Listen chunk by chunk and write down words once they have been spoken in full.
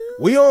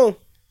We on.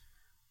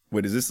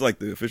 Wait, is this like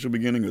the official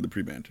beginning or the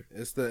pre-banter?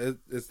 It's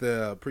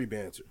the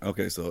pre-banter.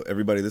 Okay, so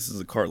everybody, this is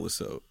a Carlos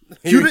show.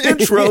 Cue the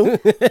intro,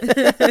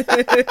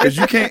 because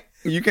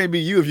you can't be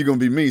you if you're gonna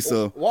be me.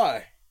 So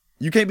why?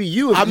 You can't be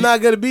you. I'm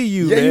not gonna be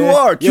you. Yeah, man. you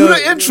are. Cue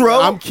the intro.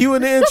 I'm cueing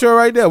the intro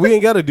right now. We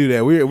ain't got to do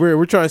that.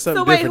 We're trying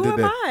something different who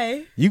today. am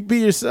I? You be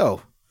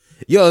yourself.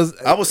 Yo,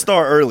 I was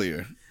start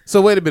earlier.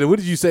 So wait a minute. What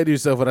did you say to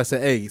yourself when I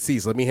said, "Hey,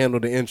 Cease, let me handle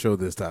the intro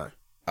this time"?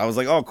 I was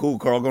like, "Oh, cool.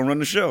 Carl gonna run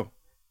the show."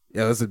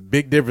 Yeah, that's a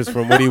big difference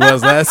from what he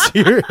was last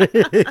year.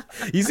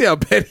 You see how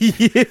petty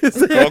he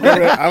is.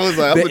 I was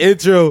like, the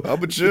intro.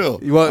 I'm a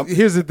chill. Well,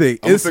 here's the thing.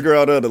 I'm gonna figure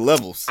out the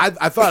levels.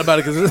 I thought about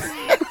it because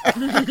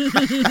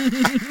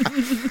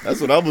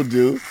that's what I'm gonna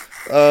do.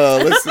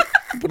 Let's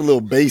put a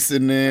little bass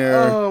in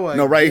there. Oh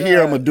my right God.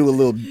 here I'm gonna do a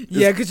little.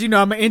 Yeah, because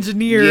I'm an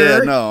engineer. Yeah,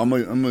 no, I'm a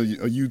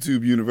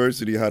YouTube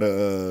university how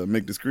to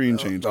make the screen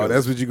change. Oh,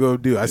 that's what you go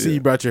do. I see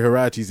you brought your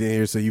Hirachis in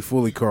here, so you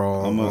fully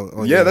Carl.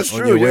 That's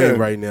true. Your wave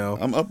right now.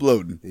 I'm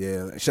uploading.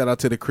 Yeah, shout out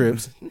to the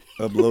Crips.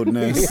 Uploading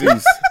and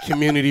cease.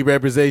 Community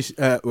representation.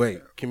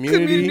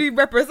 Community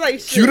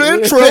representation. Cue the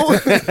intro.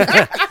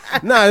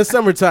 Nah, it's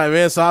summertime,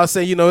 man. So I was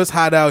saying, it's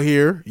hot out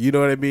here. You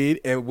know what I mean?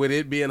 And with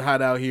it being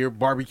hot out here,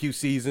 barbecue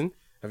season.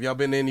 Have y'all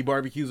been to any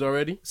barbecues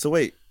already? So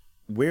wait,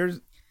 where's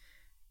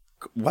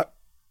what?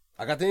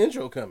 I got the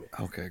intro coming.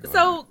 Okay.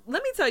 So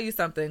let me tell you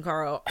something,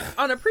 Carl.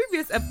 On a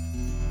previous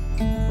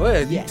Go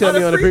ahead. You tell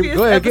me on the previous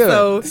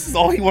episode. This is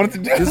all he wanted to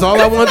do. This is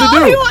all I wanted to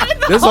do.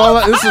 This is all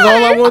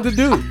I wanted to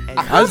do.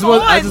 I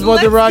just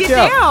wanted to rock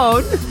out.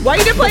 Down. Why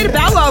you didn't play the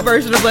Bow Wow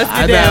version of Let's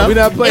Get Down? We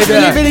not playing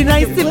that. It's really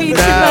nice to meet you.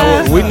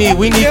 Nah, we need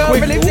quick. That's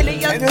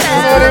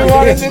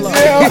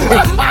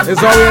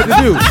all we had to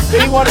do.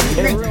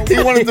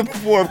 He wanted to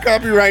perform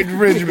copyright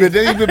infringement.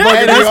 Then he been Hey,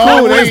 bugging me that's all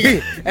cool.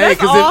 week.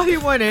 That's all he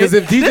wanted. Because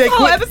if DJ this whole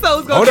Quick,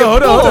 episode's going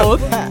hold to on.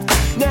 get pulled.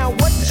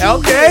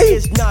 Okay.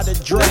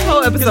 This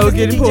whole episode's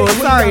getting pulled.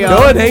 Sorry,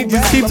 y'all. No, it ain't.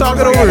 Just keep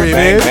talking over it,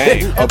 man.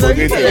 A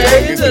boogie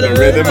to the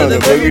rhythm of the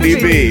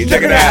boogity beat.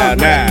 Check it out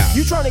now.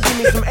 You trying to give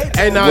me some eight?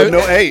 Hey, now, With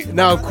no 8.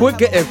 Now,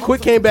 if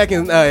Quick came back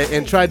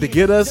and tried to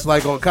get us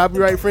like on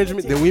copyright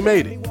infringement, then we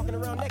made it.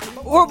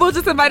 Or we'll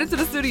just invite him to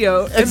the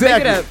studio and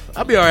Exactly. make it up.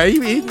 I'll be all right.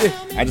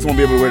 I just want to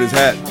be able to wear this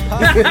hat.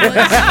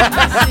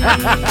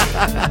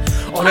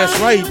 Oh, that's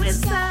right.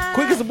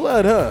 Quick as the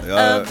blood,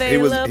 huh? He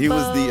was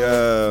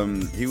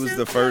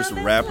the first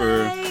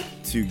rapper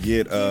to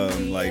get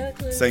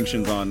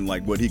sanctions on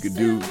like what he could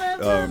do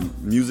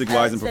music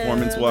wise and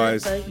performance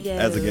wise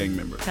as a gang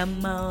member.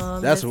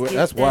 That's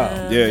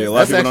wild. Yeah, a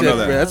lot of people don't know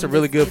that. That's a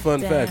really good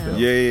fun fact, though.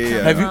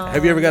 Yeah.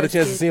 Have you ever got a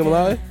chance to see him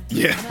live?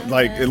 Yeah,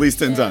 like at least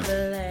 10 times.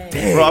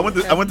 Bro, I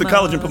went to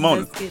college in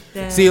Pomona.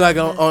 See, like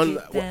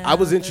I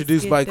was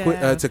introduced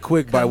to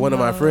Quick by one of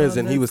my friends,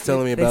 and he was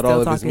telling me about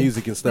all of his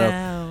music and stuff.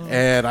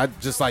 And I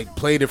just like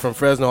played it from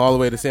Fresno all the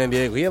way to San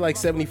Diego. He had like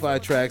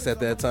 75 tracks at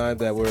that time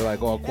that were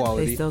like all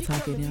quality. They still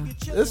talking, yeah.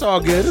 It's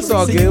all good.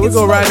 We're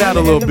gonna ride out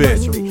a little bit.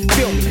 He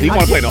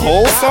want to play the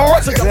whole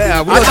song?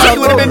 Yeah, I thought he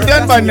would have been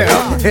done by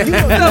now.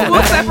 So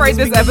we'll separate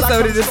this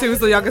episode into two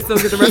so y'all can still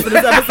get the rest of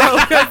this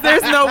episode because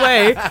there's no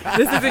way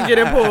this isn't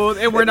getting pulled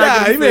and we're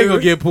not he ain't gonna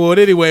get pulled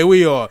anyway.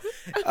 We are.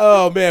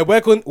 Oh man,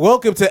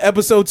 welcome to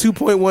episode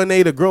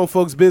 2.18 of Grown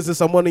Folks Business.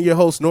 I'm one of your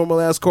hosts,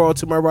 Normal Ass Carl.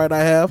 To my right, I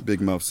have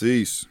Big Mouth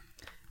Cease.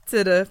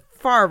 To the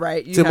far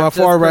right, to my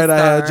far right, I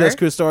have Just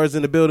Chris Stars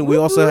in the building. We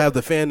also have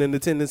the fan in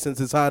attendance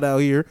since it's hot out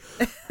here.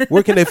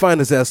 Where can they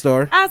find us at,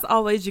 Star? As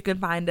always, you can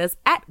find us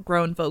at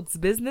Grown Folks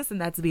Business, and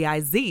that's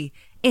BIZNESS.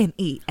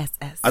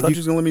 I thought you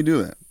was gonna let me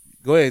do that.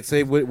 Go ahead,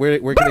 say where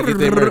can they get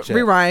their merch at?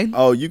 Rewind.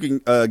 Oh, you can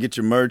get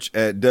your merch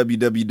at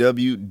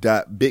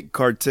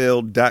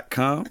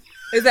www.bigcartel.com.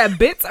 Is that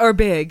bits or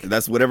big?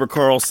 That's whatever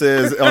Carl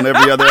says on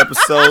every other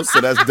episode.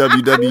 So that's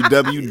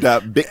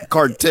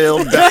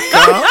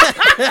www.bigcartel.com.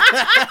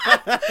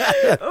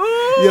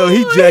 Yo,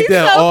 he jacked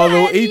that all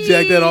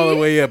the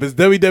way up. It's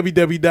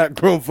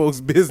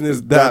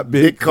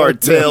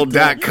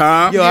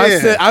www.grownfolksbusiness.bigcartel.com. Yo,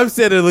 I've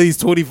said it at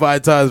least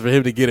 25 times for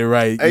him to get it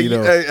right. Hey,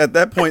 at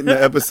that point in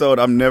the episode,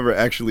 I'm never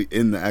actually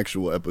in the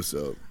actual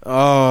episode.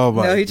 Oh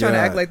my! No, he's trying to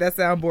God. act like that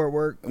soundboard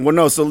worked. Well,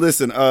 no. So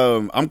listen,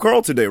 I'm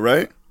Carl today,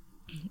 right?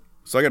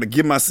 So I got to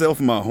give myself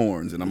my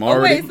horns, and I'm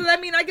already. Oh wait, so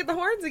that means I get the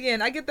horns again?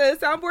 I get the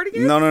soundboard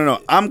again? No.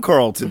 I'm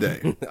Carl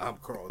today. I'm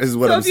Carl. This is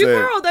what so I'm if you saying.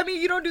 Carl, that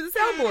means you don't do the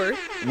soundboard.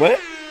 What?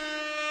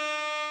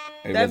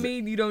 Hey, That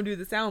means you don't do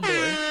the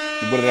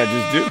soundboard. What did I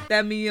just do?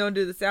 That means you don't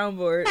do the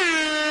soundboard.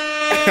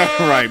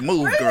 All right,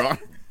 move, girl.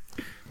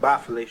 Bye,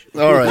 Felicia.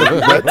 All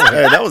right,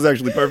 that was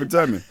actually perfect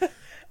timing.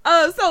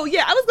 So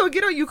yeah, I was gonna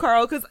get on you,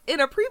 Carl, because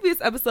in a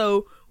previous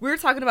episode we were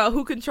talking about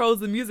who controls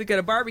the music at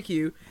a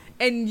barbecue,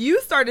 and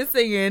you started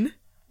singing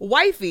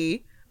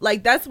 "Wifey."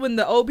 Like that's when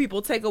the old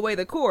people take away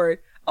the cord.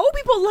 Old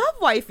people love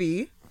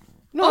 "Wifey."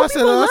 No, old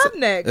people love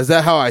neck. Is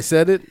that how I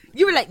said it?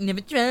 You were like,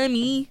 "Never try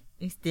me,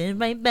 stand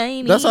right by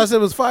me." That's how I said it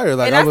was fire.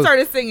 Like and I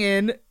started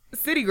singing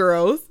 "City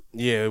Girls."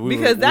 Yeah,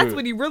 because that's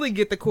when you really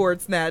get the cord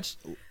snatched.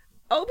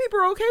 old people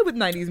are okay with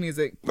 90s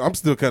music. I'm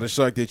still kind of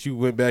shocked that you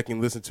went back and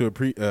listened to a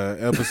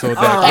episode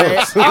All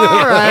that close.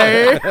 All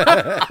right.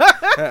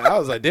 I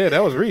was like, damn,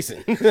 that was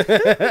recent.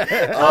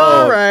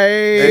 All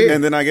right.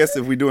 And then I guess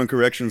if we're doing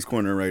corrections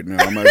corner right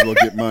now, I might as well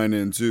get mine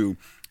in too.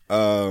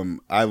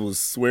 I was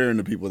swearing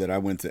to people that I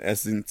went to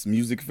Essence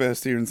Music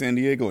Fest here in San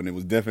Diego, and it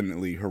was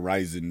definitely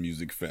Horizon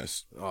Music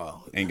Fest.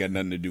 Oh, ain't got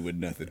nothing to do with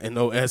nothing. And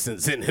no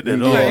essence in it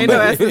at all. Ain't no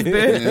essence,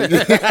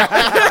 bitch.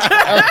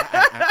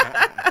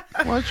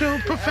 Watch your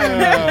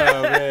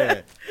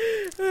profanity.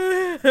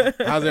 Oh, man.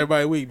 How's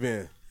everybody's week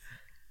been?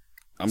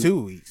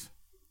 2 weeks.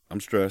 I'm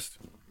stressed.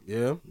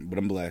 Yeah, but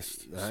I'm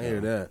blessed. I hear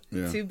that.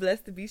 Yeah. Too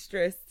blessed to be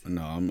stressed.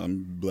 No,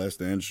 I'm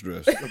blessed and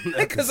stressed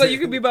Because so you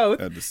can be both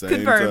at the same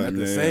Confirmed. time. At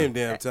the same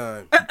damn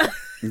time.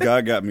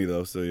 God got me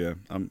though, so yeah,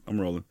 I'm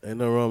rolling. Ain't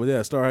no wrong with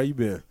that. Star, how you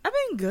been? I've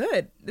been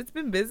good. It's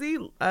been busy.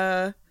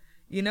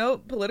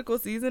 Political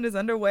season is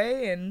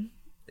underway and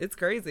it's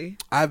crazy.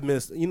 I've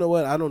missed. You know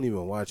what? I don't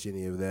even watch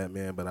any of that,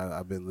 man. But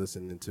I've been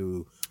listening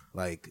to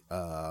like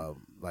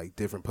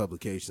different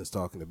publications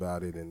talking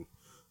about it, and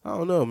I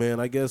don't know,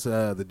 man. I guess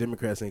the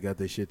Democrats ain't got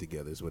their shit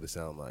together. Is what it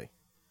sounds like.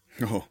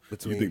 Oh,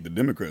 you think the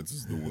Democrats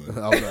is the one?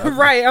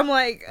 Right. I'm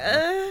like,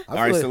 all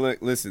right. So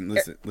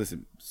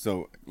listen.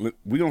 So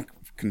we're gonna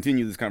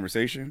continue this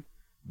conversation,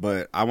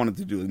 but I wanted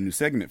to do a new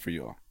segment for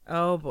y'all.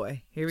 oh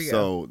boy, here we go.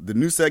 So the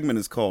new segment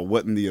is called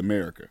 "What in the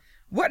America,"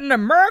 What in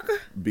America?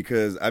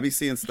 because I be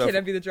seeing stuff. Can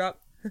that be the drop?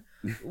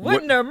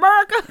 What in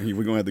America?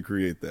 We're gonna have to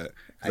create that.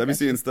 Because I be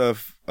seeing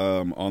stuff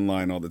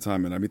online all the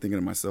time, and I be thinking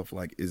to myself,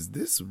 like, is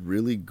this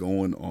really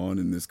going on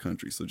in this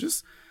country? So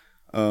just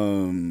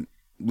listen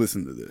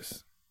to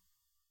this.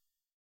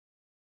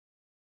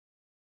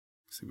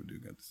 See what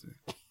dude got to say.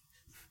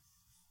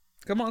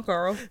 Come on,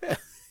 Carl.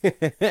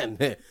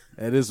 that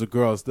is some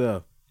girl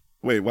stuff.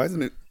 Wait, why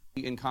isn't it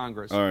in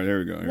Congress? All right, here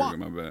we go.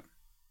 My bad.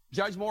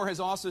 Judge Moore has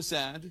also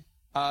said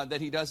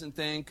that he doesn't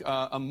think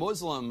a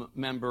Muslim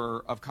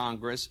member of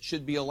Congress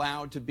should be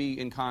allowed to be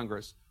in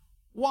Congress.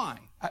 Why?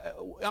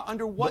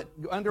 Under what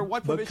provision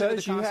of the Constitution?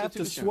 Because you have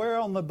to swear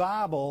on the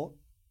Bible.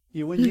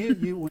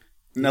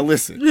 Now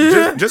listen,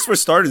 just for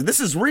starters,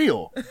 this is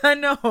real. I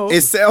know.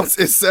 It sounds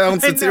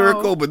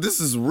satirical, but this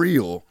is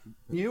real.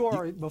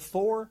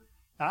 Before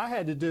I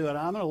had to do it.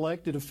 I'm an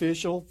elected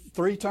official,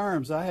 3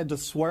 terms. I had to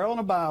swear on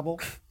a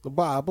Bible. The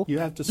Bible. You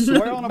have to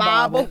swear on a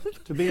Bible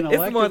to be an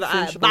elected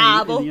official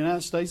in the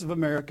United States of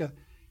America.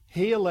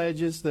 He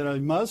alleges that a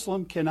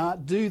Muslim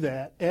cannot do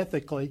that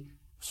ethically,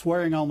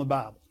 swearing on the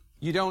Bible.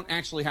 You don't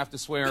actually have to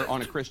swear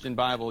on a Christian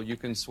Bible. You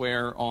can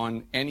swear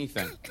on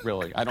anything,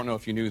 really. I don't know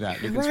if you knew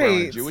that. You can swear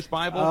on a Jewish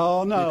Bible.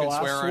 Oh, no, I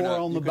swore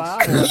on the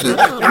Bible.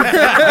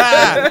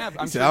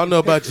 I don't know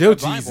about your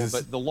Jesus.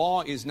 But the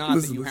law is not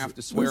that you have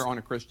to swear on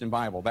a Christian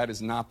Bible. That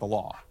is not the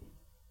law.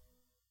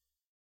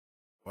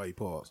 Why you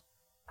pause?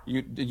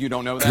 You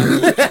don't know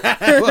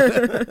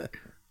that?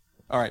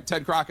 All right,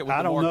 Ted Crockett.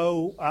 I don't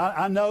know.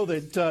 I know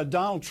that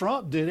Donald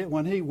Trump did it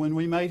when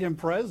we made him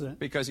president.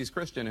 Because he's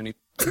Christian and he.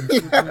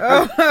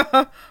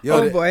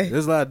 Yo, boy.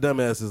 There's a lot of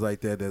dumbasses like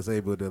that that's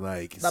able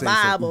to say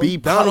Bible. Be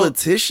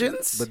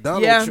politicians. But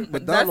Donald,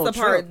 that's the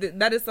part.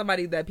 That is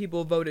somebody that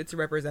people voted to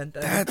represent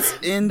them. That's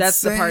insane. That's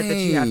the part that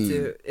you have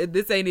to.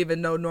 This ain't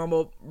even no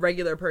normal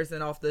regular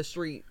person off the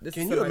street.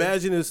 Can you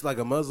imagine if like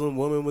a Muslim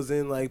woman was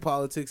in like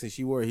politics and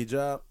she wore a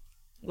hijab?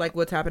 Like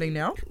what's happening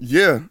now?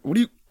 Yeah. What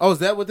do you? Oh, is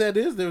that what that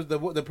is? There's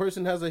the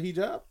person has a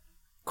hijab.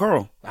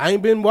 Carl, I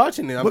ain't been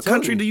watching it. What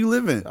country do you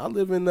live in? I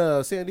live in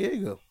San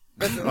Diego.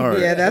 All right.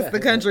 Yeah, that's the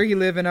country he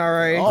live in. All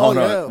right. Hold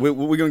on.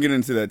 We're gonna get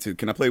into that too.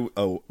 Can I play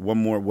one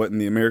more "What in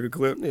the America"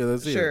 clip? Yeah,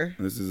 let's see. Sure.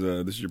 This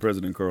is your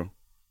president, Carl.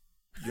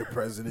 Your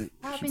president.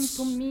 Happened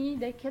to me.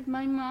 They killed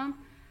my mom,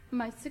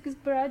 my 6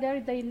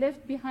 brother. They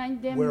left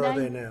behind them. Where are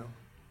they now?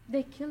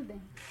 They killed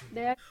them.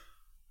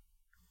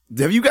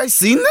 Have you guys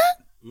seen that?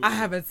 I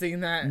haven't seen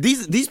that.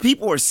 These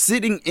people are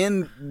sitting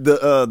in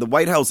the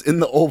White House in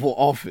the Oval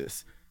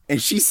Office,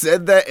 and she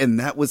said that, and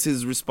that was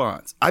his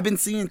response. I've been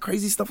seeing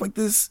crazy stuff like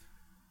this,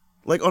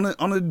 like on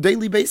a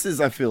daily basis.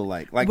 I feel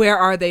like where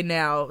are they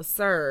now,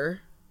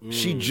 sir?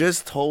 She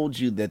just told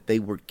you that they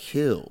were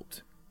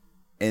killed,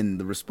 and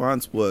the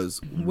response was,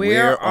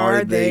 "Where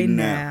are they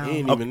now?" He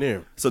ain't even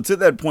there. So to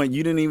that point,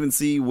 you didn't even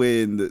see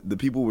when the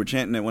people were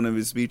chanting at one of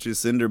his speeches,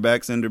 "Send her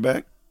back, send her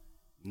back."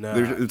 Nah.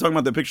 They're talking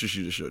about the picture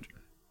she just showed you.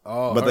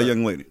 Oh, about that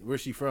young lady.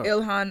 Where's she from?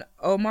 Ilhan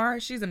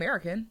Omar. She's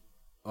American.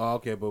 Oh,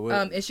 okay, but where?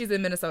 And she's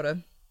in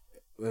Minnesota.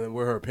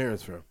 Where her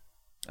parents from?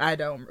 I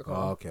don't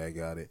recall. Oh, okay, I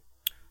got it.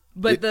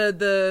 But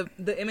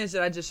the image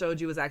that I just showed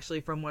you was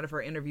actually from one of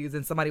her interviews,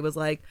 and somebody was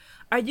like,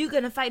 "Are you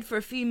gonna fight for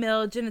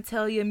female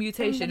genitalia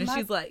mutation?" And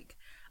she's like,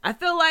 "I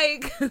feel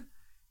like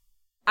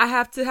I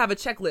have to have a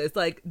checklist.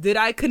 Like, did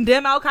I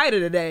condemn Al Qaeda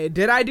today?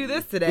 Did I do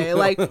this today?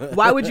 Like,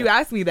 why would you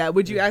ask me that?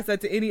 Would you ask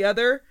that to any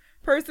other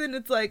person?"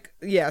 It's like,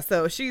 yeah.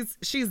 So she's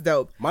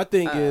dope. My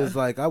thing is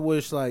like, I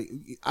wish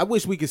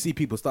we could see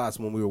people's thoughts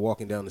when we were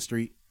walking down the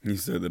street. You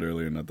said that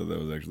earlier, and I thought that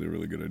was actually a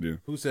really good idea.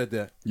 Who said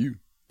that? You.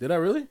 Did I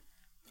really?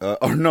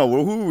 Oh no,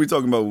 who were we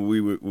talking about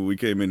when we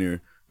came in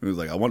here? It was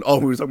like we were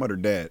talking about her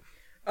dad.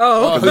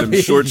 Oh, them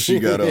shorts she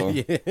got on.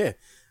 Yeah.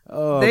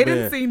 Oh, they man.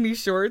 didn't see me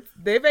shorts.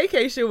 They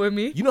vacation with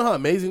me. You know how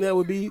amazing that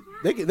would be?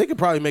 They could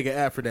probably make an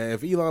app for that.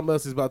 If Elon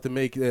Musk is about to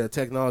make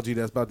technology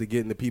that's about to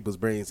get into people's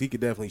brains, he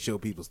could definitely show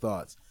people's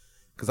thoughts.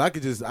 Because I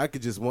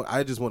just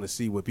want to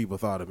see what people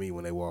thought of me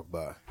when they walk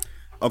by.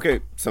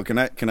 Okay, so can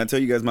I tell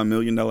you guys my $1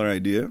 million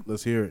idea?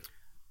 Let's hear it.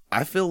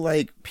 I feel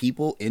like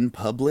people in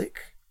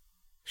public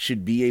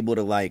should be able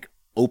to like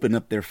open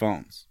up their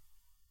phones.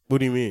 What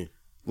do you mean?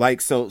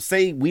 Like, so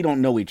say we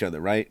don't know each other,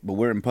 right? But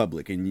we're in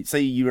public, and say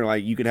you're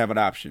like, you could have an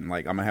option.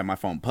 Like, I'm gonna have my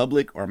phone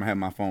public or I'm gonna have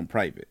my phone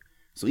private.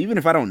 So even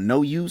if I don't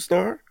know you,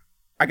 Star,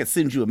 I could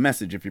send you a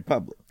message if you're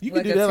public. You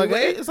Like can a do that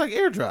two-way? it's like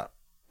AirDrop.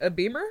 A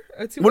Beamer?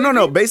 A two-way Well,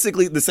 no, beam?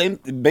 basically the same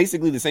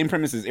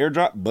premise as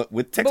AirDrop, but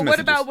with text But what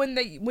messages. about when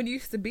you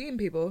used to beam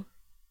people?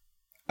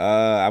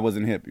 I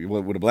wasn't hip.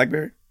 What, with a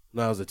BlackBerry?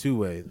 No, it was a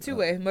two-way.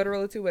 Two-way,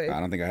 Motorola two-way. I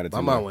don't think I had a My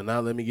two-way. mom would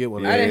not let me get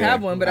one. I didn't yeah.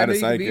 have one, but I I had a knew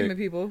you sidekick. beaming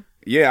people.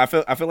 Yeah,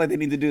 I feel like they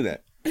need to do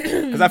that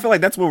because I feel like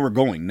that's where we're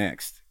going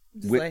next.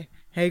 Just like,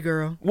 hey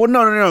girl, Well,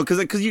 no,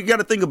 because you got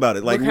to think about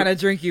it. Like, what kind of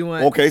drink you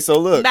want? okay, so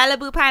look.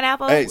 Malibu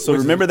pineapple. Hey, so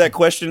remember that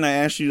question I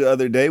asked you the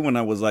other day when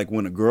I was like,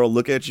 when a girl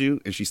look at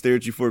you and she stare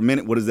at you for a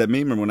minute, what does that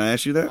mean? Remember when I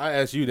asked you that? I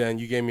asked you that, and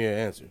you gave me an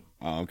answer.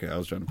 Oh, okay. I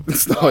was trying to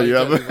stall you.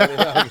 I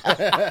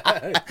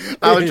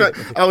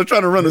was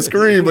trying to run the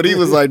screen, but he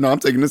was like, "No, I'm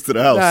taking this to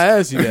the house." Nah, I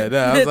asked you that. Nah,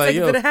 I was like, Take it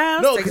yo, to the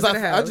house, no, take it because to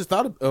the I house. just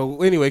thought of.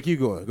 Oh, anyway, keep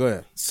going. Go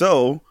ahead.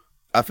 So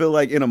I feel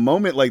like in a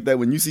moment like that,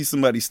 when you see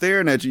somebody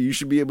staring at you, you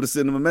should be able to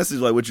send them a message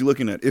like, "What you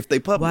looking at?" If they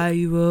public. Why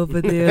you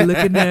over there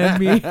looking at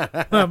me?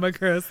 I'm a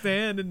girl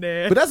standing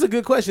there. But that's a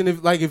good question.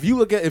 If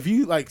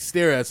you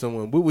stare at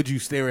someone, what would you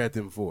stare at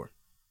them for?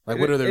 Like,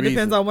 what are the It reasons?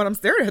 depends on what I'm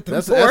staring at them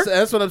That's for.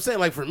 that's what I'm saying.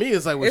 Like for me,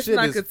 it's like, well, It's shit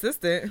not is.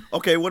 consistent.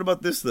 Okay, what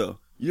about this though?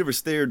 You ever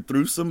stared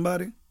through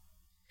somebody?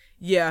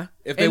 Yeah.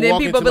 If they And then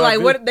walk people into be my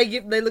like, "What?"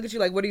 They look at you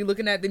like, "What are you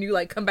looking at?" Then you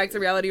like come back to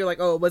reality. You're like,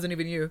 "Oh, it wasn't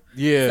even you."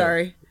 Yeah.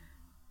 Sorry,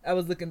 I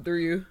was looking through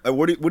you.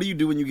 What do you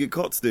do when you get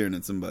caught staring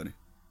at somebody,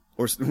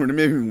 or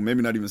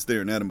maybe not even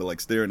staring at them, but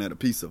like staring at a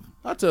piece of them?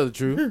 I'll tell the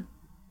truth.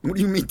 What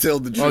do you mean tell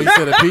the truth? Oh, you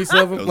said a piece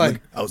of them?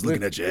 I was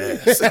looking at your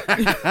ass.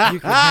 You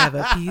can have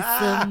a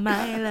piece of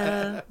my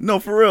love. No,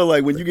 for real.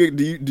 Like when you get,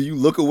 do you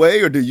look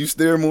away or do you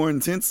stare more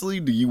intensely?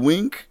 Do you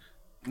wink?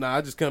 Nah,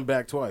 I just come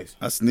back twice.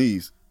 I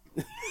sneeze.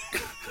 You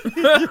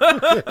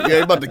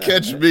ain't about to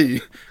catch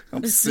me.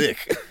 I'm sick.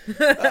 He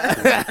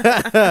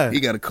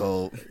got a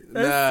cold.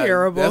 That's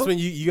terrible. That's when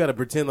you got to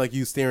pretend like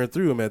you staring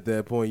through him at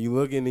that point. You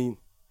look and he,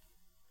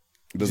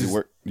 Does Just- it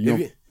work?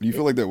 if Do you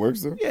feel like that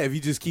works though? yeah, if you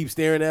just keep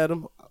staring at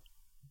him.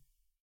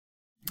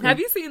 Have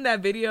you seen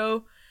that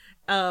video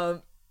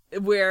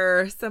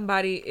where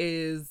somebody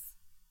is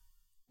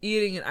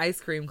eating an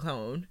ice cream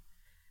cone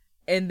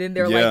and then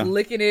they're Yeah. like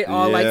licking it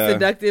all like Yeah.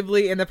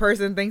 seductively and the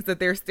person thinks that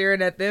they're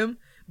staring at them,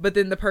 but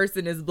then the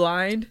person is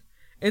blind?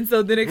 And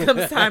so then it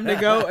comes time to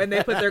go and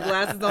they put their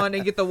glasses on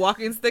and get the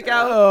walking stick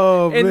out.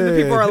 Oh, and the man.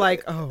 people are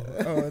like, oh,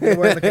 they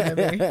were looking at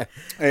me.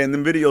 And the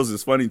videos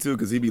is funny too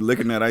because he be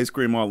licking that ice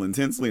cream all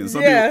intensely, and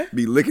some Yeah. people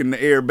be licking the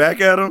air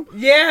back at him.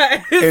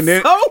 Yeah, it's And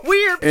then- so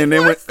weird. And then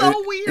People when, are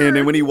so weird. and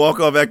then when he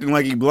walk off acting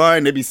like he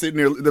blind, they be sitting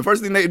there. The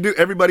first thing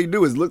everybody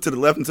do is look to the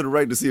left and to the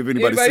right to see if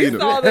anybody Everybody see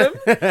saw them.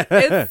 them.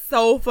 It's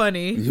so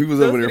funny. He was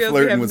Those over there videos be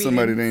flirting having with me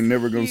somebody in they ain't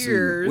never gonna see.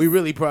 tears. We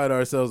really pride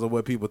ourselves on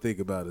what people think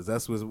about us.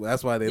 That's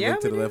why they Yeah, look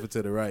to we the do. left and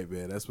to the right,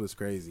 man. That's what's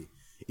crazy.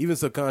 Even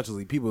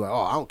subconsciously, people are like,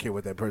 oh, I don't care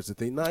what that person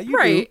thinks. Nah, you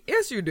Right. do.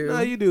 Yes, you do.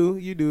 Nah, you do.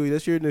 You do.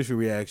 That's your initial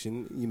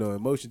reaction. You know,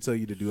 emotion tell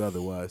you to do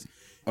otherwise.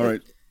 All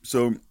right,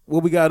 so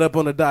What we got up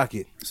on the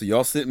docket?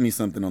 y'all sent me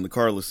something on the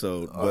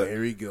Carla-sode. Oh, but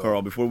here we go.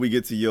 Carl, before we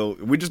get to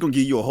we're just gonna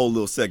give you a whole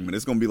little segment.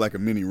 It's gonna be like a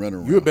mini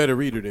runaround. You're a better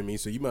reader than me,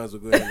 so you might as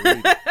well go ahead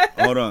and read it.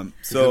 Hold on.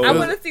 So I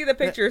want to see the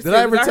pictures. Did too,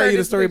 I ever 'cause tell heard you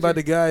the this story about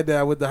picture. the guy that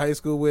I went to high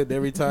school with?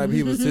 Every time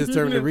he was his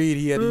turn to read,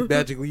 he had to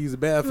magically use the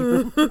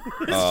bathroom.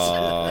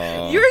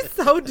 You're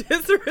so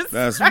disrespectful.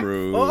 that's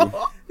rude.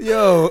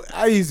 Yo,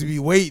 I used to be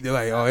waiting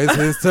like, oh, it's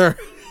his turn.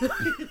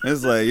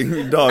 It's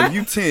like, dog,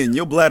 you 10,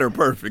 your bladder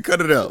perfect.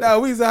 Cut it out. No,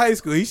 we was in high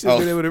school. He should have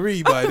been Oh. able to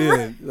read by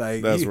then.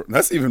 Like,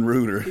 That's even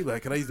ruder. he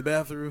like, can I use the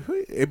bathroom?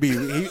 It'd be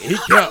he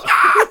kept.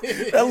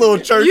 That little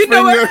church You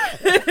know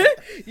finger. what?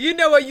 You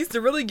know what used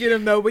to really get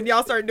him though when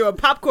y'all started doing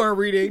popcorn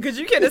reading because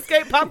you can't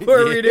escape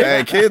popcorn reading.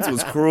 Hey, kids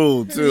was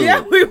cruel too.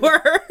 Yeah, we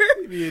were.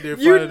 be in there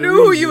You finding the knew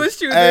who you reasons. was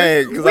choosing.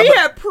 Hey, 'cause we I'm-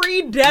 had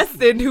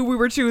predestined who we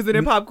were choosing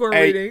in popcorn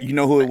Hey, reading. you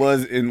know who it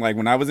was in like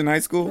when I was in high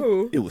school?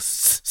 Who? It was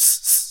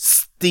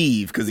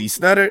Steve because he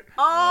stuttered.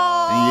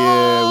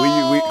 Oh,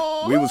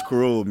 Yeah, we was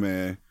cruel,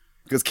 man.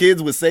 Because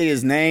kids would say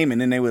his name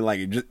and then they would like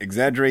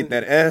exaggerate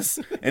that S,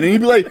 and then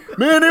he'd be like,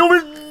 "Man, they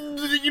were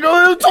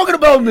talking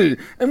about me,"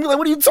 and we're like,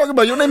 "What are you talking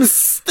about? Your name is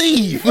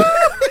Steve."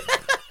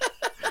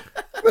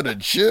 Better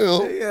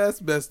chill. Yeah,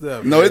 that's messed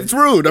up. No, man. it's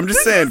rude. I'm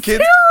just saying,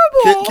 kids.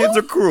 terrible. Kids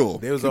are cruel.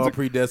 They was all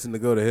predestined to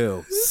go to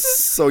hell.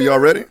 So y'all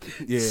ready?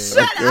 Yeah.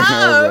 Shut All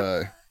up.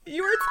 right.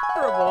 You were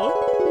terrible.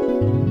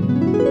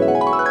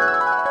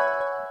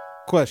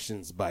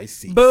 Questions by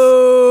C.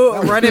 Boo!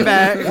 Run it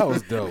back. That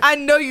was dope. I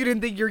know you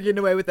didn't think you were getting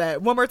away with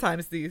that. One more time,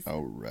 Steve.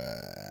 All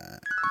right.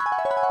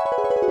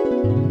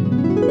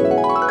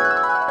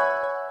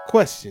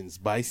 Questions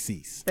by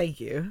Cease. Thank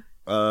you.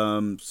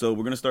 So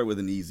we're gonna start with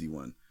an easy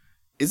one.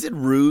 Is it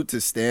rude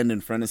to stand in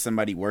front of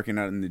somebody working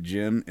out in the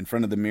gym in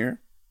front of the mirror?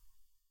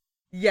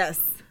 Yes.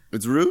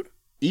 It's rude,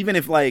 even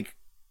if like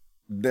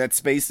that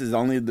space is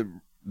only the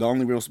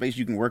only real space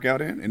you can work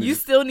out in. And you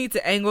still need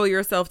to angle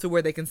yourself to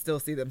where they can still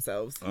see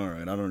themselves. All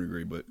right, I don't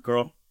agree, but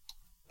Carl.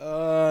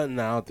 No, I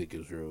don't think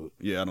it's rude.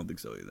 Yeah, I don't think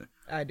so either.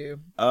 I do.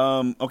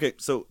 Okay,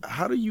 so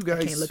how do you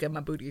guys... I can't look at my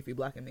booty if you're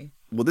blocking me.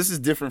 Well, this is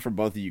different for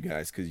both of you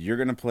guys because you're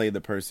going to play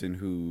the person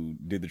who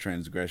did the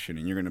transgression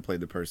and you're going to play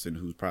the person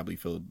who's probably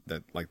felt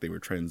that like they were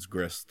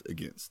transgressed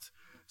against.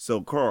 So,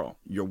 Carl,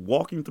 you're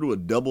walking through a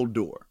double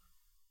door.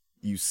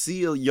 You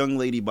see a young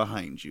lady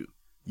behind you.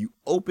 You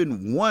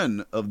open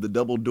one of the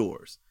double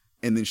doors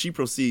and then she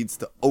proceeds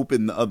to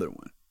open the other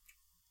one.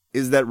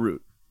 Is that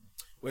rude?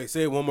 Wait,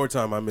 say it one more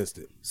time. I missed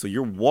it. So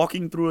you're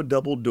walking through a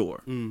double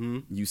door.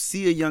 Mm-hmm. You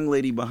see a young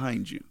lady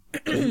behind you.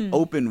 You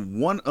open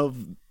one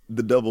of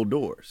the double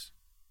doors.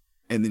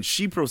 And then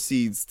she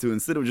proceeds to,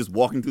 instead of just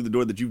walking through the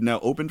door that you've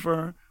now opened for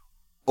her,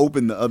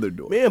 open the other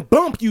door. Man,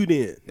 bump you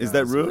then. Is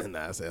that rude?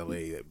 Nah, it's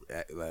LA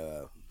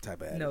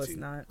type of attitude. No, it's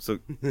not. So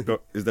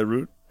is that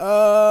rude?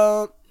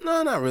 No,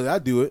 not really. I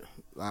do it.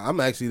 I'm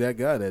actually that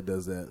guy that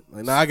does that.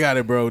 Like, I got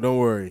it, bro. Don't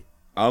worry.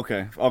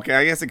 Okay.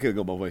 I guess it could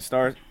go both ways.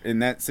 Star, in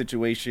that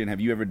situation, have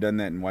you ever done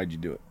that and why'd you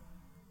do it?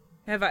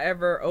 Have I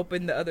ever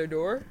opened the other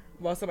door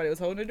while somebody was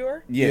holding the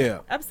door? Yeah.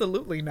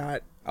 Absolutely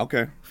not.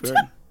 Okay.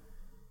 Fair.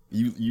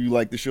 You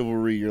like the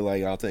chivalry. You're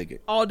like, I'll take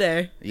it. All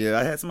day. Yeah,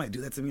 I had somebody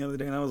do that to me the other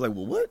day and I was like,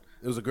 well, what?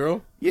 It was a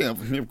girl? Yeah,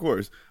 of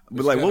course. But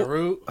Was like, she what?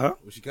 rude? Huh?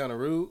 Was she kind of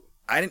rude?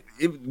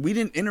 We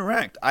didn't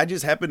interact. I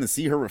just happened to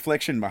see her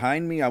reflection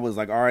behind me. I was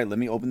like, all right, let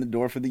me open the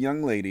door for the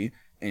young lady.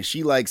 And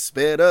she like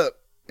sped up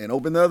and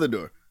opened the other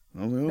door.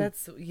 I was like,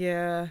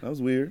 that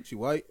was weird. She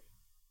white?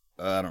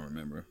 I don't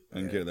remember. I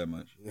didn't care that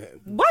much. Yeah.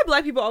 Why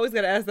black people always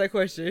gotta ask that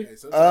question?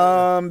 Because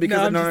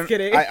I'm just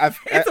kidding.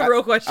 It's a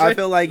real question. I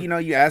feel like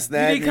you asked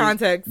that. You need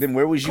context. Then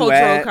where was you Cultural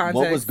at? context.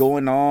 What was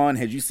going on?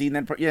 Had you seen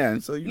that? Yeah.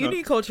 So you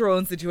need cultural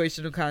and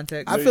situational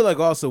context. I feel like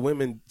also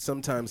women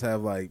sometimes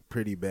have like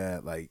pretty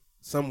bad, like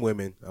some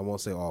women, I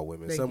won't say all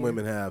women, some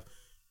women have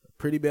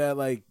pretty bad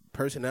like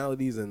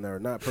personalities and are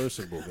not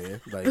personable, man.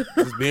 Like,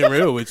 just being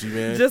real with you,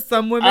 man. Just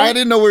some women. I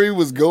didn't know where he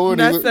was going.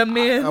 Not some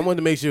men. I wanted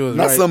to make sure it was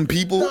not right. some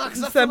people. No,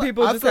 some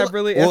people just have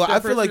really. Well, I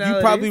feel like you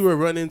probably would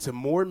run into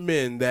more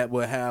men that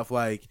would have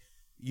like,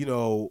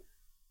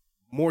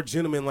 more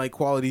gentleman-like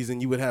qualities than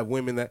you would have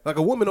women that like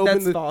a woman open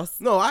That's the. false.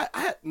 No,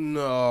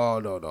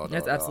 no.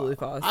 That's absolutely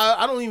false.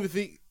 I don't even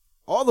think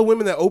all the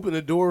women that open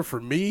the door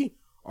for me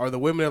are the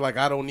women that like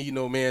I don't need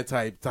no man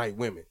type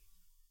women.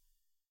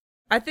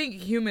 I think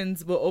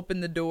humans will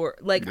open the door.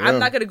 Like, I'm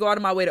not going to go out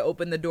of my way to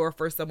open the door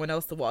for someone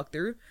else to walk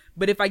through.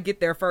 But if I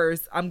get there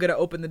first, I'm going to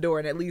open the door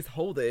and at least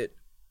hold it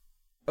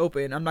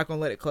open. I'm not going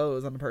to let it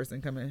close on the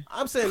person coming.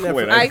 I'm saying that.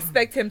 I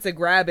expect him to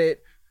grab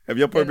it. Have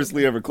y'all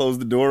purposely ever closed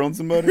the door on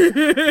somebody?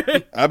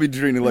 I be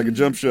treating it like a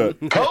jump shot.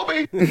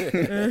 Kobe.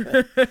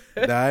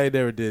 Nah, I ain't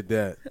never did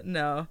that.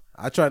 No.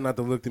 I try not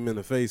to look them in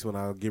the face when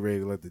I get ready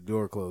to let the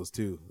door close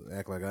too.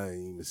 Act like I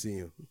ain't even see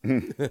him.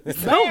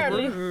 So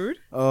rude.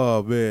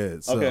 Oh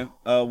man. So. Okay.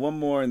 One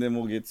more and then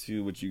we'll get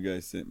to what you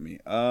guys sent me.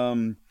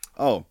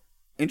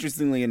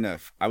 Interestingly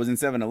enough, I was in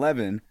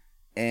 7-Eleven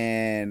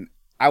and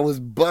I was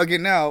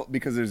bugging out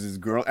because there's this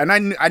girl and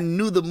I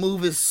knew the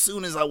move as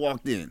soon as I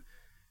walked in.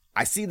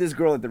 I see this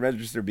girl at the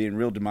register being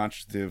real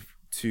demonstrative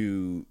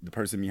to the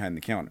person behind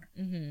the counter.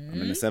 Mm-hmm.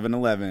 I'm in the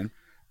 7-Eleven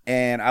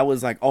and I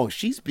was like, oh,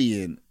 she's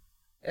being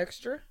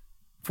extra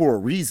for a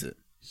reason.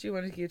 She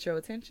wanted to get your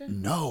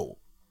attention? No.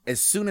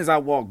 As soon as I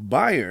walked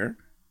by her,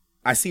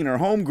 I seen her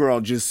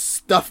homegirl just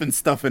stuffing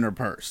stuff in her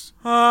purse.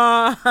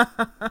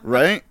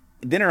 Right?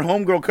 Then her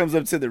homegirl comes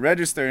up to the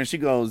register and she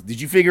goes, did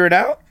you figure it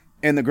out?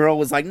 And the girl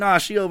was like, nah,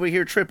 she over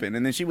here tripping.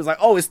 And then she was like,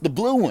 oh, it's the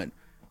blue one.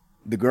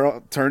 The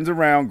girl turns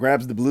around,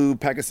 grabs the blue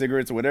pack of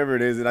cigarettes or whatever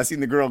it is. And I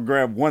seen the girl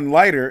grab one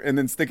lighter and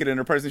then stick it in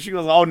her purse. And she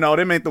goes, oh, no,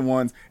 them ain't the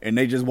ones. And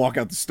they just walk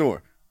out the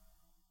store.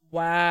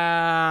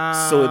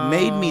 Wow. So it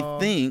made me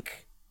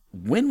think,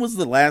 when was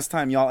the last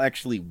time y'all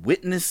actually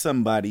witnessed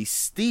somebody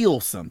steal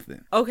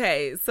something?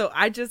 Okay, so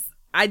I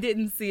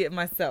didn't see it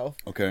myself.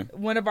 Okay.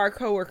 One of our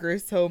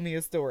coworkers told me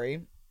a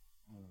story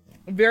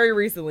very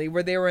recently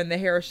where they were in the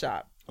hair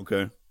shop.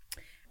 Okay.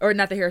 Or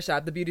not the hair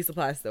shop, the beauty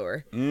supply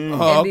store. Mm.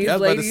 Oh, I was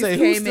about to say,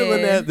 who's still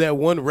in that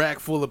one rack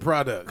full of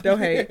product? Don't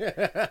hate.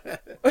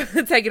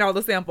 Taking all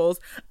the samples.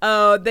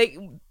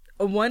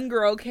 One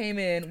girl came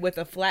in with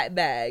a flat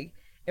bag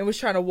and was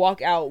trying to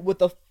walk out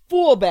with a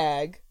full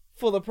bag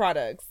full of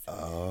products.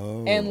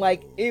 Oh. And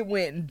like it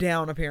went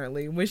down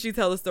apparently. When she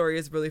tells the story,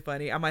 it's really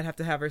funny. I might have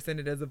to have her send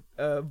it as a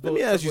Let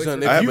me ask you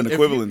something. I have an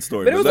equivalent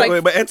story.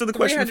 But answer the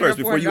question first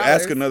before you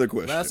ask another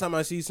question. Last time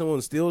I see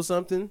someone steal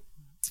something,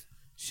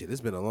 shit,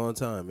 it's been a long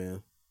time,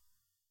 man.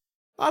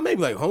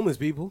 Maybe like homeless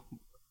people.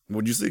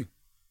 What'd you see?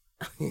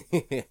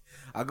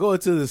 I go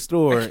into the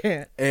store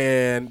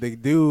and the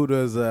dude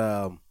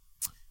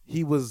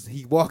was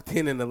he walked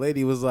in and the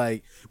lady was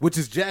like, which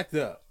is jacked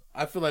up.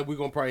 I feel like we're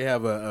gonna probably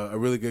have a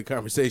really good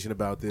conversation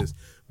about this.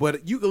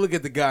 But you can look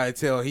at the guy and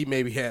tell he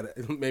maybe had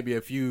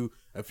a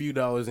few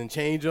dollars in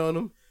change on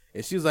him,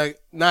 and she was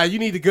like, "Nah, you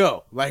need to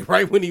go." Like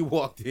right when he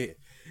walked in.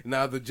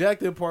 Now the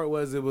jacked up part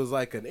was it was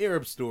like an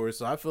Arab store,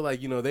 so I feel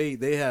like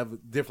they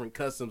have different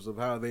customs of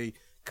how they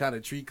kind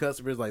of treat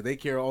customers. Like they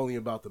care only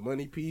about the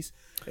money piece.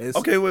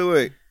 Okay,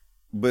 wait,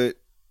 but.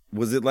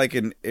 Was it like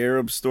an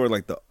Arab store,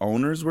 like the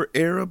owners were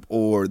Arab,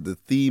 or the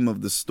theme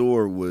of the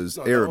store was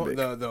Arabic?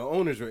 The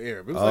owners were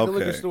Arab. It was like a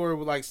liquor store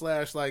with like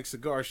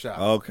cigar shop.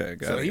 Okay,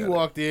 got it. So he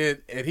walked in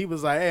and he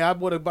was like, "Hey, I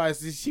want to buy."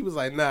 She was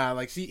like, "Nah."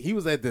 Like he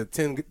was at the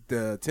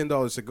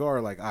 $10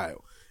 cigar like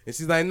aisle, and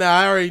she's like, "Nah,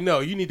 I already know.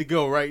 You need to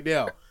go right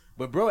now."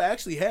 But bro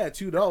actually had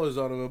 $2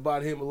 on him and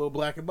bought him a little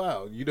Black and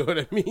Mild. You know what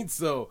I mean?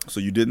 So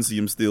you didn't see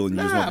him steal, and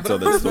you just want to tell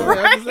that story.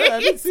 Right? I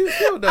didn't see him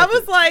steal nothing. I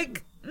was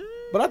like,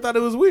 but I thought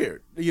it was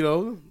weird.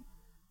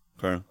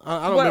 Okay.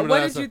 I don't remember.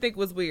 What did you think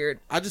was weird?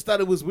 I just thought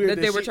it was weird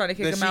that they were trying to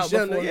kick him out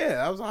before.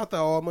 Yeah, I thought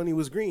all money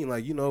was green.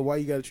 Like, why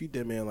you got to treat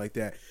that man like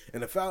that?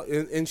 And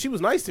and she was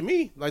nice to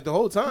me like the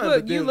whole time.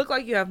 But you look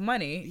like you have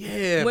money.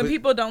 Yeah. When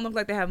people don't look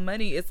like they have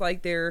money, it's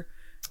like they're.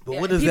 But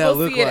what does that look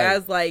like? People see it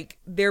as like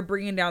they're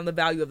bringing down the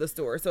value of the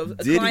store. So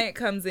if a client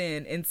comes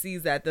in and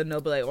sees that, then they'll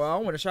be like, "Well, I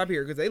want to shop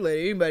here because they let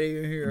anybody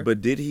in here."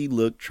 But did he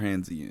look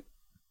transient?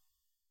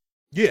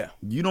 Yeah.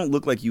 You don't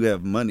look like you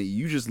have money.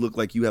 You just look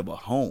like you have a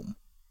home.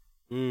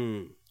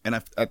 And I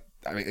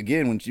mean,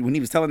 again, when he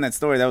was telling that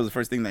story, that was the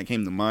first thing that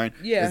came to mind.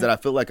 Yeah. Is that I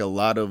feel like a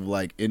lot of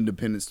like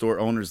independent store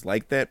owners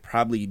like that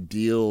probably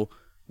deal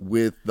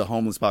with the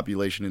homeless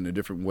population in a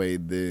different way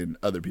than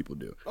other people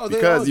do.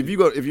 Because if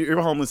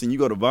you're homeless and you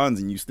go to Vons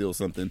and you steal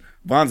something,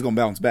 Vons gonna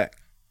bounce back.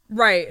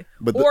 Right.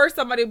 Or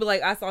somebody will be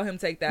like, "I saw him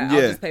take that.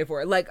 I'll just pay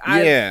for it." Like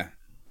I've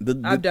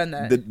done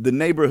that. The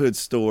neighborhood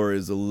store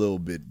is a little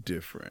bit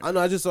different. I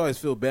know. I just always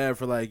feel bad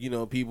for like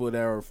people that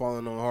are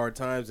falling on hard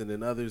times, and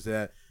then others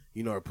that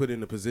are put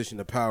in a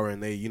position of power,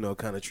 and they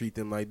kind of treat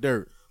them like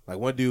dirt. Like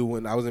one dude,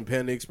 when I was in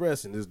Panda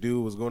Express, and this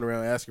dude was going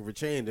around asking for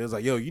change. It was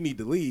like, "Yo, you need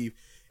to leave."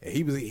 And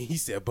he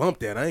said, "Bump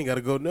that. I ain't got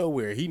to go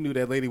nowhere." He knew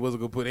that lady wasn't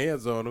going to put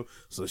hands on him,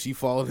 so she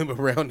followed him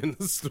around in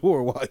the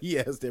store while he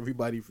asked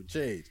everybody for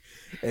change.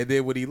 And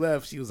then when he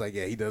left, she was like,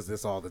 "Yeah, he does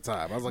this all the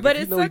time." I was like, "But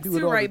it sucks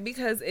too, right?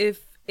 Because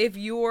if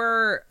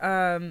you're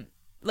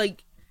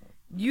like,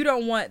 you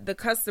don't want the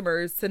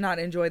customers to not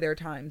enjoy their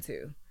time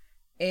too."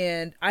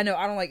 And I know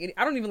I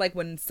don't even like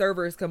when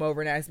servers come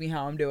over and ask me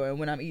how I'm doing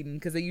when I'm eating,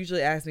 because they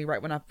usually ask me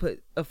right when I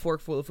put a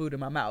fork full of food in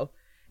my mouth.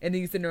 And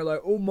then you sitting there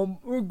like, "Oh, mom,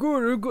 we're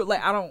good."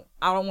 Like I don't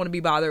want to be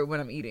bothered when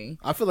I'm eating.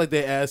 I feel like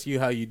they ask you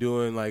how you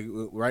doing, like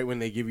right when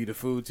they give you the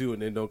food too,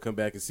 and then don't come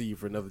back and see you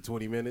for another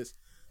 20 minutes.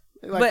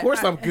 Like, of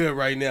course I'm good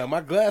right now. My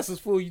glass is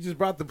full. You just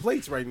brought the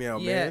plates right now,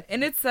 man. Yeah,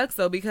 and it sucks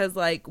though, because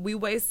like we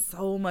waste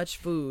so much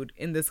food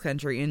in this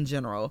country in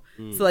general.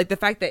 So like the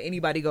fact that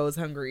anybody goes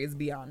hungry is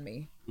beyond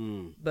me.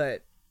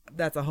 But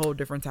that's a whole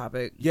different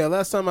topic. Yeah,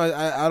 last time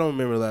I don't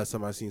remember last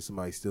time I seen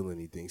somebody steal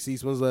anything.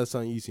 Cease, when's the last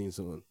time you seen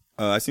someone?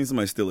 I seen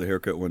somebody steal a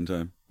haircut one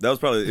time. That was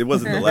probably, it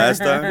wasn't the last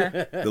time.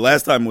 The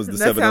last time was the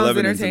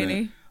 7-Eleven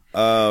incident.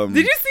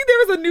 Did you see there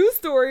was a news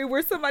story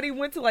where somebody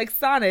went to like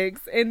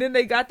Sonic's and then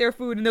they got their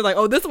food and they're like,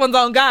 "Oh, this one's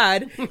on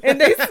God," and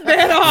they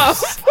sped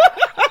off.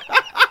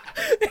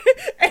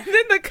 And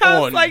then the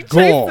cops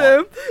chased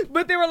them,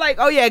 but they were like,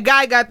 "Oh yeah,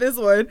 guy got this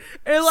one,"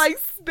 and like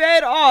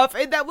sped off,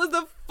 and that was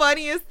the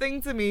funniest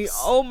thing to me.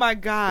 Oh my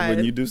God!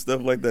 When you do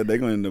stuff like that, they're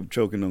gonna end up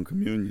choking on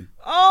communion.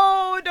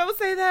 Oh, don't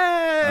say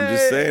that. I'm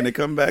just saying, they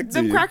come back to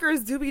them you.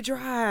 crackers do be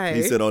dry.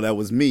 He said, "Oh, that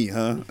was me,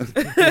 huh?"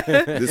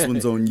 This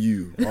one's on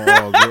you.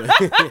 Oh, good.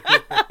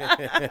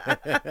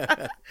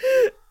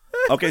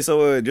 Okay,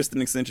 so just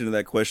an extension to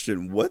that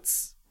question: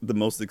 what's the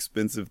most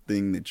expensive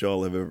thing that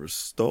y'all have ever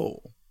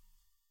stole?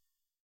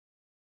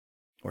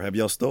 Or have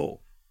y'all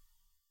stole?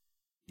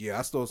 Yeah,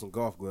 I stole some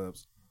golf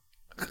gloves.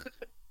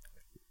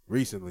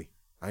 Recently.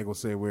 I ain't gonna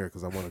say where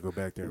because I want to go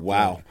back there.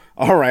 Wow.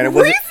 All right. I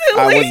was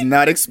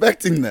not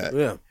expecting that.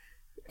 Yeah.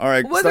 All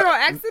right. Was it on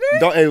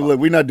accident? Hey, look,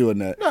 we're not doing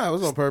that. No, it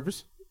was on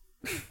purpose.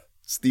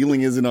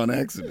 Stealing isn't on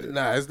accident.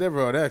 Nah, it's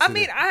never on accident. I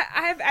mean,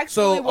 I have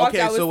actually walked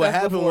out with so what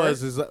happened before.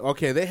 was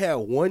they had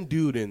one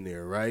dude in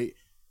there, right?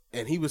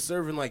 And he was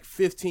serving like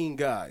 15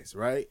 guys,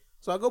 right?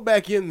 So I go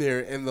back in there,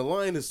 and the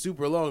line is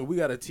super long. We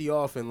got to tee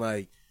off in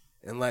like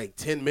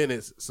 10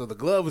 minutes. So the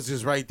glove was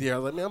just right there. I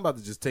was like, man, I'm about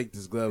to just take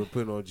this glove and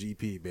put it on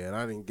GP, man.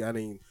 I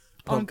didn't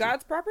on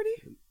God's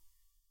property?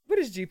 What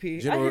is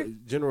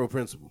GP? General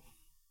principle.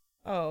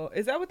 Oh,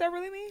 is that what that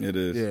really means? It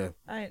is. Yeah.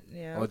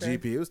 Okay. On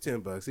GP, it was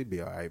 $10. He'd be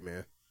all right,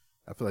 man.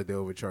 I feel like they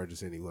overcharge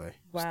us anyway.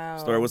 Wow.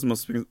 Star, what's the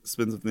most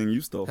expensive thing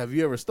you stole? Have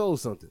you ever stole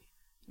something?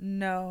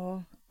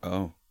 No.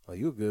 Oh,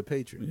 you a good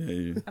patron.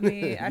 Yeah. I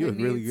mean, I didn't you're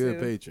a really need good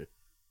to. patron.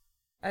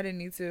 I didn't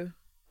need to.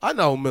 I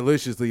know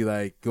maliciously,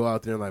 like, go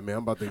out there and like, man,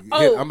 I'm about to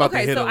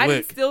hit so a I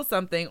lick. didn't steal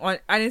something.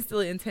 I didn't steal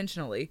it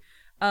intentionally.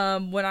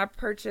 When I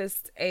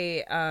purchased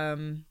a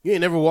You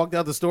ain't never walked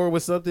out the store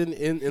with something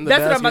in the basket?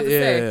 That's what I'm about to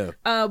say.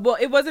 Yeah. Well,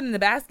 it wasn't in the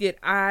basket.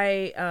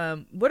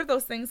 What are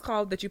those things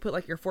called that you put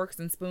like your forks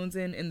and spoons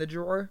in the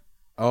drawer?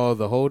 Oh,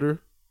 the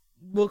holder.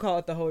 We'll call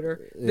it the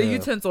holder, the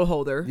utensil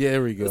holder. Yeah,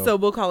 there we go. So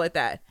we'll call it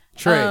that.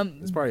 Tray.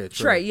 It's probably a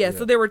tray. Yeah.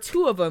 So there were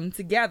 2 of them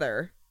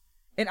together,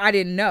 and I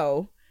didn't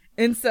know,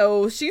 and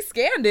so she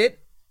scanned it,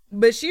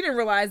 but she didn't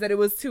realize that it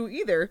was 2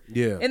 either.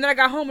 Yeah. And then I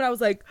got home and I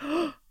was like,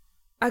 oh,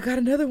 I got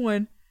another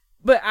one,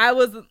 but I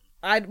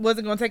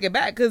wasn't gonna take it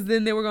back because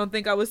then they were gonna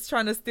think I was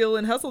trying to steal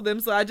and hustle them,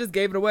 so I just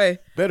gave it away.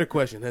 Better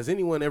question: has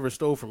anyone ever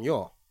stole from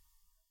y'all?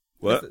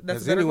 What?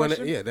 That's a better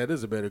question? Yeah, that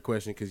is a better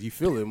question because you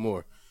feel it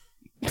more.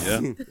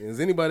 Yeah. Has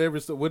anybody ever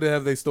what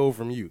have they stole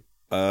from you?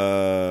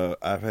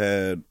 I've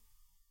had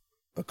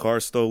a car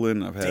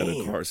stolen. I've had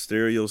a car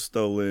stereo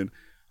stolen.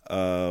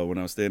 When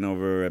I was staying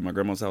over at my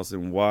grandma's house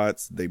in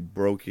Watts, they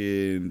broke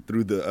in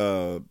through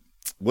the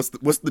what's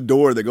the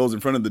door that goes in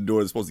front of the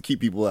door that's supposed to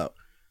keep people out?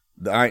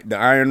 The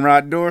iron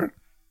rod door.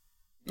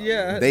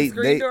 Yeah, the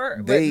screen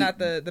door, but not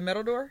the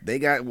metal door. They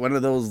got one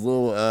of those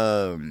little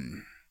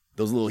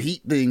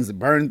heat things that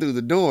burn through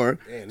the door.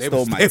 Man,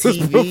 stole my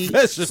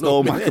TV,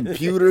 stole my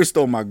computer,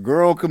 stole my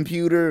girl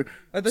computer.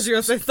 I thought you were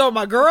going to say stole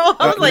my girl.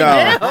 I was like,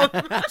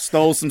 damn.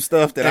 Stole some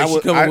stuff that I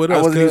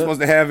wasn't even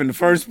supposed to have in the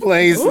first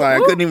place. Like, I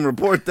couldn't even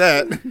report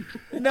that.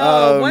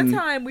 No, one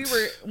time when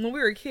we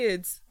were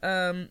kids,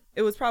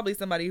 it was probably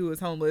somebody who was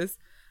homeless.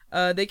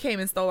 They came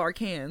and stole our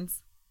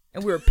cans.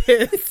 And we were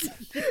pissed.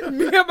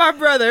 Me and my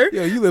brother.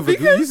 Yeah, you live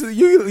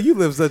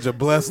such a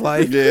blessed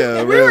life.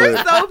 Yeah, we were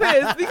so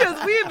pissed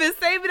because we had been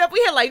saving up.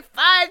 We had like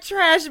 5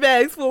 trash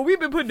bags full. We've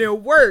been putting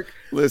in work.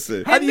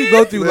 Listen, how do you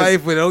go through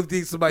life when don't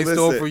think somebody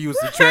stole from you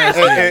some trash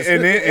bags?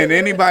 And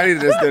anybody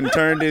that's done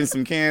turned in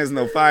some cans,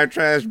 5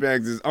 trash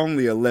bags is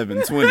only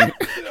 $11.20.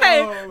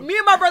 Hey, me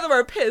and my brother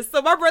were pissed.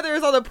 So my brother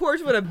is on the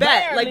porch with a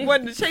bat, like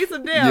wanting to chase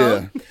him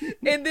down. Yeah.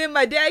 And then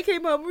my dad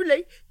came home. We were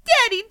like,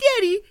 Daddy,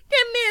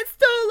 that man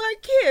stole our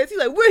cans. He's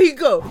like, where'd he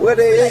go? Where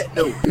they at?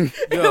 No. And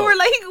we're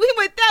like, he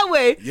went that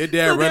way. Your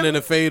dad running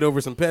a fade over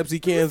some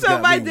Pepsi cans. So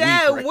my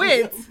dad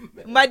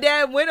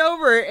went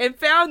over and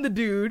found the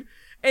dude.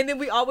 And then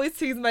we always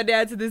tease my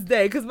dad to this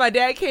day because my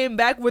dad came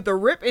back with a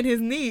rip in his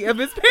knee of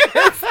his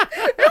pants.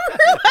 And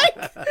we're like,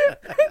 Daddy.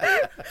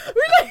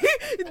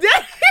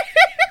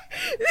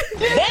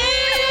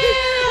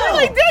 We're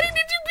like, Daddy,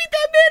 did you beat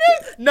that man up?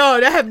 No,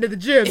 that happened at the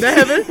gym. That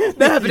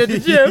happened at the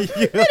gym.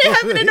 That didn't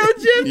happen at no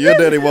gym. Your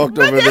daddy walked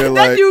over there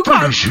like,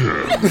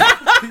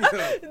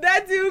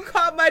 that dude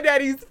caught my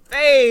daddy's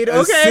fade,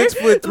 okay? A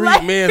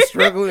 6'3" man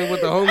struggling with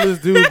the homeless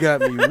dude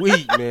got me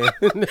weak, man.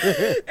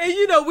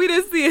 And we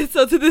didn't see it,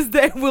 so to this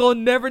day we'll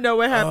never know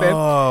what happened.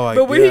 Oh,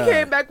 but when he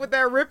came back with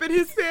that rip in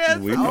his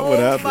pants, we know what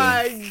happened.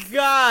 My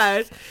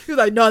God. He was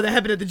like, no, that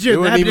happened at the gym.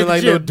 There wasn't even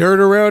like no dirt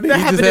around it. That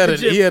happened at the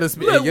gym.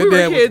 Your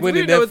dad was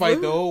winning that fight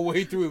the whole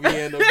way through if he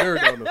had no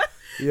dirt on him.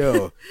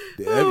 Yo,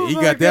 he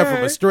got that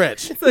from a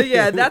stretch. So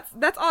yeah,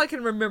 that's all I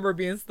can remember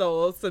being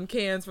stolen. Some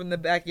cans from the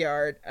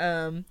backyard.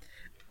 I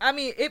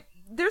mean,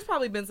 there's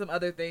probably been some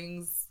other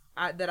things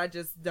that I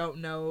just don't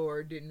know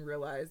or didn't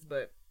realize,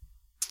 but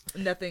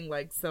nothing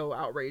like so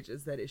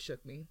outrageous that it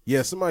shook me.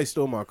 Yeah, somebody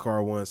stole my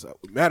car once.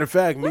 Matter of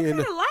fact, what kind of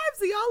lives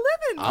are y'all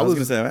living? I was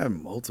gonna say I had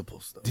multiple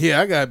stuff. Yeah,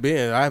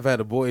 I've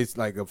had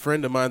like a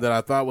friend of mine that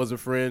I thought was a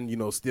friend,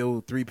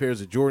 steal 3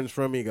 pairs of Jordans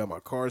from me, got my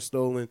car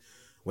stolen.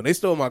 When they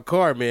stole my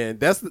car, man,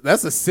 that's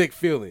a sick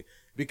feeling.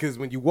 Because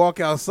when you walk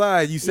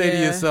outside, you say to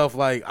yourself,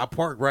 like, I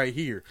park right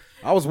here.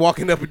 I was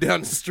walking up and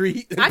down the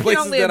street. I can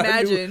only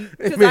imagine,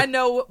 because I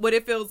know what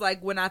it feels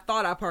like when I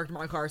thought I parked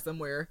my car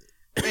somewhere.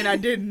 And I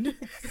didn't.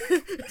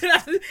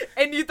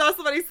 And you thought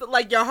somebody,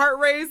 like, your heart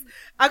raced.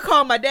 I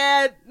called my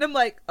dad, and I'm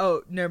like,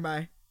 oh, never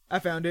mind. I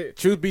found it.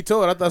 Truth be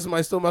told, I thought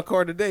somebody stole my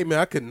car today, man.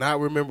 I could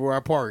not remember where I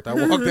parked. I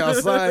walked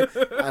outside,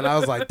 and I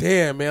was like,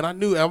 damn, man, I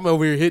knew I'm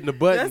over here hitting the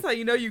button. That's how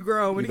you know you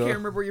grown when you can't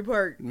remember where you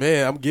parked.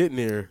 Man, I'm getting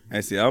there.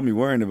 Hey, see, I'll be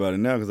worrying about it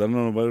now because I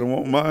know nobody don't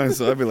want mine,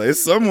 so I'll be like,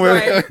 it's somewhere.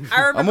 Right.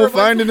 I'm going to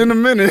find it in a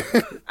minute.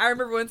 I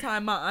remember one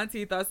time my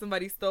auntie thought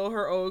somebody stole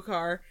her old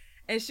car,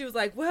 and she was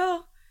like,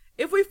 well,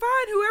 if we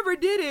find whoever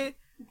did it,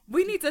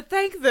 we need to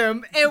thank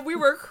them. And we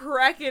were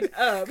cracking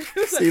up.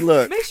 See, like,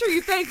 look. Make sure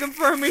you thank them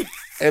for me.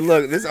 And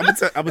look,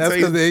 I'm gonna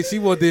tell you. She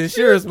want the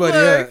insurance money.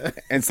 Yeah.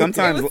 And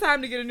sometimes it was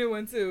time to get a new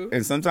one too.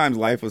 And sometimes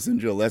life will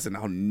send you a lesson.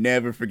 I'll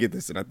never forget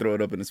this, and I throw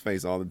it up in his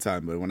face all the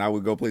time. But when I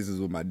would go places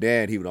with my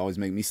dad, he would always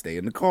make me stay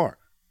in the car.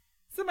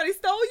 Somebody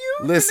stole you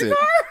in the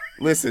car?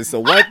 Listen. So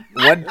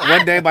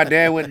one day my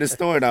dad went to the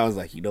store, and I was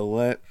like, you know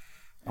what?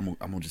 I'm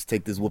gonna just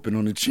take this whooping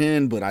on the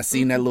chin, but I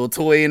seen that little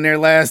toy in there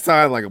last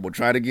time. Like, I'm gonna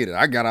try to get it.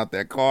 I got out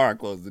that car. I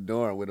closed the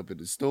door. I went up in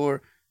the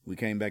store. We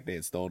came back. They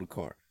had stole the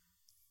car.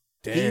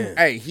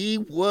 Damn. He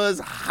was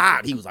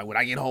hot. He was like, when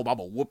I get home, I'm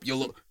gonna whoop your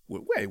little.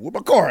 Wait, where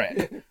my car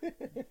at?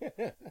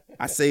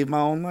 I saved my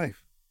own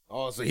life.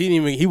 Oh, so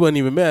he wasn't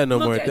even mad no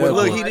more.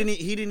 Look, he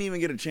didn't even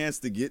get a chance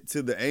to get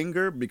to the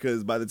anger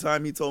because by the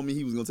time he told me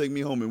he was gonna take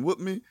me home and whoop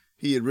me,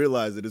 he had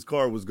realized that his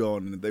car was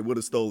gone and that they would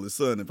have stole his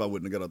son if I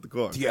wouldn't have got out the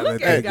car. Yeah,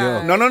 let that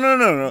go.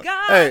 No.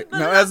 God, hey,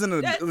 now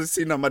let's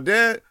see. Now my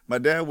dad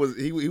was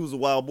he was a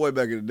wild boy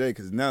back in the day.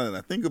 Because now that I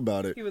think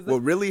about it,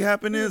 what really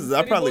happened is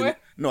I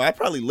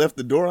probably left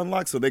the door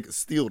unlocked so they could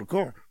steal the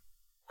car.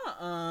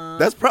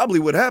 That's probably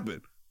what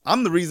happened.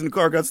 I'm the reason the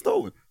car got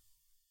stolen.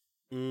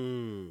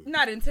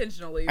 Not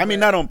intentionally. I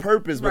mean, not on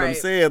purpose, but I'm Right.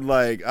 saying,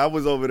 like, I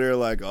was over there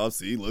like, oh,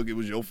 see, look, it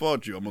was your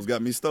fault. You almost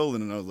got me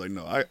stolen. And I was like,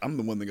 no, I'm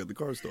the one that got the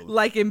car stolen.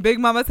 Like in Big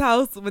Mama's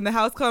house when the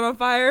house caught on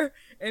fire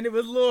and it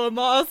was Lil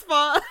Ma's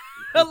fault.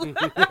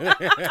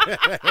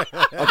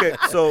 Okay,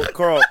 so,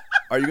 Carl,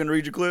 are you going to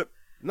read your clip?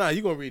 Nah,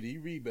 you gonna read it.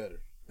 You read better.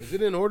 Is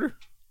it in order?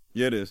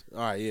 Yeah, it is. All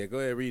right, yeah, go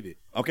ahead, read it.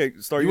 Okay,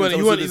 start. You want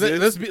to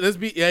let's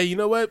be. Yeah, you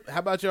know what? How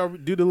about y'all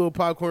do the little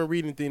popcorn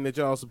reading thing that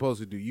y'all supposed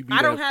to do? You be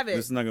I don't that- have it.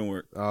 This is not going to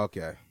work.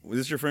 Okay. Is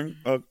this your friend,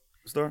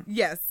 Star?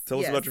 Yes. Tell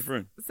us yes. about your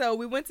friend. So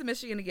we went to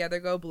Michigan together.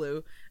 Go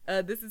Blue.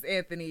 This is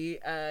Anthony.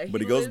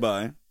 But he goes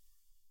by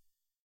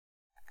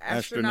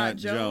Astronaut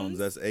Jones.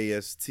 That's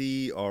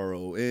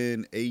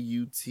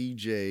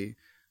ASTRONAUTJONEZ.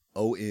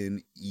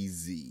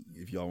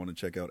 If y'all want to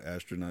check out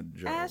Astronaut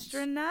Jones.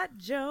 Astronaut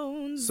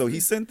Jones. So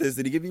he sent this.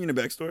 Did he give you any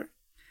backstory?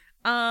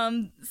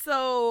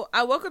 So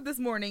I woke up this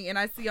morning and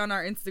I see on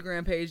our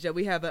Instagram page that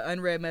we have an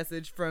unread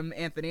message from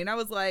Anthony, and I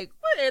was like,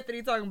 what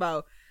Anthony talking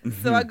about?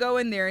 So I go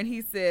in there and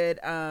he said,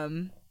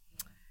 I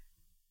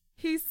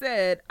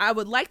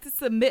would like to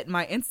submit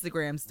my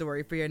Instagram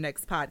story for your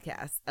next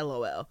podcast,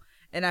 LOL.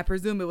 And I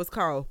presume it was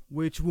Carl.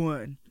 Which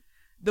one?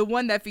 The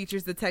one that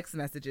features the text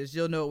messages.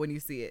 You'll know it when you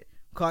see it.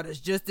 Caught us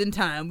just in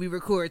time. We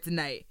record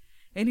tonight.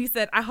 And he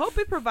said, I hope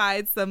it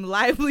provides some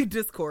lively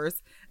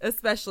discourse,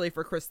 especially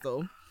for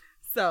Crystal.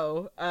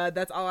 So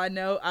that's all I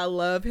know. I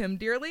love him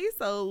dearly.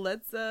 So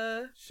let's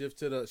shift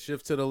to the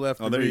left.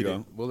 Oh, to there you read go.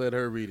 it. We'll let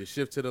her read it.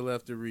 Shift to the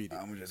left to read it.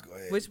 I'm gonna just go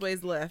ahead. Which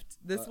way's left?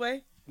 This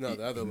way? No,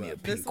 the other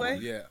left. This way?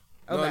 Yeah.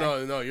 Okay.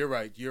 No. You're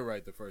right. You're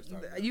right. The first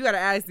time. You gotta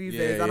ask these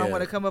days. I don't yeah.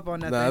 want to come up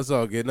on nothing. No, that's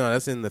all good. No,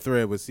 that's in the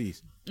thread with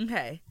Cease.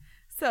 Okay.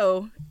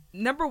 So,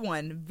 number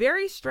 1,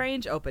 very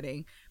strange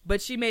opening,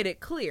 but she made it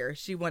clear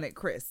she wanted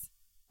Chris.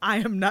 I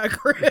am not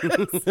Chris.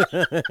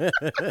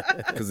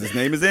 Because his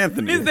name is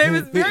Anthony. His name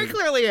is very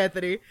clearly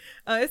Anthony.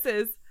 It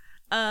says,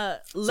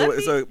 but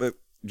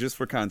just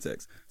for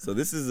context, so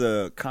this is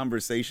a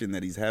conversation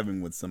that he's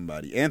having with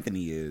somebody.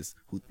 Anthony is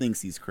who thinks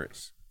he's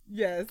Chris.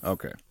 Yes.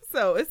 Okay.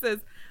 So it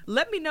says,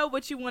 let me know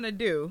what you want to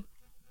do.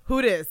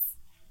 Who this?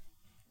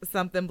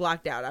 Something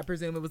blocked out. I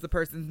presume it was the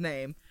person's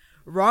name.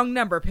 Wrong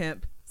number,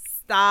 pimp.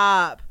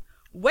 Stop.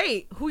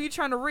 Wait, who you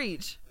trying to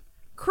reach?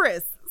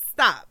 Chris,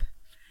 stop.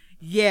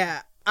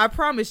 Yeah, I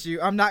promise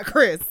you, I'm not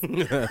Chris.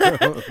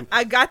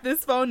 I got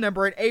this phone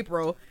number in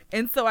April,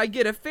 and so I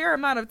get a fair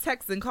amount of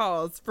texts and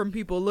calls from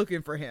people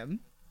looking for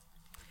him.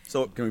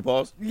 So can we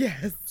pause?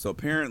 Yes. So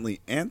apparently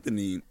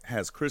Anthony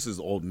has Chris's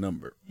old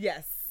number,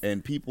 Yes.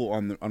 and people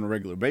on a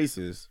regular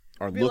basis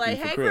are Be looking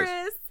like, for hey, Chris.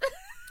 Chris.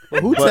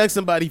 Well, who texts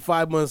somebody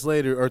 5 months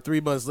later or 3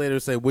 months later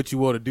say what you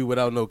want to do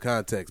without no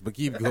context? But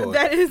keep going.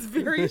 That is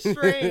very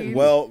strange.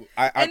 Well,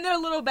 and a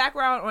little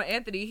background on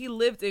Anthony. He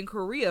lived in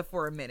Korea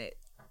for a minute,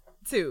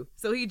 too.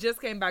 So he just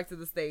came back to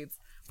the States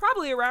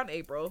probably around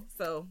April.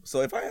 So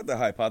if I had to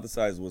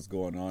hypothesize what's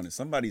going on, is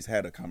somebody's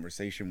had a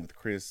conversation with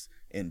Chris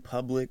in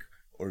public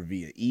or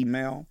via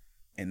email,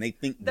 and they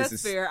think that's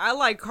this is fair. I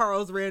like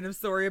Carl's random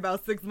story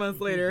about 6 months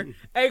later.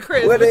 Hey,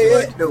 Chris. Where they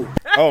at, though?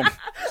 Oh,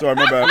 sorry,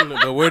 my bad.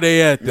 But where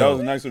they at, That though?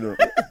 was a nice one.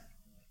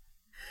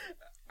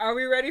 Are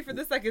we ready for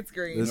the second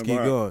screen? Let's keep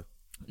going.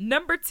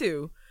 Number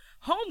 2.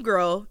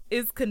 Homegirl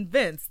is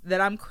convinced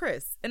that I'm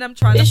Chris, and I'm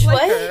trying to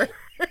play her.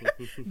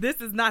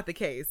 This is not the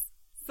case.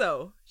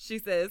 So, she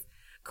says,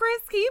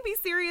 Chris, can you be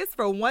serious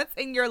for once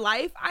in your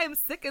life? I am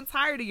sick and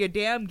tired of your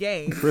damn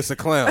game. Chris a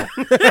clown.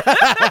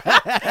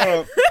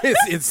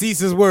 It's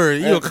Cease's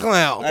word. You a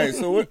clown. Hey,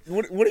 so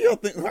what do y'all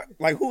think?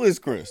 Like, who is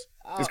Chris?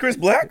 Is Chris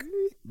black?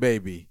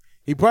 Baby.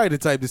 He probably the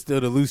type to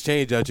steal the loose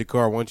change out your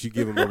car once you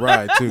give him a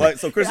ride, too. Like,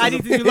 so Chris I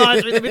need to do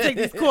laundry. Let me take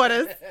these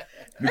quarters.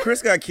 Do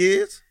Chris got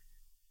kids?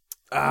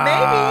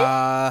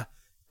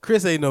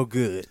 Chris ain't no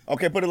good.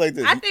 Okay, put it like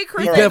this. I think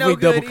Chris He ain't definitely no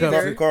good double cups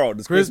either. it. Carl,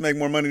 does Chris make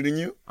more money than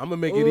you? I'm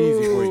going to make it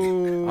easy for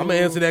you. I'm going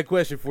to answer that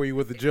question for you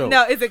with a joke.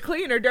 No, is it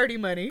clean or dirty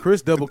money?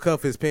 Chris double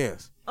cuff his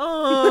pants.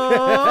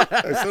 Oh.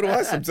 Hey, so do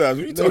I sometimes.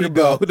 What are you No, talking you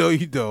about? don't. No,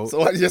 you don't.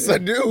 So yes, I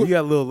do. You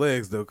got little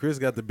legs, though. Chris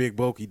got the big,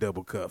 bulky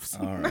double cuffs.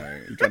 All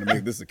right, you're trying to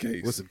make this a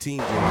case. With some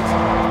team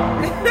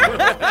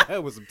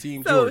Jordans. With some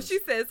team So Jordans. she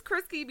says,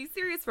 Chris, can you be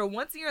serious for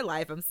once in your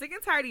life? I'm sick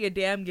and tired of your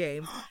damn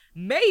games.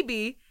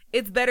 Maybe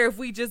it's better if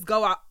we just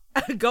go out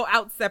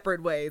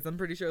separate ways. I'm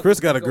pretty sure Chris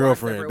got a go out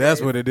girlfriend. separate That's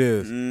ways. what it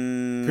is.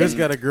 Chris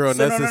got a girl, and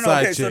So that's no, the no,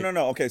 side okay, chick.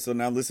 So okay, so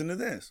now listen to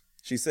this.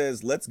 She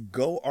says, let's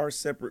go our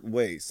separate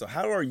ways. So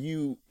how are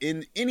you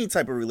in any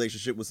type of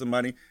relationship with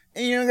somebody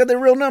and you don't got their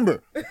real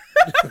number?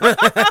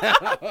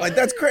 Like,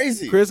 that's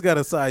crazy. Chris got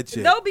a side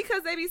chick. No,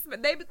 because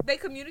they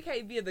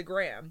communicate via the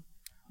gram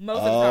most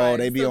of the Oh, time.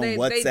 they be on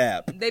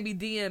WhatsApp. They be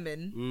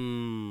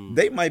DMing.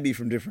 They might be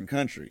from different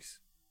countries.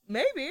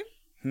 Maybe.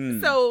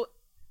 So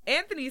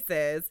Anthony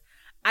says,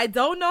 I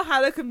don't know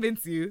how to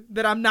convince you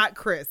that I'm not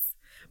Chris,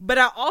 but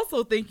I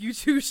also think you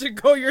two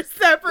should go your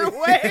separate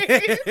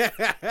ways.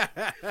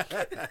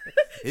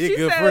 He's a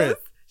good friend.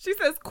 She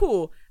says,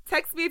 cool.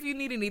 Text me if you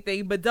need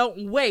anything, but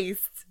don't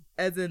waste,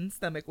 as in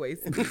stomach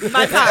waist.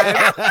 My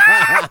time.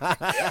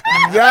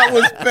 That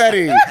was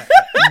petty.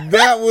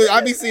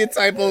 I be seeing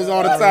typos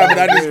all the time, but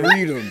I just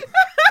read them.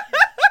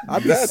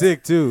 I'd be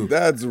sick too.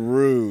 That's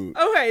rude.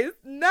 Okay,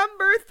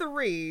 number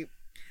 3.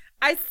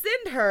 I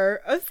send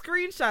her a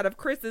screenshot of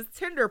Chris's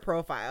Tinder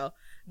profile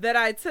that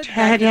I took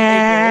back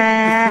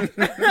in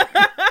April.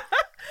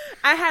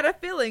 I had a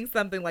feeling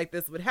something like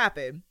this would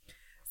happen.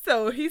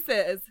 So he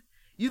says,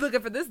 "You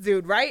looking for this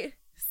dude, right?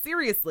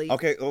 Seriously?"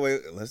 Okay,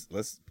 wait,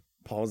 let's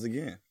pause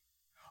again.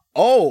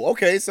 Oh,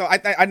 okay, so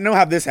I know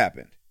how this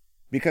happened.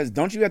 Because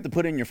don't you have to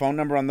put in your phone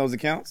number on those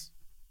accounts?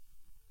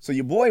 So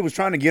your boy was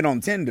trying to get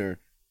on Tinder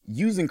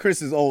using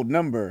Chris's old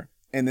number,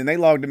 and then they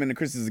logged him into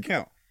Chris's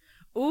account.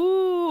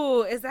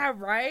 Ooh, is that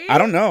right? I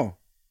don't know.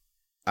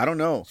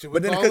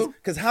 But then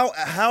because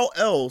how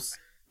else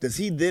does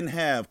he then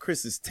have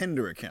Chris's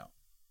Tinder account?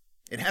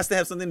 It has to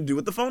have something to do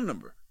with the phone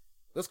number.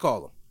 Let's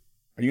call him.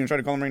 Are you gonna try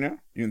to call him right now?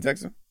 You gonna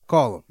text him?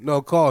 Call him.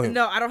 No, call him.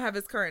 No, I don't have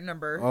his current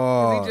number.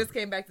 Oh. He just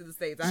came back to the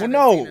States. Well,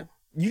 no.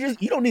 You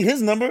don't need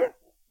his number.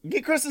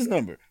 Get Chris's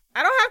number.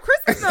 I don't have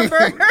Chris's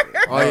number.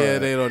 Oh yeah,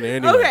 they don't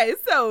anyway. Okay,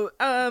 so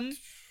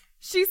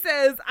she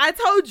says, "I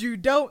told you,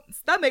 don't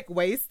stomach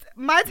waste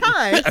my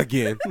time."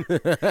 Again.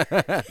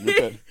 That's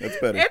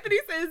better. Anthony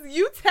says,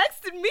 "You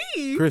texted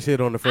me. Chris hit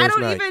on the first night.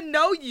 I don't even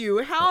know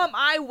you. How am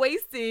I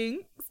wasting,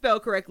 spell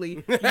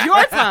correctly,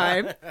 your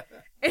time?"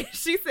 And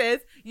she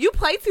says, "You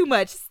play too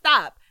much.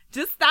 Stop.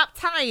 Just stop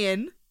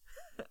tying."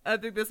 I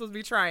think this was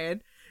me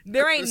trying.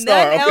 There ain't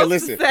nothing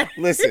else to say.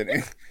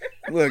 Listen.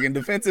 Look, in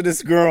defense of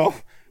this girl,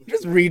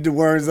 just read the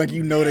words like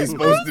you know they're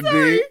supposed to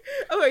be.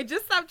 Okay,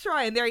 just stop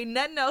trying. There ain't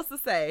nothing else to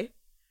say.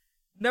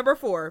 Number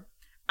 4,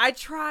 I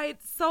tried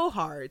so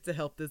hard to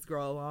help this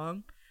girl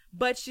along,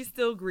 but she's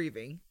still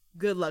grieving.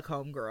 Good luck,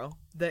 homegirl.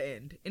 The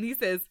end. And he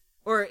says,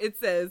 or it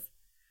says,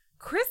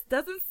 "Chris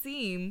doesn't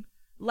seem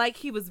like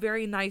he was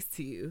very nice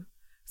to you.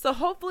 So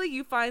hopefully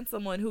you find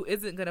someone who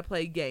isn't going to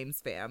play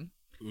games, fam."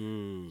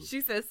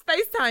 She says,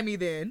 "FaceTime me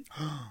then."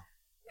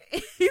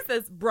 He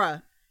says,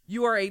 "Bruh,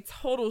 you are a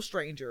total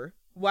stranger.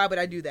 Why would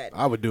I do that?"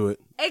 I would do it.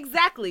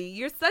 Exactly.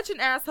 You're such an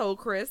asshole,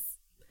 Chris.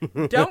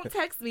 Don't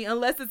text me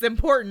unless it's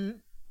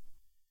important.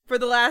 For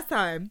the last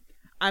time,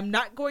 I'm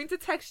not going to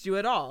text you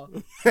at all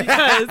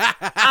because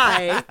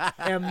I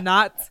am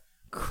not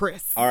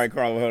Chris. All right,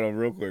 Carl, hold on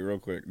real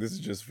quick. This is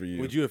just for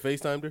you. Would you have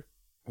FaceTimed her?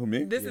 Who,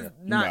 me? This is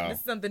not. No. This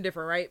is something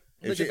different, right?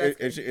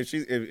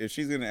 If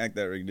she's gonna act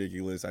that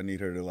ridiculous, I need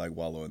her to like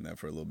wallow in that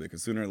for a little bit.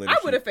 Because sooner or later, I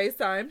would have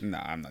FaceTimed.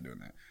 Nah, I'm not doing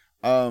that.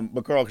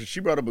 But Carl, cause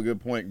she brought up a good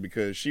point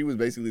because she was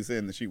basically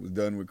saying that she was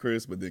done with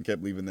Chris, but then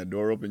kept leaving that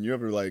door open. You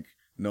ever like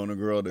known a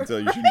girl to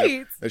tell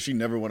you that she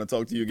never want to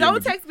talk to you again?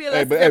 Don't text me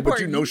unless it's important. But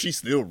you know she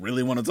still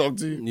really want to talk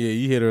to you. Yeah,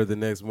 you hit her the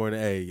next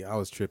morning. Hey, I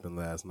was tripping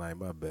last night.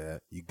 My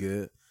bad. You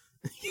good?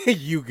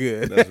 You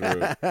good? That's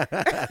rude.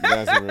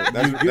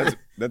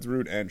 That's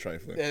rude and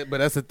trifling. Yeah, but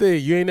that's the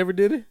thing. You ain't never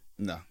did it?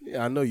 No.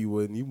 Yeah, I know you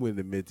wouldn't. You wouldn't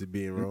admit to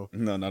being wrong.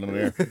 No, not on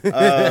there.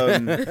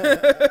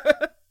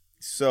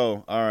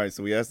 So, all right.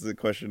 So we asked the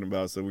question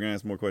about. So we're gonna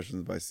ask more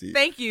questions by C.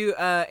 Thank you,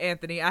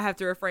 Anthony. I have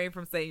to refrain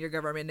from saying your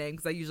government name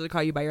because I usually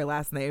call you by your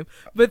last name.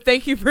 But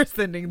thank you for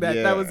sending that.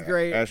 Yeah, that was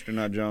great.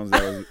 Astronaut Jones.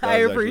 That was I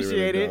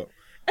appreciate really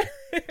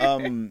it.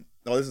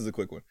 Oh, this is a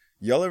quick one.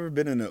 Y'all ever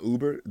been in an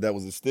Uber that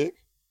was a stick?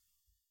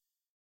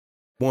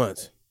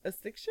 Once. A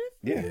stick shift?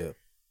 Yeah.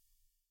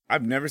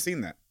 I've never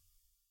seen that.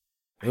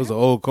 It was an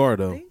old car I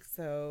though. think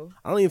so.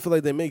 I don't even feel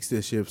like they make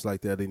stick shifts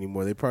like that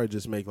anymore. They probably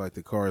just make like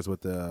the cars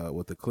with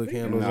the click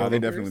handles. No, on they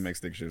them. definitely make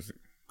stick shifts.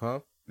 Huh?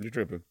 You're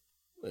tripping.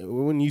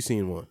 When you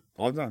seen one?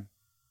 All the time.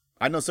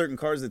 I know certain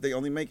cars that they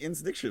only make in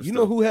stick shifts. You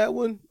know who had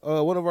one?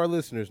 One of our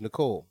listeners,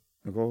 Nicole.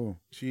 Nicole.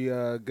 She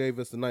gave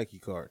us the Nike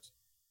cards.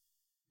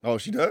 Oh,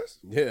 she does?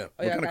 Yeah.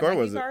 Oh, what kind of car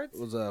was cards?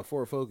 It was a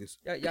Ford Focus.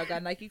 Y'all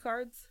got Nike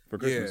cards? For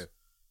Christmas?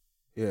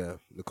 Yeah.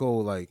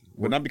 Nicole, like...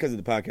 Well, not because of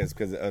the podcast,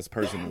 because of us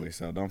personally,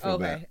 so don't feel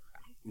bad.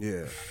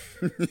 Yeah.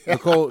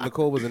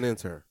 Nicole was an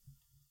intern.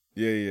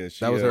 Yeah.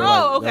 She, that was her.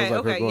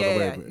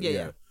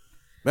 Yeah.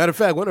 Matter of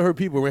fact, one of her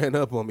people ran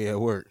up on me at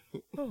work.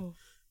 Oh.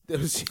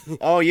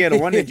 The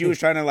one that you was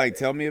trying to like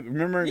tell me.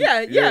 Remember? Yeah.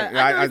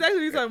 I know exactly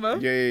what you're talking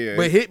about. Yeah.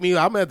 But hit me.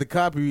 I'm at the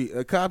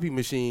copy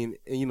machine,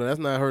 and that's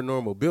not her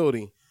normal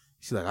building.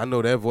 She's like, I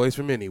know that voice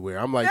from anywhere.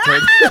 I'm like,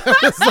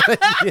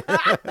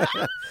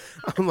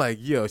 I'm like,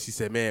 yo. She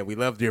said, man, we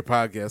loved your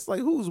podcast.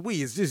 Like, who's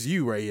we? It's just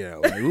you right now.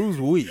 Like, who's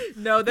we?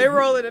 No, they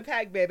roll in a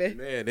pack, baby.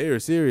 Man, they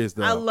are serious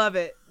though. I love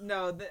it.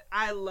 No,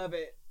 I love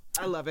it.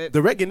 I love it.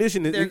 The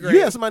recognition is you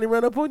had somebody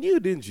run up on you,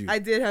 didn't you? I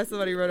did have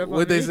somebody run up on me.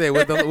 What'd they say?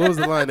 What was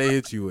the line they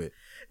hit you with?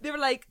 They were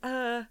like,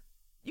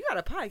 you got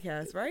a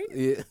podcast, right?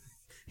 Yeah.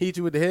 He hit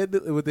you with the head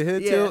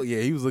tilt? Yeah,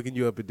 he was looking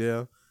you up and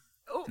down.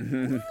 Oh.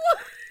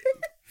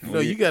 No,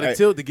 you got to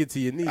tilt to get to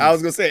your knees. I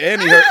was going to say,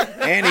 and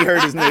he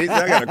hurt his knee.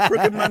 I got a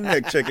crook in my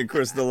neck checking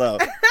Crystal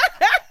out.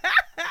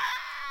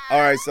 All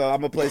right, so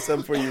I'm going to play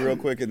something for you real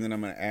quick, and then I'm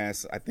going to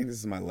ask, I think this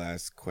is my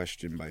last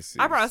question by C.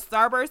 I brought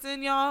Starburst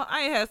in, y'all.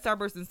 I ain't had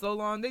Starburst in so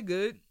long. They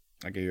good.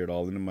 I can hear it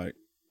all in the mic.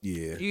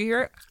 Yeah. You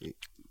hear it?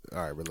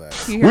 All right,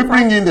 relax. We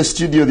bring in the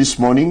studio this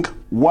morning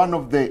one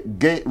of the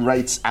gay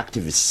rights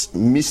activists,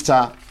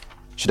 Mr.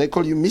 Should I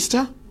call you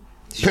Mr.?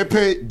 Sure.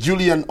 Pepe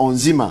Julian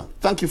Onzima.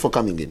 Thank you for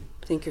coming in.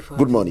 Thank you for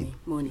Good morning. Me.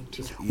 Morning,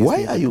 too.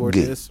 Why are you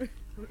gay?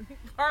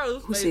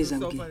 Who says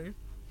I'm gay? Funny.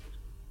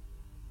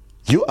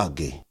 You are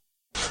gay.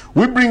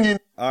 We bring in.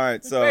 All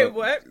right, so wait,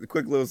 what? A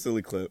quick little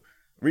silly clip.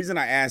 The reason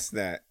I asked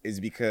that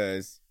is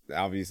because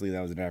obviously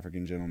that was an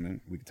African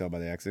gentleman. We could tell by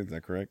the accent. Is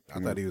that correct?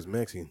 I thought he was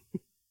Mexican.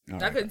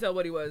 I couldn't tell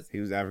what he was.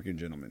 He was an African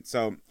gentleman.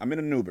 So I'm in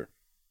an Uber,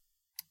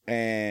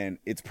 and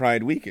it's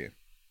Pride weekend,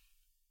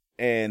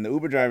 and the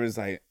Uber driver is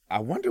like, "I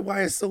wonder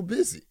why it's so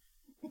busy."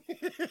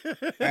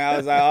 And I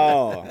was like,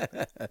 "Oh,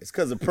 it's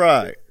because of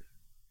Pride."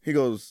 He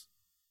goes,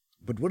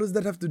 "But what does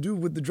that have to do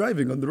with the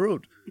driving on the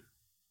road?"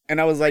 And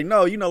I was like,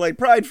 "No, like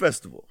Pride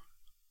Festival."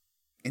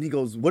 And he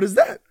goes, "What is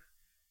that?"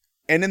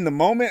 And in the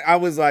moment, I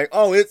was like,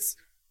 "Oh, it's..."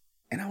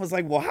 And I was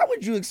like, well, how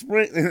would you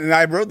explain? And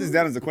I wrote this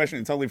down as a question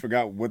and totally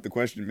forgot what the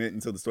question meant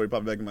until the story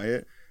popped back in my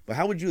head. But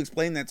how would you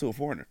explain that to a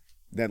foreigner?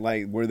 That,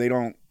 like, where they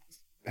don't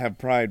have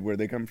pride where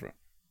they come from?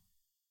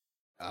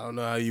 I don't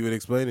know how you would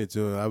explain it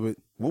to him.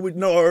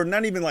 Or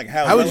not even like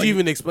how. How would you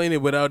even explain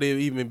it without it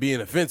even being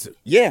offensive?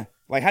 Yeah.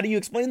 Like, how do you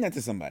explain that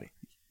to somebody?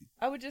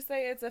 I would just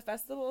say it's a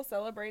festival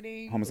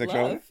celebrating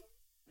homosexuality. Love.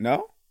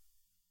 No?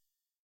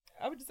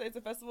 I would just say it's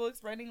a festival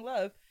expressing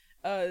love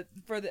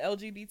for the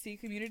LGBT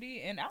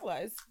community and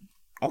allies.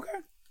 Okay.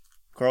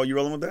 Carl, you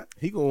rolling with that?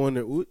 He gonna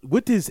wonder,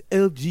 what is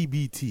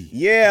LGBT?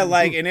 Yeah,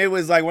 like, and it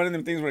was like one of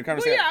them things where the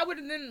conversation. Well, yeah, I would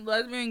have been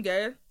lesbian,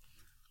 gay.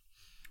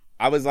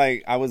 I was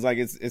like,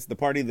 it's the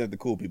party that the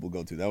cool people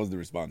go to. That was the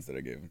response that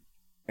I gave him.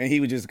 And he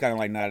was just kind of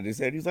like nodded his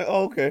head. He was like,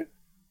 oh, okay.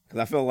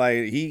 Because I felt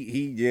like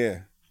he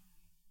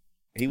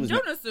was.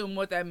 Don't assume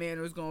what that man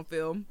was going to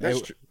feel.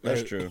 That's true.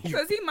 That's true.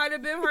 Because he might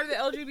have been part of the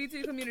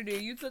LGBT community.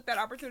 You took that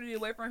opportunity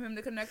away from him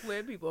to connect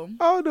with people.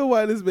 I don't know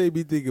why this made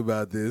me think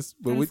about this.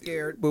 But I'm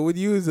scared. But when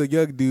you was a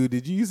young dude,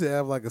 did you used to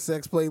have like a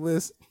sex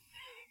playlist?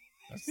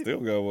 I still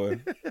got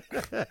one.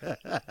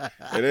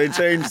 It ain't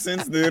changed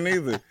since then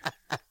either.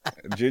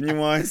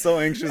 Genuine, so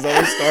anxious,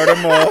 always start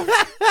him off.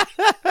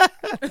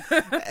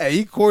 Hey,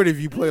 he court if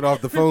you played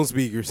off the phone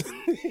speakers.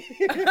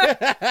 He put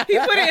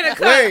it in a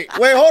cup.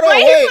 Wait, hold on. Wait,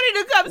 he put it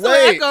in a cup so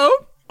it echo.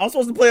 I'm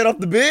supposed to play it off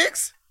the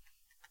bigs?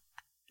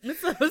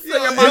 So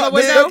your mama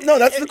would know? No,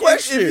 that's the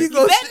question. You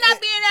better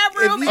not be in that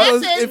room.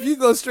 If you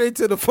go straight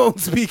to the phone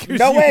speakers.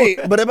 No, wait,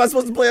 but am I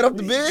supposed to play it off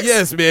the bigs?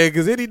 Yes, man,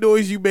 because any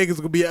noise you make is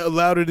going to be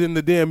louder than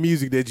the damn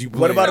music that you play.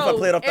 What about if I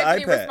play it off the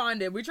Anthony iPad?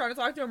 Responded. We trying to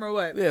talk to him or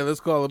what? Yeah, let's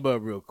call him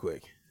up real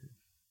quick.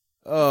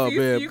 Oh,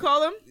 man. You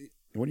call him?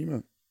 What do you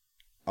mean?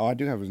 Oh, I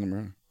do have his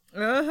number.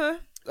 Uh-huh.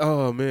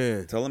 Oh,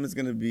 man. Tell him it's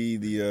going to be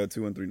the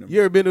 213 number.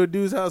 You ever been to a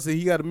dude's house and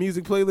he got a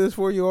music playlist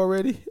for you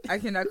already? I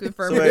cannot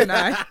confirm or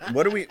deny.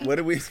 What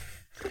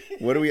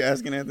are we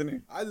asking,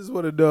 Anthony? I just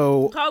want to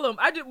know. Call him.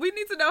 We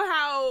need to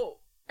know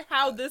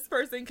how this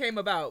person came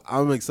about.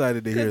 I'm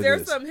excited to hear this.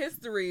 Because there's some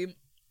history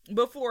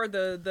before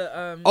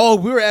the Oh,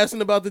 we were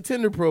asking about the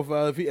Tinder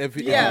profile if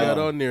he got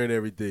on there and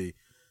everything.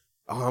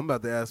 Oh, I'm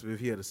about to ask him if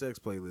he had a sex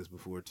playlist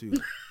before too.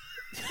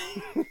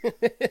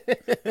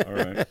 All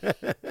right.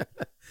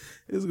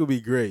 This is gonna be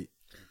great.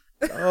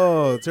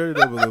 Oh, turn it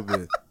up a little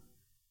bit.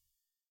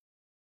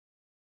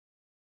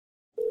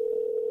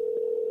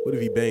 What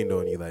if he banged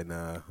on you? Like,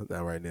 nah,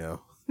 not right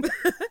now.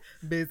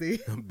 Busy.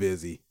 I'm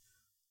busy.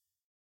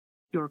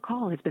 Your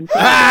call has been.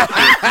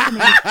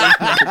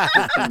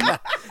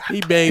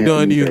 He banged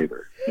on you.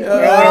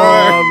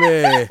 Oh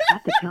man!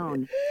 At the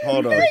tone,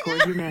 hold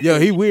on. Yo,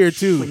 he weird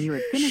too. When you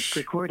are finished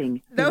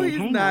recording, no, he's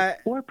hang not. Up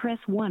or press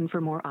 1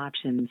 for more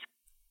options.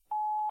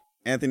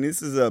 Anthony,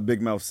 this is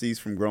Big Mouth Cease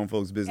from Grown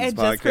Folks Business and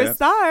Podcast. Just Chris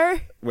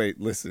Starr. Wait,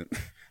 listen.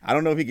 I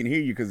don't know if he can hear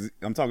you because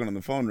I'm talking on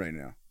the phone right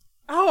now.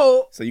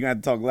 Oh. So you're going to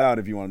have to talk loud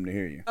if you want him to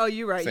hear you. Oh,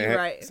 you're right. You're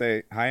right.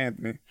 Say, hi,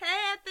 Anthony. Hey,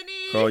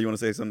 Anthony. Carl, you want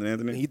to say something,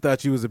 Anthony? He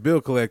thought you was a bill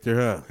collector,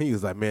 huh? He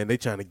was like, man, they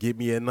trying to get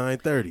me at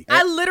 9:30.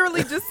 I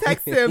literally just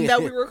texted him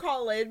that we were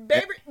calling.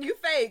 Baby, you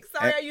fake.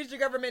 Sorry I used your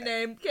government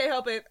name. Can't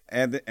help it.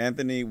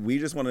 Anthony, we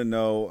just want to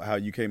know how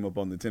you came up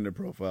on the Tinder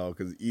profile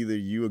because either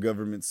you a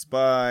government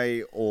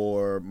spy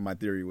or my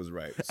theory was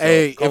right. So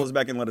hey, call us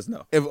back and let us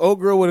know. If old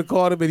girl would have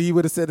called him and he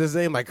would have said his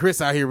name, like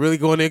Chris out here really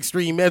going to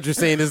extreme measures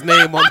saying his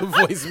name on the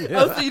voicemail.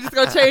 Oh, so you just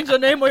gonna change your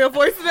name on your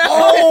voicemail?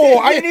 Oh,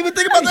 I didn't even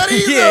think about that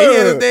either. Yeah, he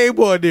had his name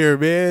on there,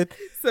 man.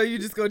 So you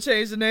just gonna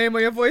change the name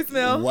on your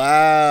voicemail?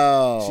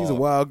 Wow. She's a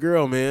wild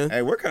girl, man.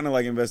 Hey, we're kind of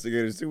like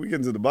investigators too. We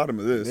getting to the bottom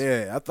of this.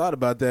 Yeah, I thought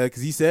about that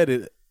because he said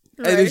it.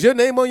 Right. Hey, is your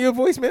name on your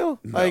voicemail?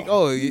 No, like,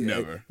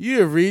 never.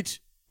 You have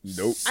reached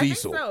Nope. Cecil. I think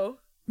so.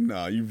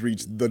 No, you've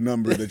reached the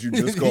number that you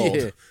just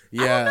called.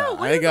 Yeah,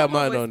 I ain't got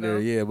mine on there.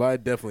 Yeah, but I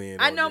definitely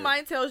ain't. I know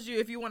mine tells you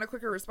if you want a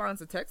quicker response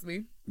to text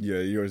me. Yeah,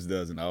 yours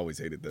does, and I always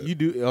hated that. You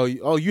do?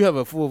 Oh, you have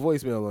a full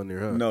voicemail on there,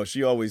 huh? No,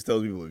 she always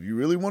tells people, if you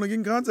really want to get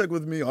in contact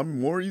with me,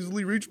 I'm more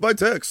easily reached by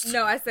text.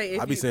 No, I say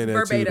if I be you saying that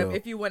verbatim, too, though.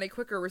 if you want a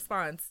quicker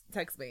response,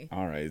 text me.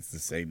 All right, it's the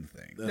same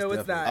thing. No,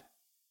 it's not.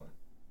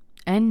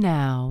 And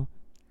now,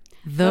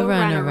 the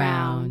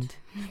runaround.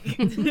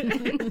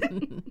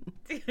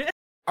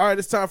 All right,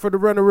 it's time for the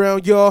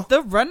runaround, y'all.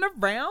 The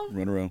runaround?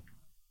 Runaround.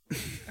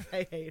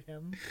 I hate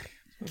him.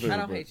 I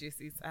don't hate you,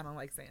 Cease. I don't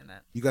like saying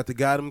that. You got the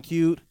got him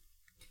cute?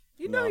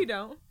 You know you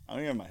don't. I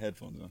don't have my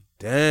headphones on.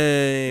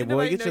 Dang,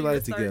 boy, get your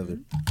life together.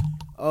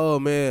 Oh,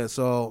 man.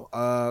 So,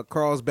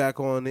 Carl's back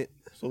on it.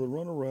 So the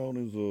runaround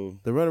is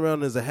The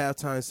runaround is a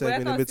halftime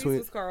segment in between.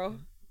 Was Carl.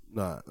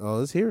 Nah,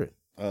 let's hear it.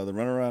 The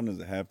runaround is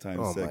a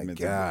halftime segment. Oh, my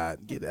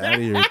God. Get out of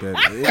here with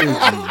that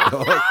energy,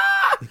 dog.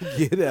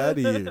 Get out of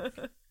here.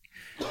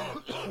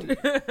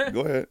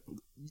 Go ahead.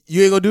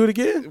 You ain't gonna do it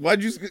again?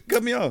 Why'd you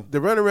cut me off? The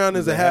runaround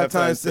is a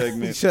halftime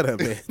segment. Shut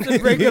up, man. To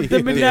break up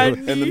the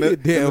monotony.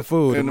 Damn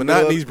fool. The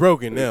monotony's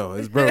broken now.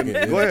 It's broken.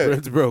 Go ahead.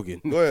 It's broken.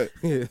 Go ahead.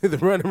 The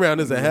runaround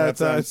is a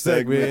halftime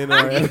segment in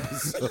our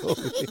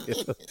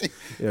episode.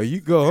 Yo, you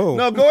go home.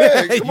 No, go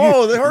ahead. Come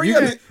on, hurry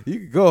up.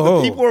 You can go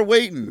home. People are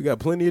waiting. We got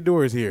plenty of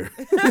doors here.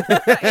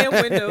 And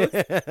windows.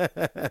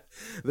 The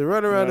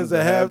runaround is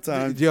a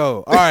halftime.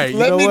 Yo, all right. You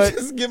Let know me what?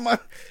 just get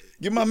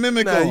my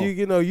mimic Nah, on.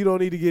 you know, you don't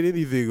need to get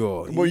anything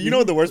on. Well, you know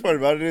what the worst part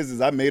about it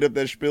is I made up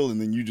that spiel and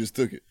then you just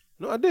took it.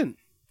 No, I didn't.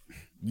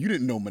 You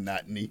didn't know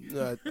monotony.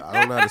 I don't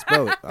know how to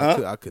spell it.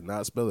 I could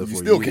not spell it for you.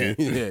 You still can't.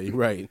 Yeah, you're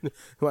right.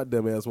 My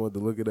dumb ass wanted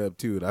to look it up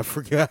too, and I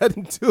forgot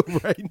until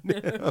right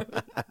now.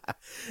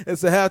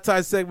 It's a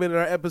halftime segment in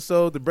our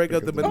episode to break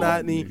up the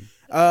monotony.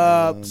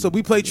 So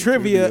we play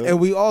trivia, and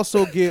we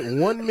also get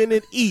 1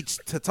 minute each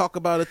to talk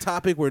about a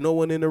topic where no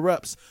one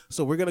interrupts.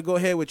 So we're gonna go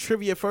ahead with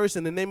trivia first,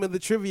 and the name of the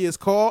trivia is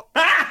called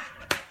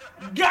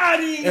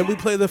Got him! And we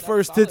play the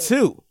first to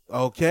two.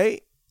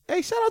 Okay.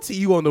 Hey, shout out to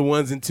you on the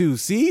ones and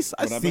twos. Cease,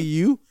 I see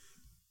you.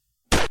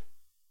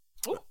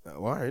 All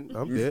right,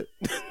 I'm dead.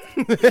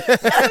 That's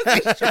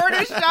the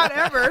shortest shot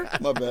ever.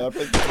 My bad. I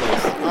pressed the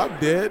place. I'm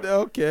dead.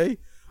 Okay.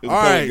 It was All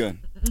a pellet right.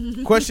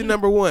 gun. Question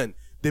number 1.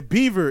 The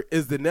beaver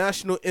is the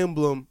national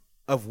emblem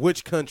of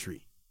which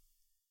country?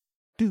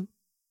 There's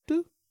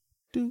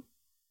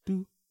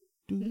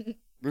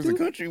a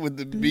country with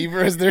the beaver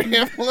as their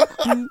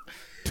emblem.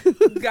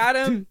 Got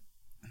him.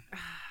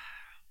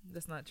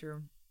 That's not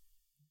true.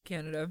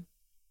 Canada.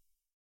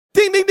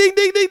 Ding, ding, ding,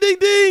 ding, ding, ding,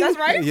 ding. That's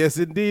right? Yes,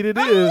 indeed it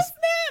Oh, is.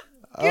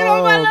 snap. Get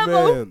on my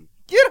level. Man.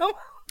 Get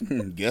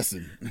on.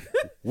 Guessing.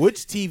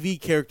 Which TV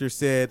character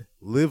said,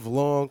 live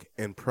long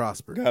and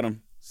prosper? Got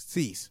him.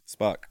 Cease.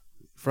 Spock.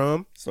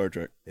 From? Star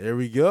Trek. There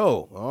we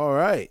go. All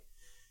right.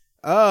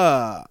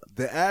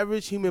 The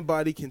average human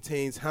body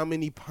contains how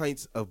many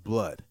pints of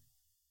blood?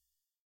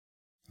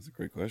 That's a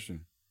great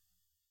question.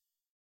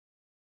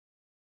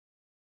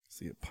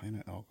 See, a pint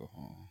of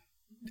alcohol.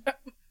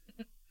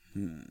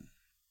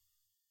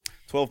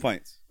 12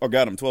 pints. Oh,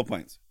 got him. 12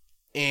 pints.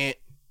 And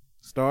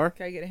Star?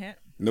 Can I get a hint?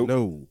 Nope.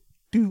 No.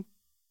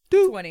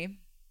 20.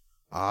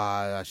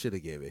 I should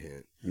have gave a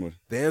hint. What?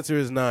 The answer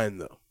is 9,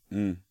 though.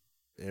 Mm.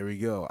 There we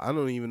go. I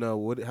don't even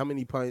know how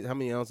many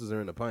ounces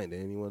are in a pint. Does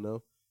anyone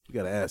know? You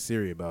got to ask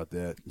Siri about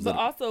that. But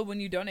also,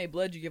 when you donate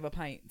blood, you give a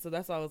pint. So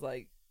that's why I was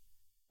like,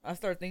 I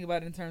started thinking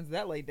about it in terms of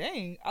that. Like,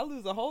 dang, I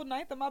lose a whole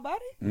ninth of my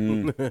body?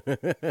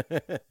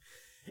 Mm.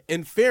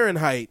 In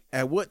Fahrenheit,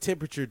 at what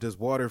temperature does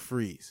water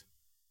freeze?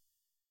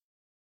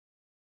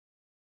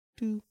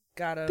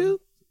 Got him.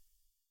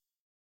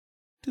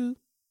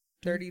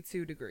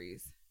 32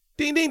 degrees.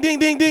 Ding, ding, ding,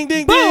 ding, ding,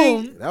 ding,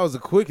 Boom. ding. That was the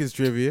quickest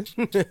trivia.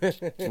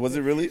 Was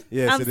it really?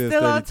 Yes, I'm it is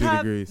still on 32 top.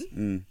 degrees.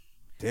 Mm.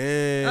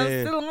 Damn.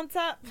 I'm still on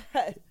top.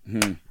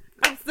 Hmm.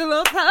 I'm still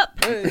on top.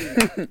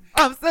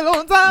 I'm still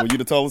on top. Well, you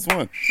the tallest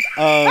one.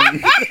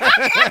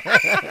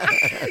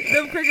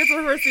 Them crickets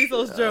were for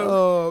Cecil's joke.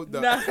 Oh, no.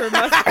 Not for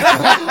my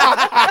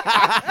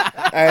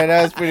Hey,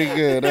 that was pretty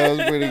good. That was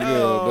pretty good.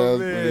 Oh, that was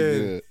man. pretty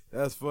good.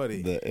 That's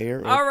funny. The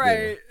air. All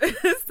right.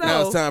 So,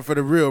 Now it's time for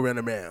the real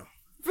runaround.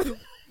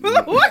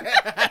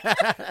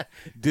 what?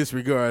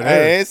 Disregard her.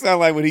 Hey, it sounded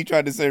like when he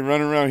tried to say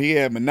run around, he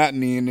had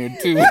monotony in there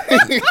too. All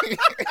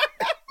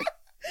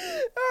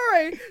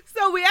right.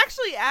 So we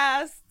actually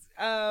asked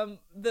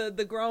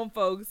the grown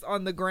folks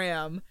on the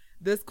gram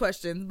this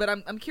question, but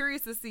I'm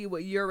curious to see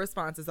what your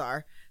responses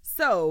are.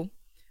 So,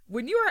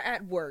 when you are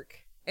at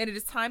work and it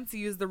is time to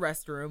use the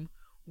restroom,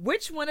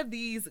 which one of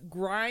these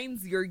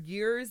grinds your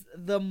gears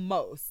the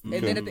most? Okay.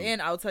 And then at the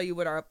end, I'll tell you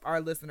what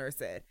our listener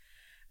said.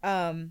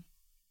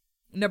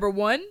 Number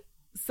 1,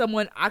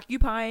 someone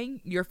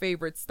occupying your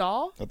favorite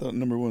stall. I thought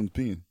number 1 was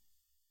peeing.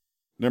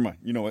 Never mind.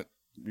 You know what?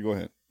 You go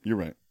ahead. You're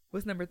right.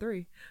 What's number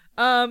 3?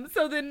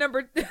 So then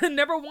number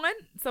 1,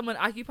 someone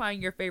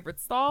occupying your favorite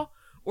stall,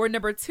 or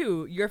number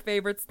 2, your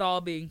favorite stall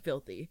being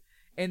filthy,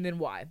 and then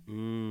why?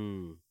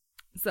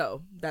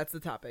 So that's the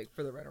topic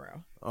for the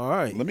runaround. All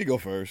right. Let me go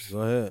first.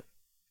 Go ahead.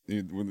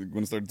 You want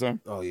to start the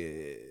time? Oh,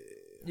 yeah.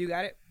 You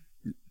got it?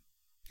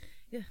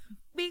 Yeah.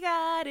 We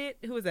got it.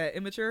 Who was that?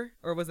 Immature?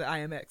 Or was it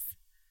IMX?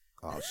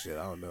 Oh, shit.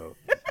 I don't know.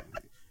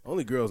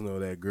 Only girls know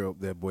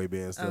that boy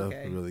band stuff.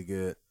 Okay. Really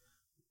good.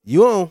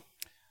 You on?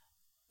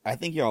 I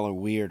think y'all are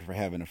weird for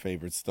having a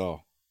favorite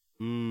stall.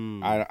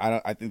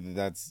 I think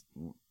that's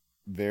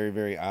very,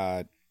 very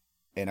odd.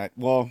 And I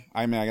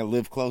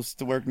live close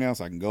to work now,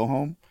 so I can go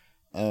home.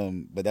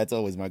 But that's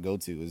always my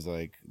go-to is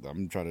like,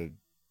 I'm trying to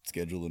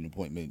schedule an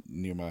appointment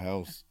near my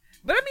house.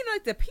 But I mean,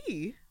 like to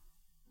pee.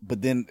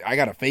 But then I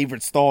got a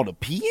favorite stall to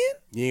pee in?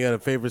 You ain't got a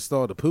favorite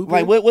stall to poop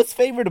Like, in? what's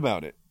favorite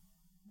about it?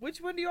 Which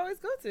one do you always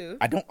go to?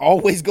 I don't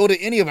always go to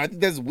any of them. I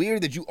think that's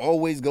weird that you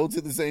always go to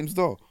the same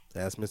stall.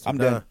 That's Mr. I'm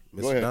Don. done.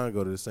 Go Mr. ahead. Don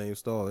go to the same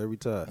stall every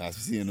time. I was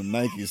seeing them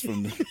Nikes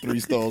from 3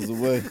 stalls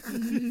away.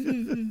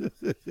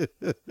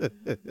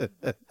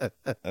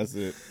 That's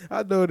it.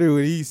 I know that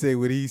when he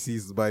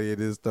sees somebody in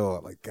this stall,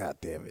 I'm like, God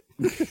damn it.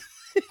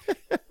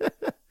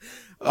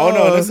 Oh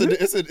no,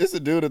 it's a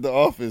dude at the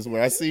office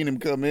where I seen him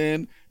come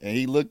in and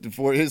he looked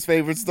for his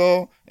favorite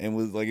stall and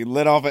was like, he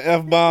let off an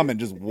F-bomb and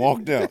just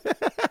walked out.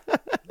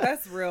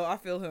 That's real. I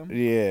feel him.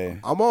 Yeah.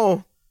 I'm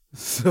on.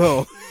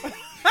 So.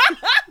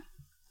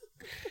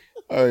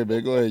 All right,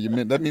 man, go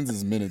ahead. That means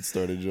his minute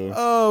started, Joe.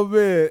 Oh,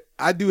 man.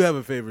 I do have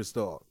a favorite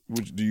stall.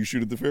 Which, do you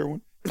shoot at the fair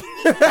one?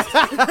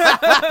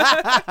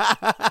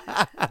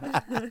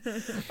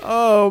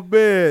 Oh,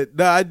 man.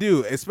 No, I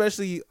do.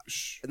 Especially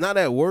not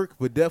at work,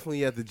 but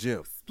definitely at the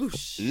gym.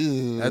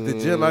 At the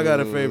gym, I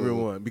got a favorite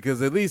one.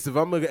 Because at least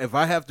if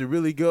I have to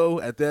really go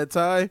at that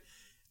time,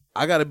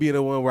 I got to be in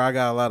the one where I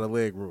got a lot of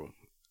leg room.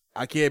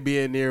 I can't be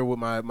in there with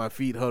my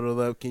feet huddled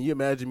up. Can you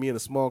imagine me in a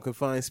small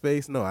confined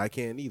space? No, I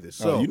can't either.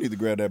 So you need to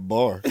grab that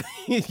bar.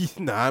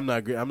 Nah, I'm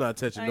not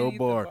touching no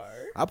bar.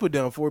 I put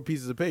down 4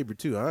 pieces of paper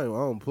too. I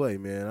don't play,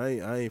 man.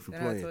 I ain't for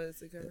playing. Toilet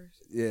seat covers?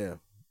 Yeah,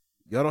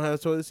 y'all don't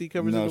have toilet seat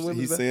covers. No, in the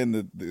women's he's saying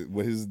that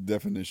what his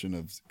definition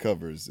of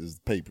covers is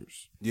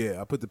papers. Yeah,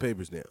 I put the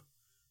papers down.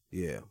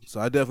 Yeah, so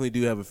I definitely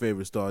do have a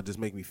favorite stall. It just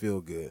make me feel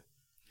good.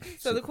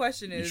 So the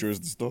question is, you sure it's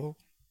the stall?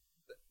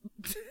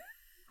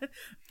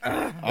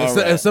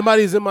 If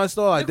somebody's in my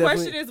stall, the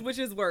question is, which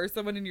is worse,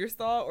 someone in your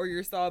stall or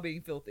your stall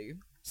being filthy?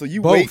 So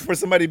you Both. wait for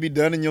somebody to be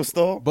done in your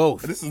stall?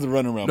 Both. This is the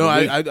runaround. No,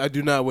 I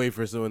do not wait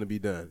for someone to be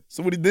done.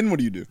 So what do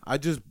you do? I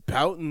just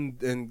pout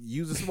and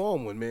use a small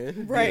one,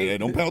 man. Right. Yeah,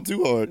 don't pout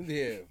too hard.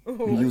 Yeah.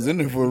 You was in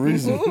there for a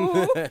reason.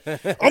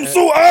 I'm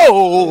so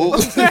old.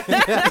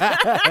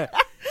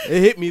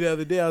 It hit me the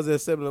other day. I was at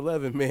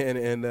 7-Eleven, man,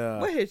 and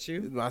What hit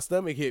you? my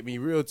stomach hit me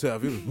real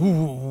tough. It was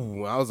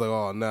woo. I was like,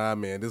 oh nah,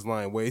 man, this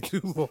line way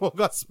too long.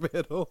 I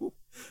sped over.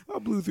 I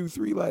blew through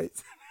 3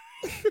 lights.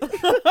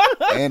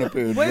 And a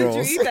pair of When did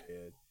drawers. you eat that?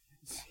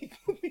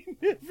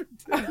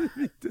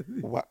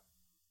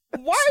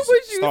 Why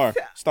would you?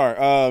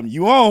 Star,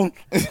 you own.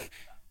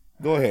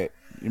 Go ahead.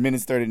 Your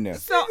minute started now.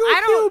 So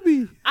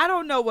I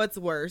don't know what's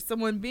worse,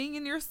 someone being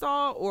in your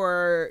stall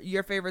or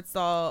your favorite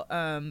stall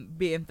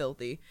being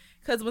filthy.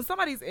 Because when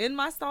somebody's in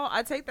my stall,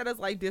 I take that as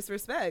like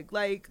disrespect.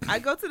 Like I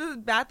go to the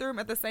bathroom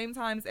at the same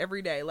times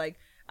every day. Like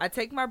I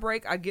take my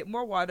break, I get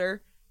more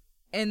water,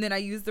 and then I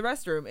use the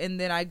restroom, and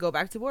then I go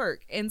back to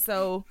work. And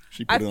so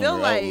I feel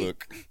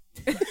like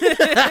it's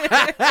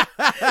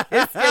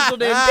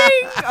scheduled in.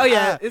 Ding! Oh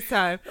yeah, it's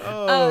time.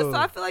 So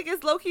I feel like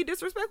it's low key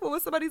disrespectful when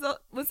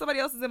somebody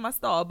else is in my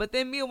stall. But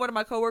then me and one of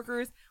my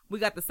coworkers, we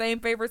got the same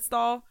favorite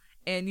stall,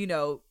 and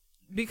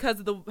because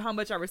of how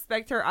much I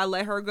respect her, I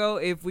let her go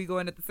if we go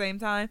in at the same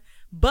time.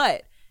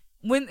 But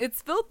when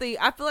it's filthy,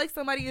 I feel like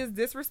somebody is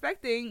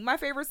disrespecting my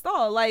favorite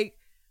stall. Like,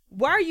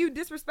 why are you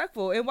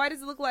disrespectful? And why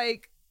does it look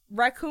like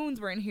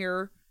raccoons were in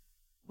here,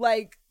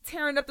 like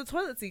tearing up the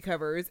toilet seat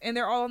covers, and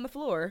they're all on the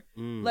floor?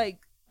 Like,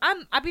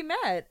 I'd be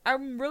mad.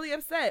 I'm really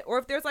upset. Or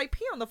if there's like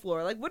pee on the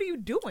floor, like, what are you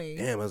doing?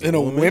 Damn, as in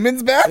a woman?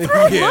 women's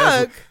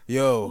bathroom?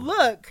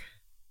 Look.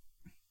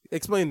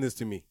 Explain this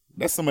to me.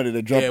 That's somebody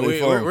that dropped their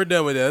phone. We're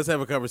done with that. Let's have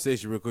a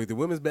conversation real quick. The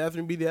women's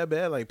bathroom be that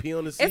bad? Like pee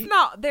on the seat? It's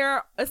not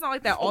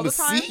like that all the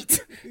time.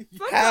 Seat?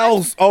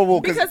 How? Oh,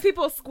 well, because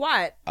people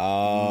squat.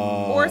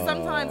 Oh. Or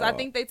sometimes I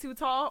think they too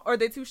tall or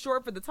they too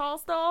short for the tall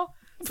stall.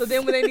 So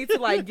then when they need to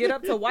like get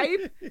up to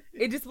wipe,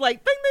 it just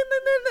like ding, ding,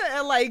 ding, ding,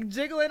 and like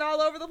jiggling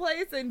all over the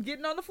place and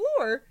getting on the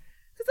floor.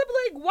 Because I'm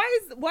like,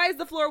 why is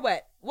the floor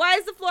wet? Why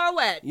is the floor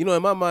wet? In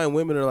my mind,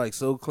 women are like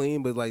so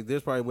clean, but like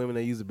there's probably women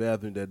that use the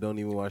bathroom that don't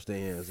even wash their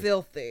hands.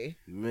 Filthy.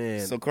 Man.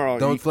 So Carl,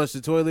 don't flush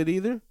the toilet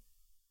either?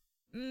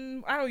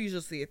 I don't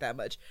usually see it that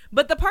much.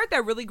 But the part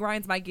that really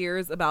grinds my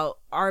gears about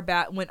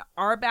when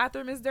our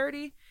bathroom is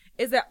dirty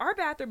is that our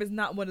bathroom is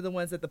not one of the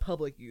ones that the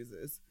public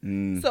uses.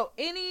 So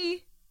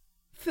any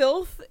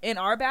filth in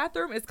our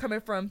bathroom is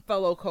coming from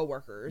fellow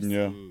coworkers.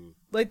 Yeah.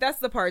 Like, that's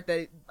the part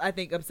that I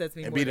think upsets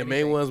me more. And be the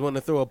main ones want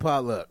to throw a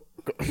potluck.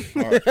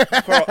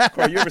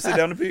 Carl, you ever sit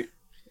down to pee?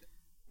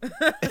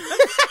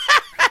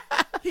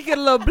 He get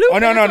a little blue. Oh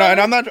no!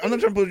 And I'm not trying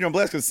to put you on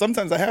blast because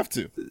sometimes I have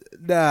to.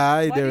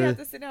 Nah, Why do you have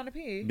to sit down to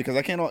pee? Because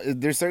I can't.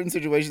 There's certain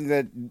situations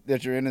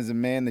that you're in as a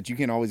man that you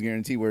can't always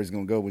guarantee where it's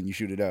gonna go when you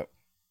shoot it out.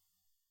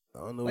 I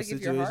don't know like what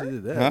situation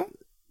is that. Huh?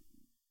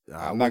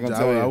 I'm not gonna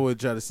tell you. I would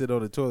try to sit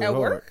on the toilet at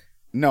hard. work.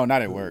 No,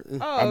 not at work.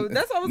 Oh,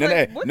 that's what I was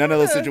like. None of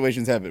those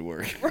situations have at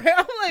work. Right?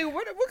 I'm like,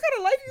 what kind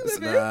of life you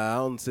live in? Nah, I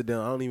don't sit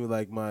down. I don't even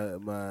like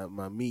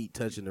my meat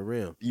touching the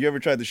rim. You ever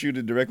tried to shoot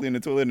it directly in the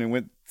toilet and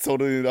went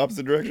totally the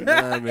opposite direction?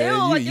 Nah,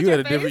 man, Ew, you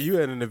had a different. You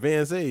had an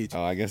advanced age.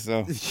 Oh, I guess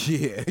so.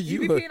 Yeah, You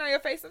be peeing on your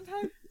face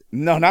sometimes?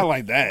 No, not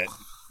like that.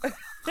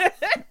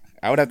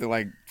 I would have to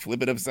like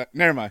flip it upside.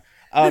 Never mind.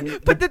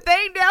 Put the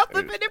thing down,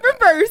 flip it, and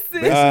reverse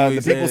it.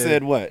 The people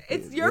said what?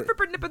 It's your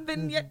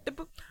vignette.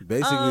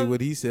 Basically,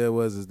 what he said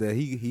is that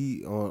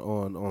he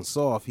on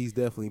soft, he's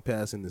definitely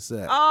passing the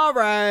sack. All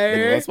right.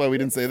 Well, that's why we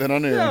didn't say that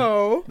on air.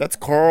 No. That's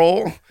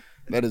Carl.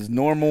 That is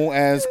normal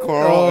as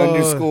Carl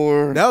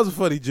 _ That was a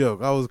funny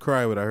joke. I was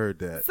crying when I heard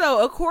that.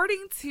 So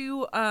according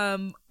to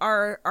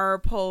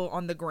our poll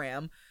on the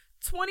gram,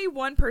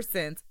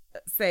 21%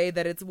 say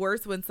that it's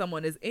worse when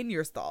someone is in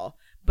your stall,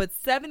 but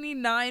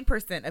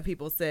 79% of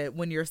people said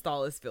when your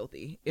stall is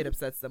filthy, it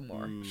upsets them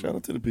more. Shout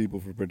out to the people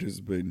for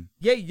participating.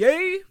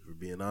 Yay! For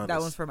being honest. That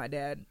one's for my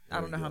dad.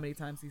 I don't know how many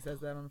times he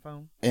says that on the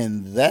phone.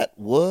 And that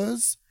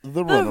was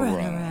the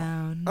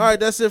runaround. All right,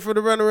 that's it for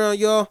the runaround,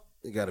 y'all.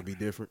 It got to be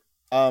different.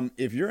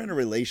 If you're in a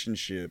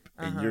relationship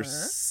and you're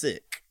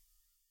sick,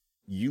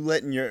 you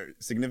letting your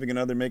significant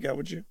other make out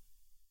with you?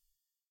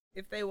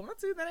 If they want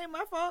to, that ain't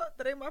my fault.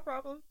 That ain't my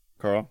problem.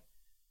 Carl?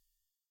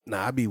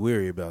 Nah, I'd be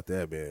weary about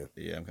that, man.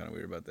 Yeah, I'm kind of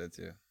weird about that,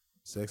 too.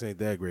 Sex ain't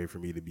that great for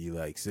me to be,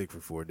 like, sick for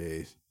 4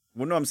 days.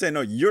 Well, no, I'm saying,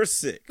 no, you're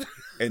sick,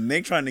 and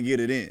they trying to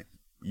get it in.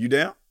 You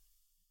down?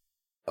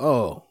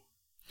 Oh.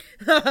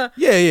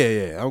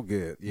 Yeah. I'm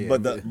good. Yeah.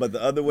 But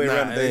the other way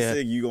around, if they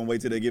sick, you gonna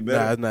wait till they get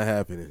better? Nah, it's not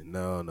happening.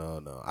 No.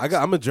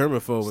 I'm a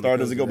germaphobe. Star,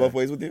 does it go both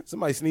ways with you?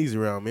 Somebody sneeze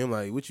around me, I'm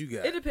like, what you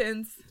got? It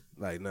depends.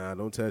 Like, nah,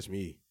 don't touch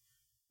me.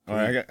 All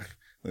right,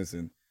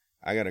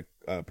 I got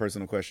a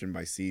personal question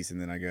by Cease,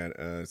 and then I got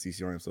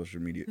CCR on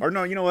social media. Or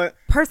no, you know what?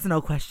 Personal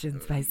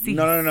questions by Cease.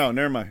 No.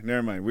 Never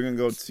mind. We're gonna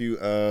go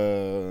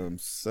to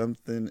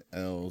something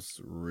else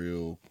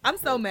real. I'm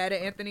so mad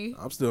at Anthony.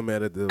 I'm still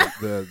mad at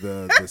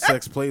the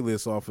sex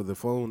playlist off of the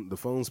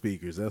phone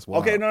speakers. That's why.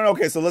 Okay, no.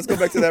 Okay, so let's go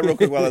back to that real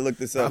quick while I look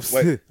this up.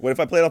 Wait, what if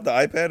I play it off the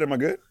iPad? Am I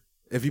good?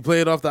 If you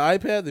play it off the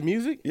iPad, the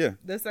music? Yeah.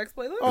 The sex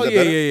playlist? Oh,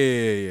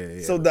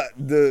 yeah. So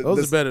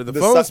those are better. The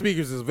phone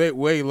speakers is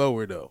way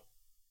lower, though.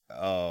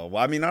 Oh,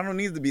 well, I mean, I don't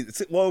need to be.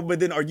 Well, but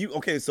then are you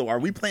okay? So are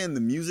we playing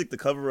the music to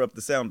cover up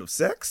the sound of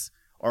sex,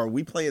 or are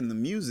we playing the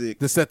music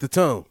to set the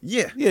tone?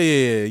 Yeah.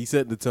 You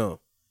set the tone.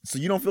 So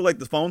you don't feel like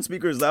the phone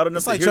speaker is loud enough?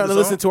 It's like trying to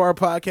listen to our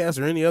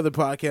podcast or any other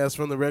podcast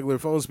from the regular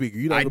phone speaker.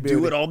 I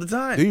do it all the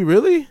time. Do you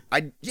really?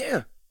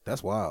 Yeah.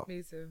 That's wild.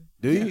 Me too.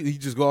 Do you? You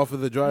just go off of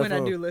the drive when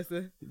phone? I do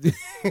listen.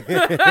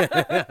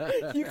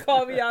 You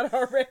called me out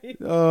already.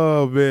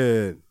 Oh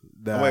man.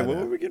 Wait, what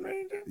were we getting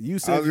ready to do? You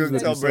said I was going to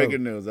tell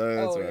breaking news.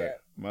 That's right. Yeah.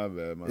 My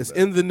bad. It's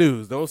in the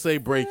news. Don't say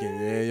breaking,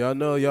 man. Y'all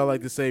know y'all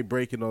like to say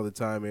breaking all the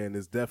time, man.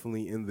 It's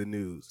definitely in the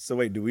news. So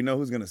wait, do we know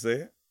who's going to say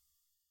it?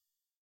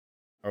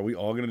 Are we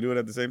all going to do it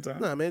at the same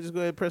time? Nah, man, just go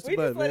ahead and press the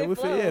button, man.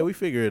 We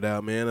figure it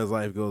out, man, as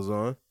life goes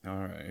on. All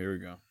right, here we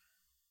go.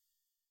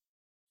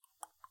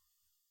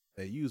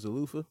 Hey, you use a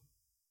loofah?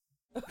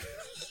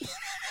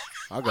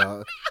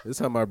 This is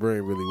how my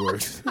brain really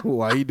works.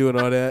 Why you doing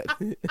all that?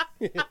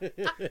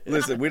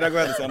 Listen, we're not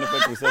going to have the sound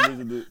effect for some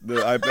reason. The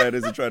iPad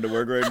isn't trying to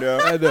work right now.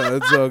 I know,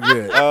 it's all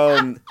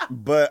good.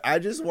 But I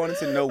just wanted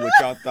to know what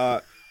y'all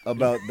thought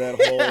about that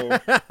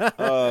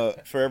whole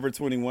Forever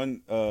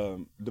 21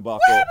 debacle.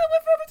 What happened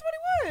with Forever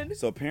 21?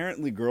 So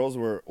apparently girls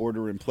were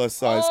ordering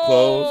plus-size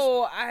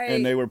clothes,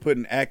 and they were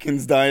putting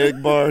Atkins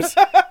diet bars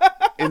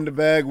in the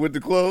bag with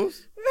the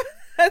clothes.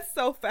 That's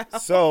so foul.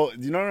 So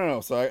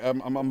no. So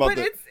I'm about to.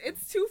 But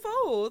it's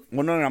twofold.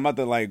 Well, no. I'm about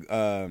to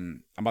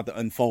I'm about to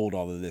unfold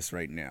all of this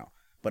right now.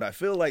 But I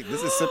feel like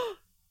this is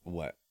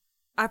what?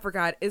 I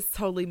forgot. It's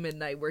totally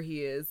midnight where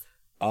he is.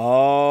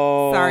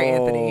 Oh, sorry,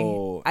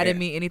 Anthony. I didn't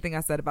mean anything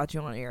I said about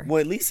you on air.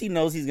 Well, at least he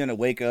knows he's gonna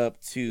wake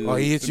up to. Oh,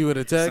 he hit you with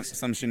a text.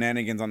 Some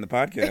shenanigans on the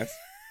podcast.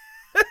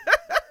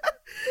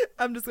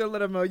 I'm just gonna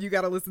let him know you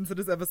gotta listen to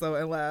this episode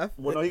and laugh.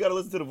 Well, no, you gotta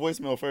listen to the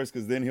voicemail first,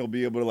 because then he'll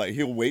be able to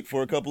he'll wait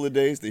for a couple of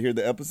days to hear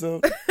the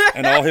episode,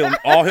 and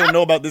all he'll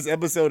know about this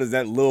episode is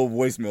that little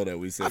voicemail that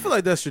we sent. I feel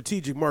like that's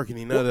strategic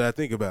marketing now that I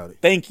think about it.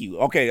 Thank you.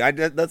 Okay,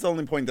 that's the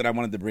only point that I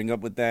wanted to bring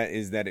up with that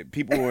is that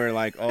people were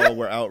like, "Oh,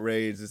 we're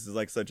outraged. This is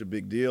like such a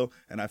big deal,"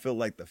 and I feel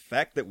like the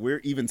fact that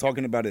we're even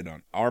talking about it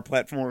on our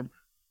platform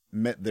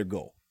met their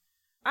goal.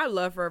 I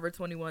love Forever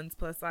 21's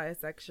plus size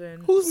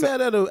section. Who's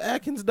mad at an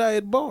Atkins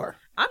diet bar?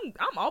 I'm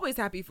always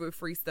happy for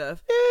free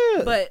stuff.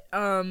 Yeah. But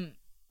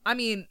I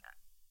mean,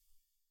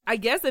 I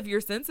guess if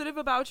you're sensitive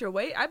about your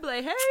weight, I'd be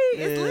like, hey,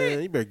 it's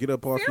lit. You better get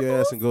up off your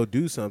ass and go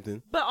do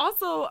something. But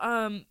also,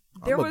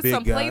 there was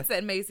some plates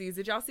at Macy's.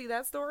 Did y'all see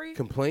that story?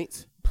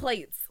 Complaints?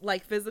 Plates,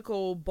 like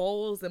physical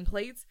bowls and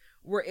plates,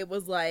 where it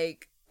was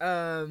like,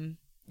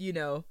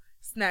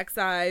 snack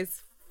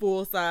size,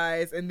 full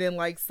size, and then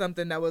like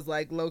something that was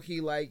like low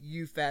key, like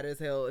you fat as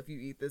hell if you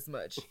eat this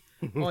much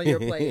on your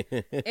plate.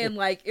 And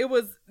like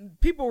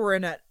people were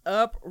in an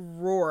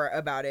uproar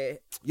about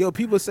it. Yo,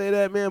 people say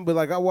that, man, but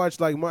like I watched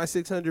like My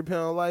 600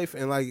 Pound Life,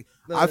 and like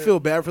I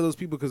feel bad for those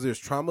people because there's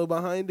trauma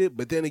behind it.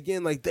 But then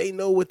again, like they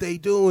know what they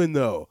doing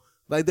though.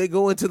 Like they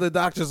go into the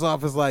doctor's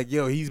office like,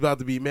 yo, he's about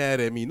to be mad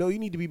at me. No, you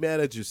need to be mad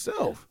at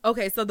yourself.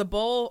 Okay, so the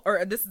bowl,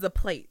 or this is a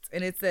plate,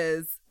 and it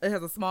has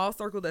a small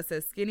circle that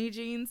says skinny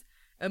jeans.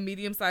 a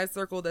medium-sized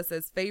circle that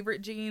says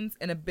favorite jeans,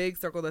 and a big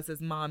circle that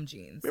says mom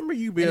jeans. Remember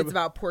you being it's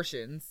about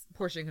portion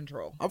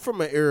control. I'm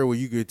from an era where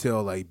you could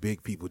tell like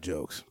big people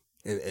jokes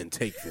and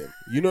take them.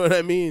 You know what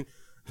I mean?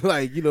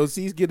 Like, you know,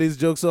 C's get his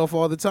jokes off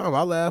all the time.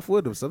 I laugh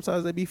with them.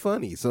 Sometimes they be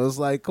funny. So it's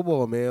like, come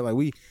on, man.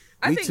 Like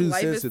I think too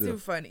life sensitive. is too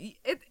funny.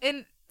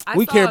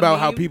 We care about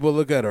how people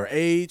look at our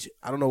age.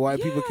 I don't know why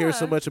people care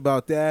so much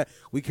about that.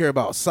 We care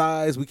about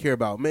size. We care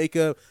about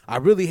makeup. I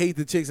really hate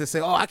the chicks that say,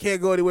 "Oh, I can't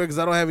go anywhere because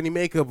I don't have any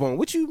makeup on."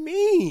 What you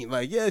mean?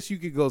 Like, yes, you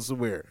could go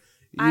somewhere.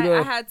 I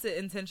had to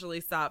intentionally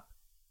stop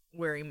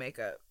wearing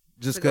makeup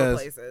just to go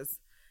places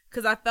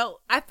because I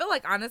feel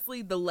like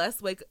honestly, the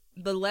less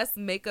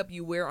makeup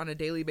you wear on a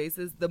daily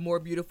basis, the more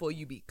beautiful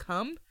you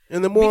become,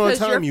 and the more on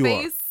time you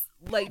are.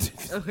 Like,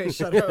 okay,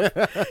 shut up.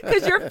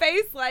 Because your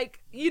face,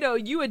 like, you know,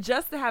 you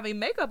adjust to having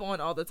makeup on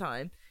all the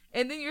time.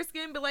 And then your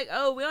skin be like,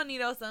 oh, we don't need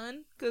no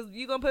sun because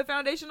you're going to put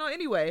foundation on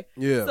anyway.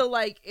 Yeah. So,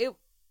 like,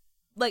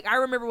 I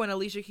remember when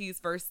Alicia Keys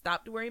first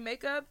stopped wearing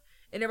makeup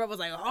and everybody was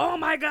like, oh,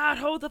 my God,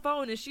 hold the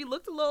phone. And she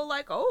looked a little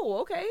like, oh,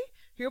 okay,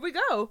 here we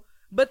go.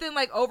 But then,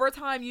 like, over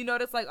time, you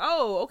notice, like,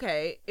 oh,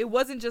 okay, it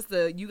wasn't just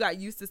you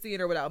got used to seeing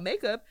her without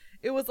makeup.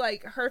 It was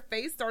like her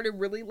face started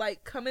really,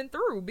 like, coming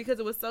through because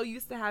it was so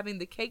used to having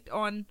the caked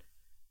on,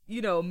 you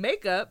know,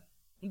 makeup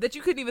that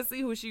you couldn't even see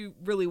who she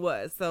really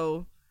was.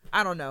 So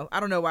I don't know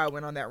why I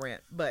went on that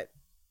rant, but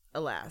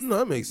alas. No,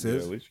 that makes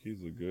sense. Yeah, Alicia Keys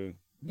look good.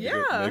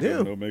 Yeah.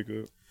 Makeup, no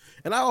makeup.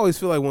 And I always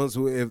feel like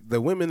if the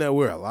women that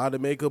wear a lot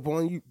of makeup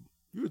on,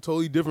 you're a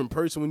totally different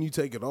person when you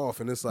take it off.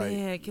 And it's like,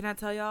 man, can I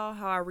tell y'all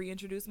how I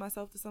reintroduced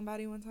myself to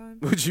somebody one time?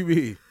 What you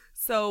mean?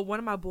 So one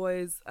of my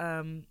boys,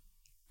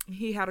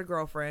 he had a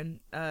girlfriend.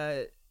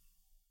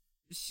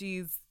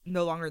 She's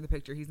no longer in the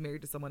picture. He's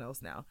married to someone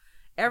else now.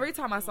 Every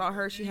time I saw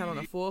her, she had on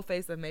a full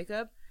face of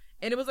makeup,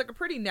 and it was like a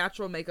pretty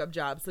natural makeup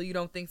job, so you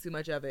don't think too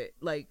much of it.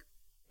 Like,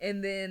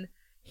 and then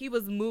he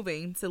was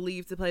moving to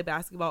leave to play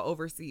basketball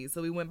overseas,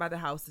 so we went by the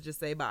house to just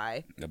say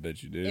bye. I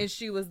bet you did. And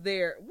she was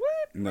there.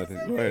 What? Nothing.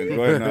 Go ahead.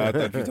 No, I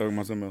thought you were talking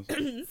about something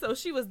else. So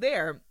she was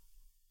there,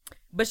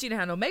 but she didn't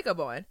have no makeup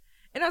on.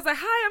 And I was like,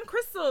 hi, I'm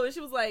Crystal. And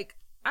she was like,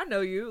 I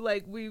know you.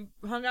 Like, we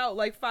hung out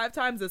like 5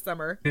 times this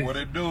summer. What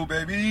it do,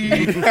 baby?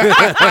 And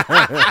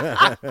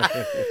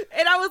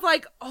I was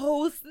like,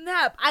 oh,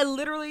 snap. I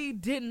literally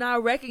did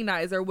not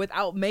recognize her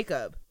without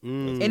makeup.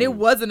 And it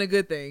wasn't a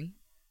good thing.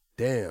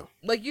 Damn.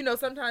 Like, you know,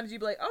 sometimes you'd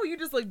be like, oh, you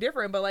just look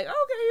different. But like, okay,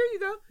 here you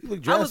go. You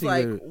look I was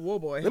like, later. whoa,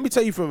 boy. Let me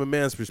tell you from a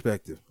man's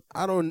perspective.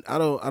 I don't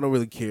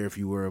really care if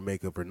you wear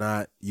makeup or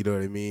not. You know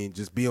what I mean?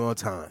 Just be on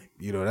time.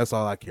 You know, that's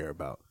all I care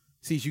about.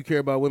 See, you care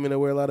about women that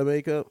wear a lot of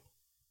makeup?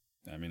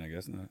 I mean, I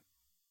guess not.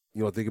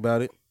 You don't think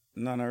about it?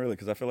 No, not really.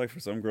 Because I feel like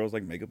for some girls,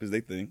 like, makeup is their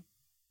thing.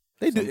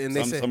 They do. And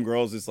some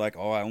girls, it's like,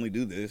 oh, I only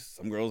do this.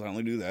 Some girls, I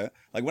only do that.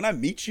 Like, when I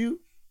meet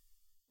you,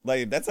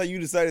 like, if that's how you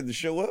decided to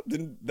show up,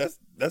 then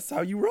that's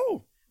how you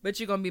roll. But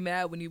you're going to be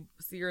mad when you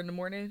see her in the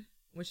morning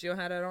when she don't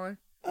have that on?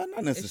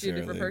 Not necessarily. Is she a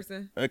different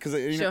person? Because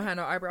she don't have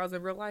no eyebrows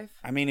in real life?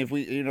 I mean, if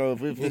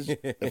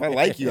I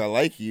like you, I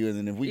like you. And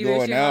then if we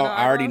going out,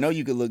 I already know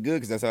you could look good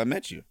because that's how I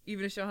met you.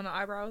 Even if she don't have no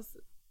eyebrows?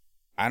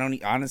 I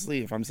don't,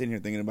 honestly, if I'm sitting here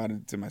thinking about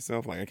it to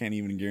myself, like, I can't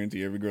even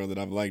guarantee every girl that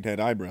I've liked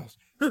had eyebrows.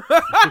 So, like,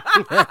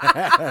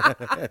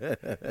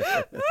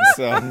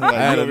 I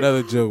had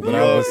another joke, but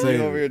I was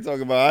saying over here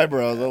talking about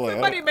eyebrows. I'm like,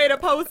 somebody made a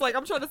post like,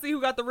 I'm trying to see who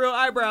got the real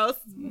eyebrows.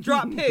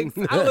 Drop pics.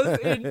 I was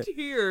in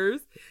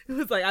tears. It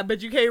was like, I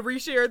bet you can't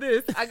reshare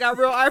this. I got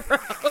real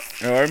eyebrows.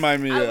 Oh, it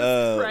remind me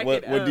of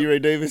what D. Ray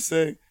Davis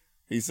say.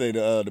 He said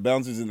the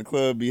bouncers in the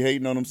club be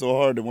hating on him so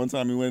hard that one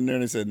time he went in there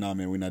and they said, nah,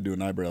 man, we're not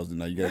doing eyebrows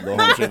tonight. You got to go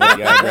home, shave off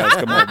your eyebrows,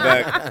 come on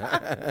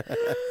back.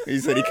 He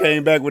said he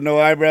came back with no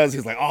eyebrows. He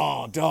was like,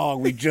 oh, dog,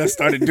 we just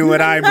started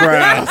doing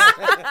eyebrows.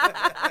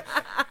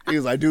 He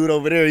was like, dude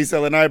over there, he's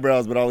selling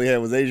eyebrows, but all he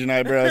had was Asian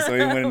eyebrows, so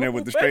he went in there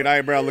with the straight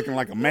eyebrow looking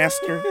like a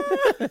master.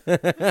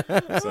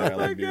 Sorry, I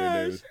like D. Ray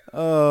Davis.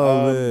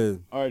 Oh,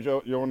 man. All right,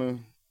 Joe, you want to...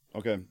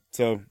 Okay,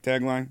 so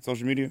tagline,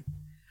 social media?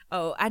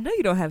 Oh, I know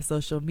you don't have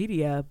social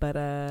media, but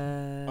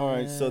all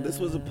right, so this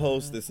was a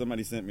post that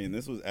somebody sent me, and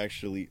this was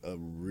actually a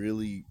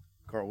really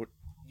Carl. What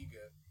you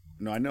got?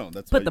 No, I know.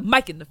 That's put the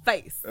mic in the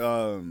face.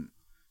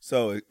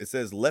 So it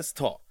says, "Let's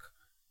talk.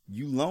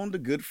 You loaned a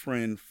good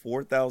friend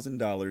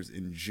 $4,000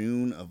 in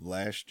June of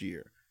last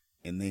year,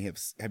 and they have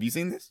you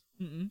seen this?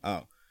 Mm-mm.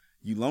 Oh,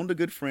 you loaned a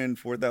good friend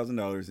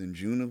 $4,000 in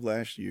June of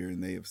last year,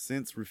 and they have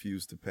since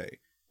refused to pay,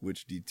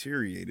 which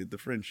deteriorated the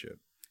friendship.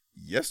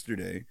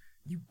 Yesterday,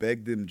 you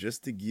begged them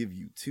just to give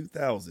you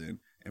 $2,000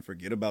 and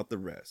forget about the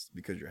rest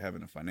because you're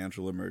having a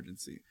financial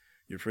emergency.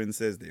 Your friend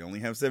says they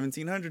only have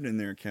 $1,700 in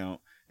their account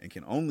and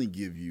can only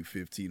give you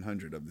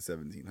 $1,500 of the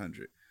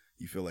 $1,700.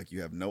 You feel like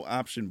you have no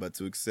option but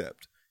to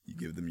accept. You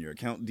give them your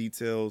account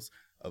details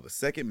of a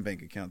second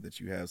bank account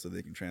that you have so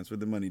they can transfer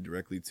the money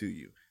directly to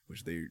you,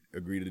 which they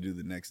agree to do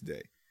the next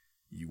day.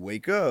 You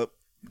wake up.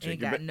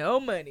 Ain't got no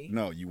money.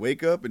 No, you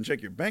wake up and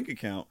check your bank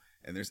account,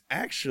 and there's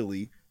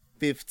actually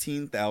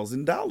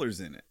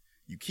 $15,000 in it.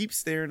 You keep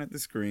staring at the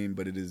screen,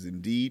 but it is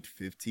indeed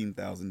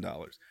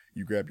 $15,000.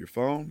 You grab your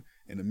phone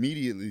and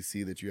immediately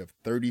see that you have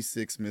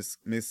 36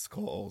 missed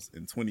calls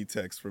and 20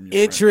 texts from your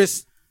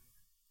interest. friends.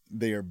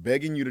 They are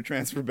begging you to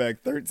transfer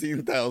back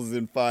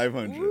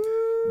 $13,500.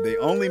 They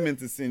only meant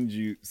to send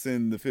the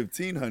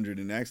 $1,500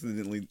 and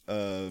accidentally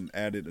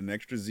added an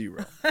extra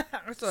zero.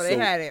 so they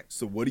had it.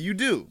 So what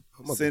do?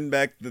 Send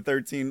back the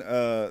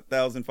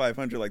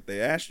 $13,500 like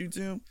they asked you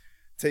to.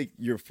 Take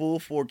your full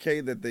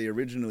 $4K that they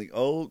originally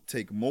owed.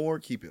 Take more.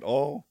 Keep it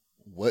all.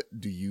 What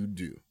do you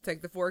do?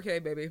 Take the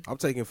 $4K, baby. I'm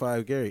taking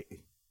 $5K.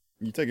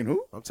 You taking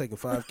who? I'm taking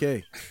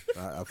 $5K.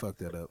 I fucked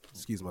that up.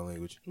 Excuse my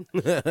language.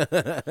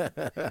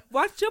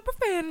 Watch your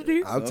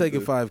profanity. I'm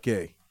taking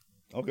 $5K.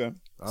 Okay.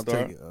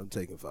 I'm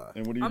taking 5.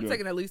 And what are you I'm doing?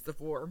 taking at least the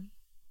 4.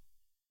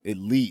 At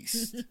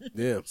least.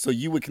 Yeah. So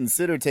you would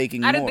consider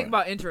taking more. I didn't think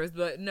about interest,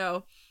 but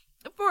no.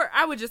 4,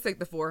 I would just take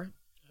the 4.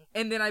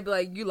 And then I'd be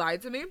like, you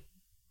lied to me.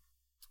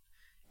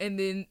 And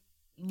then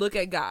look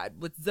at God.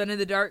 What's done in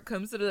the dark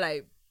comes to the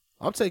light.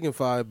 I'm taking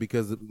 5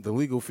 because the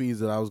legal fees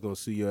that I was going to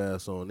sue your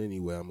ass on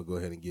anyway, I'm going to go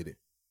ahead and get it.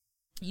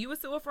 You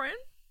would sue a friend?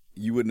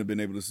 You wouldn't have been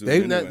able to sue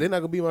They're anyway. not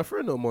going to be my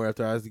friend no more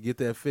after I was to get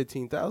that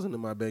 $15,000 in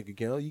my bank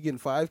account. You getting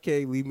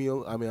 $5K, leave me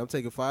alone. I mean, I'm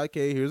taking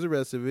 $5K. Here's the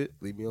rest of it.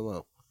 Leave me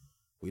alone.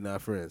 We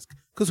not friends.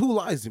 Because who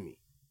lies to me?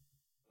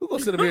 Who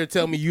gonna sit up here and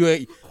tell me you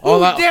ain't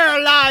all I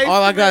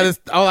got is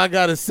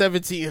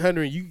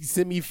 $1,700. You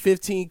send me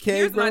 $15K.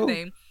 Here's bro? my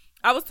thing.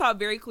 I was taught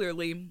very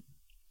clearly,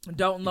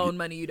 don't loan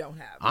money you don't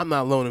have. I'm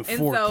not loaning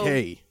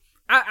 $4K.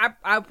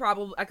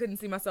 So I couldn't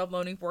see myself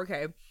loaning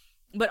 $4K.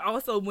 But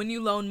also, when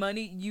you loan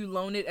money, you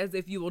loan it as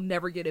if you will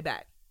never get it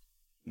back.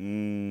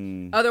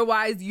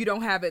 Otherwise, you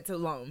don't have it to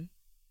loan.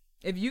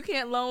 If you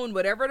can't loan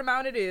whatever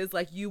amount it is,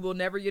 like you will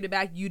never get it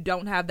back, you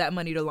don't have that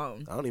money to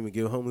loan. I don't even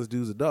give homeless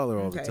dudes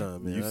 $1 all the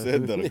time, man. You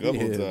said that a couple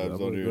times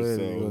on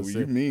here, so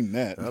you mean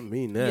that. I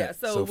mean that. Yeah,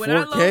 so when 4K?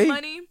 I loan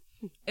money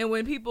and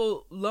when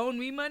people loan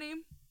me money,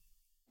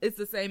 it's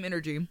the same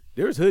energy.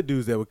 There's hood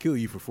dudes that would kill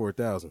you for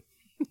 $4,000.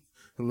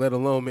 Let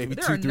alone maybe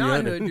there $200-$300. There are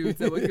non-hood dudes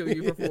that would kill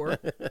you for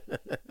 $4.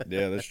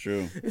 Yeah, that's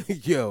true.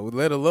 Yo,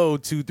 let alone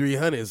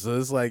 $200-$300. So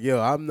it's like, yo,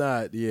 I'm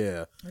not.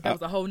 Yeah, that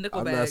was a whole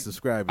nickel bag. I'm not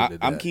subscribing to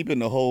that. I'm keeping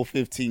the whole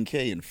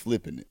 $15K and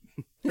flipping it.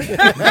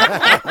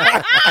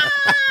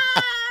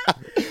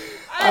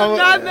 I'm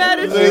not mad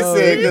at you.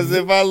 Listen, because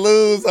if I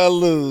lose, I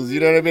lose. You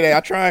know what I mean? I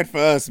tried for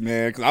us,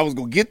 man, because I was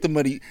going to get the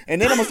money.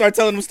 And then I'm going to start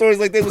telling them stories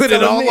like they was Put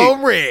it all me.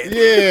 on red.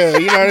 Yeah,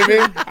 you know what I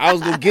mean? I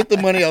was going to get the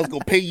money. I was going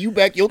to pay you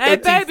back your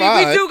 $13,500. Hey,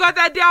 baby, we do got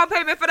that down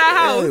payment for that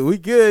house. Hey, we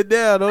good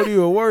now. Don't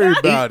even worry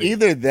about it.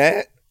 Either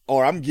that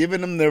or I'm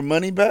giving them their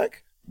money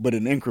back, but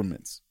in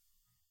increments.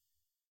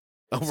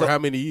 Over how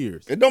many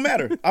years? It don't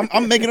matter.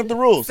 I'm making up the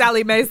rules.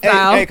 Sally Mae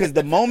style. Hey, because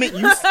the moment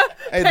you...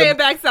 Pay it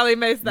back Sally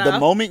Mae style. The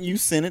moment you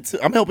send it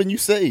to... I'm helping you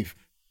save.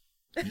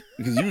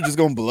 Because you were just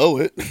going to blow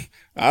it.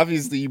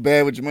 Obviously, you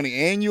bad with your money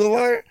and you a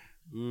liar.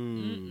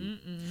 Money,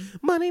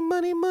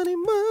 money, money,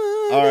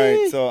 money. All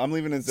right, so I'm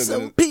leaving it.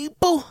 Some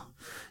people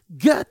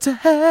got to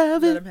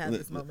have it. Let him have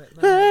this moment.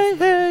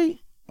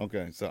 Hey.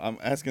 Okay, so I'm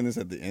asking this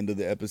at the end of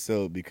the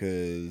episode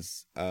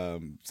because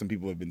some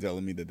people have been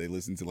telling me that they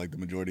listen to like the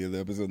majority of the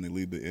episode and they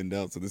leave the end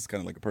out. So this is kind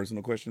of like a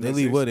personal question. They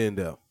leave what end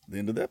out? The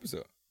end of the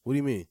episode. What do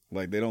you mean?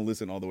 Like they don't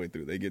listen all the way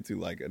through. They get to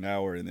like an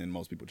hour and then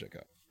most people check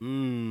out.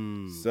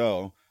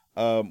 So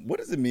what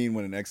does it mean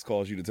when an ex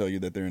calls you to tell you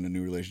that they're in a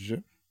new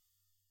relationship?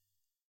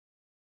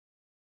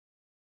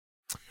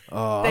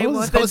 I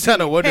was trying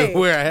to wonder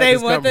where I had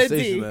this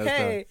conversation last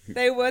time.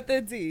 They want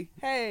the D.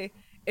 Hey.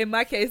 In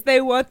my case,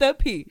 they want the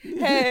P.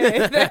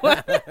 Hey. They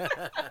want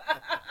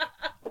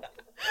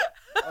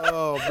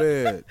Oh,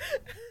 man.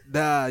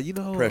 Nah, you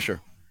know.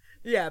 Pressure.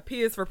 Yeah, P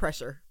is for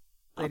pressure.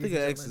 I don't think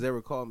an ex has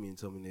ever called me and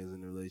told me they was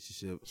in a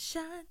relationship.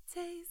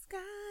 Shantae's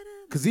got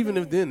a Because even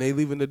if then, they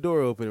leaving the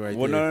door open right there.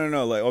 Well,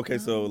 no. Like, okay,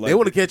 so like they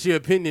want to catch your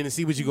opinion and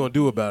see what you're going to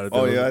do about it.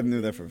 Oh, though. yeah, I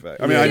knew that for a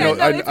fact. I mean, it's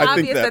I think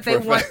obvious that they for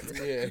a want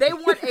fact. they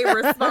want a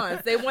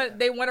response.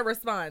 They want a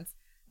response.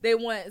 They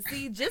want,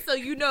 see, just so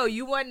you know,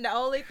 you wasn't the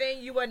only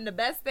thing, you wasn't the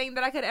best thing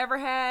that I could ever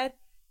had.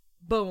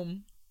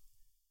 Boom.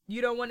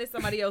 You don't want it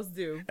somebody else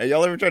do. Hey,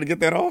 y'all ever try to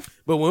get that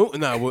off? But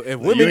if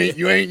women,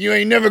 you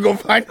ain't never gonna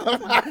find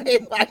nobody.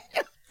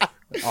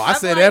 I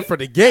said that for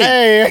the gate.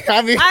 Hey,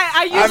 I mean,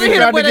 I usually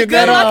hit him with a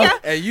good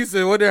look. And you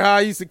said, wonder how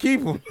I used to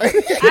keep them.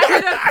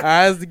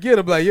 I used to get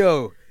them like,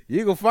 yo, you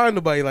ain't gonna find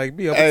nobody like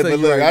me. I'm gonna tell you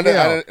look, right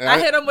now. I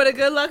hit him with a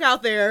good look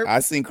out there.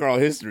 I seen Carl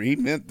history. He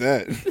meant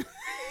that.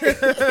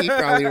 He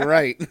probably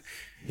right.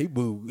 He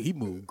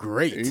moved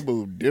great. He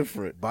moved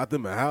different. Bought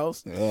them a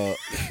house.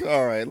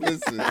 All right,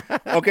 listen.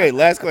 Okay,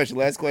 last question,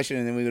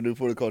 and then we're gonna do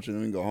for the culture, and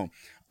then we can go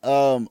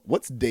home.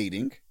 What's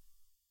dating?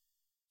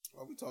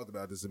 Well, we talked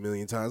about this a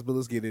million times, but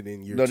let's get it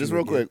in your. No, just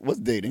real quick. What's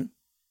dating?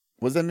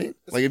 What does that mean?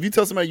 Like, if you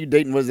tell somebody you're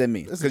dating, what does that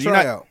mean? It's a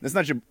tryout. That's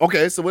not your.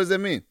 Okay, so what does that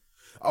mean?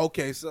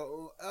 Okay,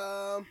 so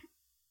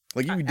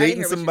like if you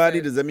dating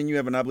somebody, does that mean you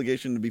have an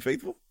obligation to be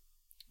faithful?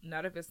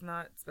 Not if it's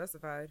not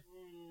specified.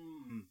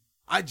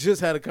 I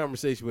just had a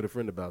conversation with a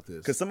friend about this.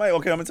 Because somebody,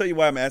 okay, I'm gonna tell you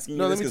why I'm asking you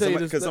No, this. let me tell you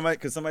this.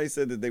 Because somebody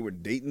said that they were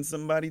dating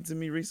somebody to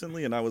me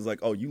recently, and I was like,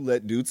 "Oh, you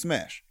let dudes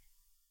smash."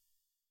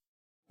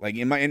 Like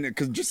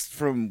because just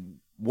from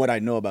what I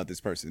know about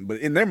this person, but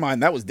in their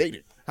mind that was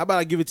dating. How about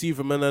I give it to you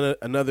from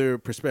another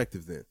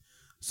perspective then?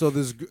 So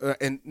this,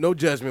 and no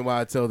judgment while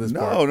I tell this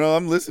part. No,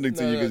 I'm listening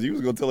to you because you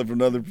was going to tell it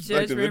from another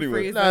perspective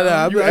anyway.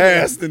 No, you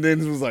asked and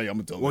then it was like, I'm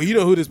going to tell Well, you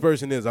know who this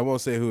person is. I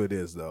won't say who it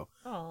is, though.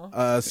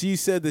 She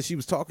said that she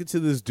was talking to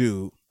this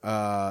dude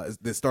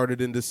that started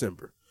in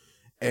December.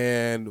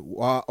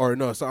 November.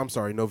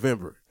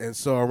 And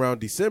so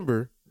around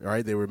December, all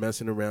right, they were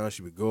messing around.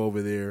 She would go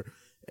over there,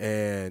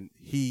 and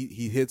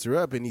he hits her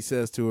up, and he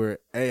says to her,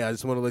 hey, I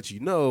just want to let you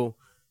know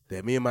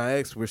that me and my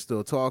ex, we're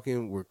still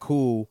talking. We're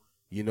cool.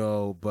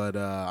 But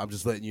I'm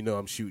just letting you know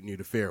I'm shooting you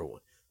the fair one.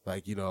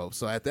 Like,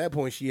 so at that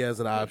point she has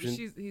an option.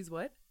 He's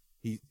what?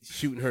 He's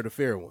shooting her the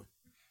fair one.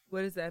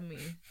 What does that mean?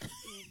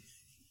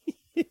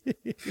 We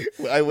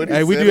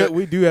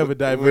do have a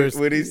diverse.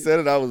 When he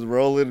said it, I was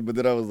rolling, but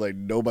then I was like,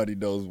 nobody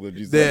knows what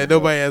you said. Yeah,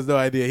 nobody has no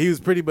idea. He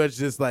was pretty much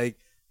just like.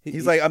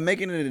 He's like, I'm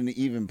making it an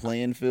even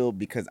playing field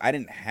because I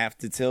didn't have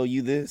to tell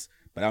you this.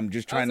 But I'm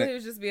just trying to. He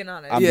was just being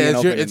honest.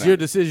 It's your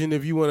decision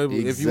if you want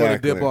to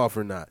dip off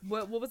or not.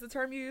 What was the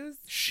term you used?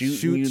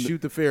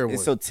 Shoot the fair one.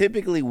 So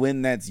typically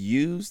when that's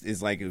used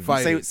is like if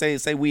you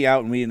say we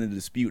out and we in a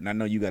dispute and I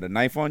know you got a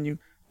knife on you,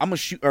 I'm gonna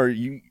shoot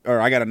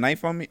or I got a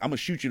knife on me. I'm gonna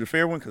shoot you the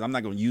fair one because I'm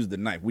not gonna use the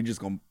knife. We just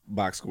gonna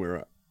box square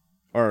up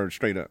or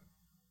straight up.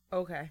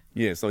 Okay.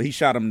 Yeah, so he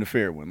shot him the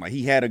fair one. Like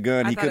he had a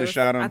gun, he could have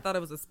shot him. I thought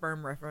it was a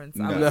sperm reference.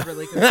 No. I was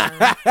really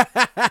concerned.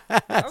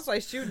 I was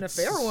like, shooting a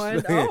fair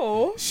one.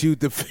 Oh.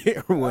 Shoot the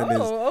fair one.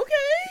 Oh,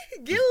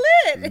 okay. Get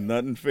lit.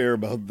 Nothing fair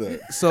about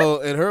that. So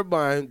in her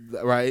mind,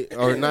 right,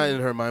 or not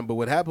in her mind, but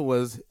what happened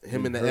was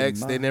him and the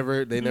ex, they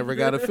never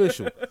got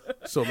official.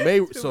 So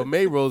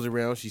May rolls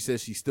around. She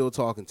says she's still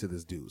talking to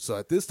this dude. So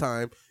at this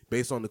time,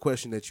 based on the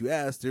question that you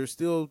asked, they're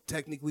still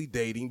technically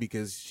dating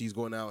because she's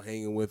going out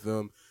hanging with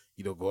him.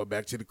 Going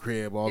back to the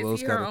crib, all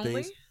those kind of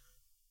things.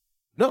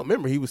 No,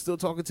 remember he was still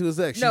talking to his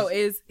ex. No,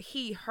 is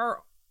he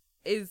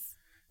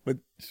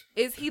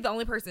the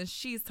only person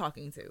she's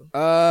talking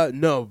to?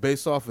 No,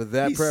 based off of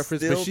that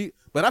preference.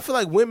 But I feel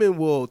like women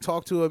will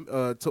talk to him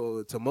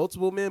to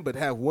multiple men, but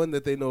have one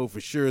that they know for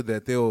sure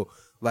that they'll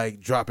like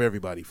drop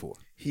everybody for.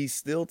 He's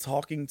still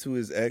talking to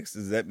his ex.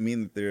 Does that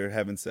mean that they're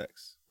having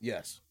sex?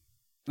 Yes.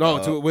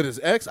 No, with his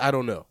ex, I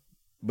don't know.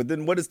 But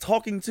then what does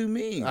talking to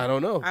mean? I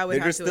don't know.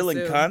 They're still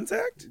in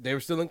contact? They were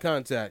still in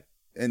contact.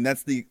 And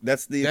that's the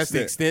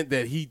extent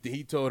that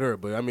he told her.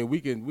 But I mean,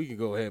 we can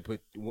go ahead and put.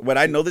 But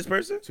I know this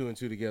person? 2 and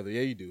 2 together.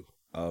 Yeah, you do.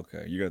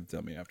 Okay, you got to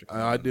tell me after.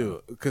 I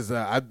do because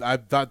I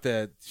thought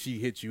that she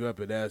hit you up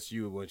and asked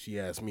you when she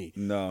asked me.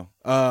 No.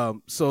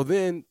 So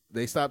then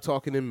they stopped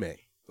talking in May.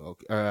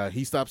 Okay.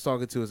 He stops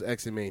talking to his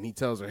ex in May, and he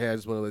tells her, "Hey, I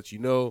just want to let you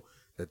know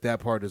that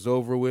part is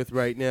over with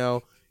right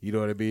now." You know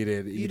what I mean?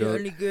 And, you the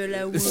only girl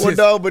I want. Well,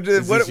 no, but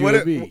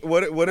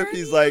what if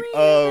he's like,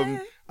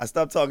 I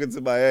stopped talking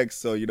to my ex,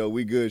 so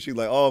we good. She's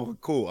like, oh,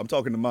 cool. I'm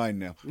talking to mine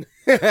now.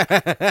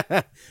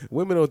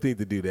 Women don't think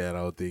to do that. I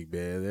don't think,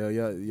 man.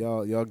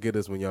 Y'all get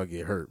us when y'all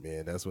get hurt,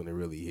 man. That's when it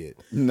really hit.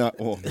 No,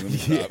 well, let me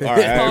stop. All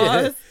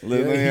right,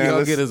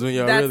 y'all get us when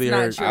y'all really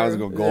hurt. True. I was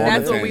gonna go.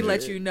 That's when we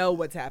let you know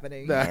what's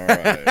happening. All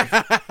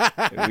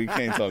right, we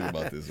can't talk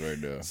about this right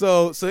now.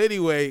 So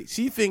anyway,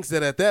 she thinks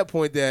that at that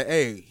point that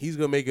he's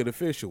gonna make it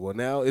official. Well,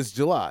 now it's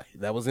July.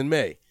 That was in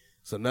May,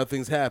 so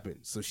nothing's happened.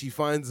 So she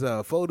finds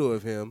a photo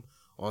of him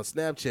on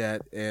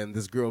Snapchat, and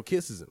this girl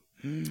kisses him,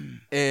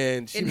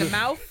 and she in the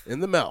mouth,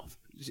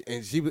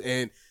 and she was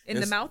in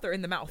the mouth or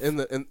in the mouth,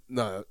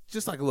 no,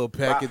 just like a little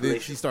peck, and then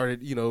she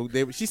started,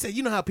 she said,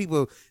 how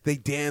people they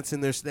dance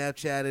in their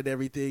Snapchat and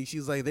everything. She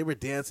was like, they were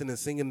dancing and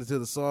singing to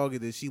the song,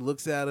 and then she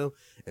looks at him,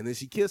 and then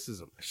she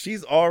kisses him.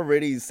 She's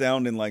already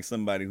sounding like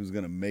somebody who's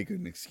gonna make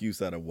an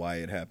excuse out of why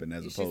it happened,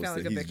 as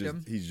opposed to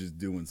he's just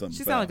doing something.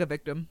 She sounds like a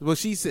victim. Well,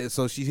 she said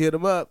so. She hit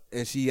him up,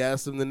 and she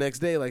asked him the next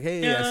day, like,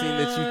 "Hey, I seen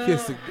that you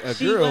kissed a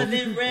girl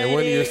in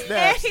one of your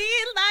snaps." He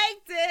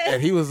liked it,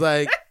 and he was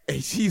like.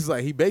 And she's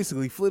like, he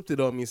basically flipped it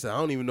on me and said, I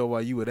don't even know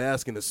why you would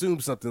ask and assume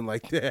something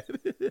like that.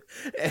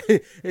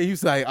 And he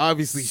was like,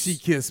 obviously she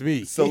kissed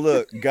me. So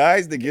look,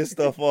 guys that get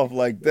stuff off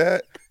like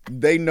that,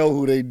 they know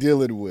who they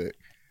dealing with.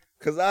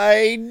 Cause I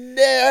ain't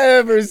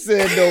never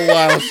said no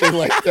wild shit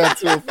like that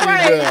to a female.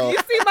 Right, you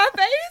see my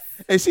face?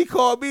 And she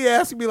called me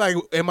asking me like,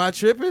 am I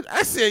tripping?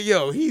 I said,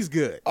 yo, he's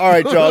good. All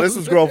right, y'all, this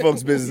was grown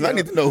folks business. I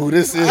need to know who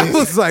this is. I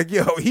was like,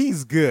 yo,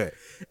 he's good.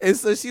 And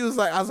so she was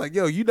like, I was like,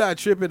 yo, you not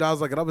tripping. I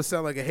was like, and I'm going to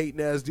sound like a hating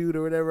ass dude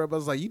or whatever. I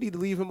was like, you need to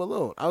leave him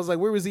alone. I was like,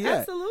 where was he at?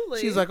 Absolutely.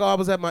 She was like,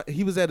 oh,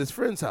 he was at his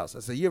friend's house. I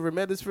said, you ever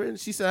met his friend?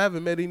 She said, I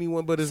haven't met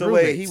anyone but his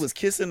roommates. So wait, he was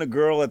kissing a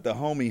girl at the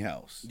homie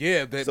house.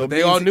 Yeah,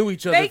 they all knew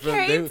each other. They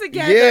came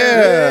together.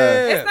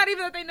 Yeah. It's not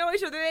even that they know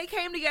each other. They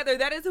came together.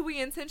 That is who we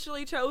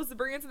intentionally chose to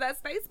bring into that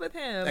space with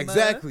him.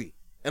 Exactly.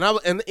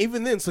 And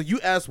even then, so you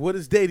asked what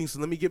is dating,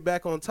 so let me get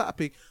back on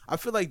topic. I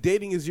feel like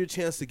dating is your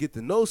chance to get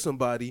to know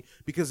somebody,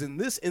 because in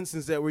this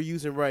instance that we're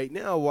using right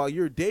now, while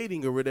you're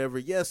dating or whatever,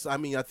 yes, I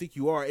mean, I think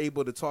you are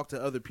able to talk to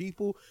other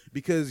people,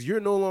 because you're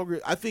no longer,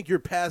 I think you're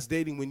past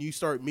dating when you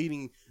start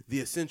meeting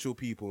the essential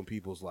people in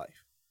people's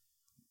life.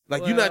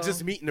 Like you're not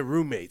just meeting the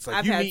roommates.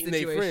 Like you meeting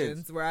their friends. I've had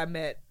situations where I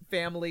met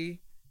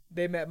family,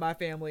 they met my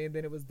family, and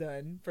then it was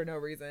done for no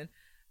reason.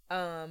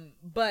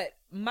 But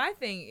my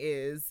thing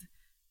is,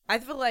 I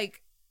feel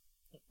like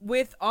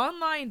with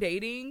online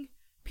dating,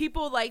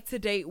 people like to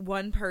date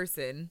one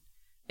person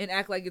and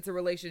act like it's a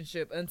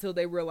relationship until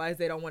they realize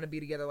they don't want to be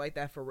together like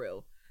that for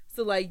real.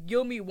 So, like,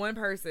 you'll meet one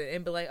person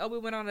and be like, oh, we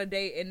went on a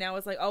date, and now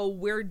it's like, oh,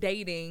 we're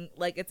dating,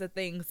 like it's a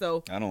thing.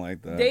 So I don't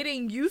like that.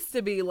 Dating used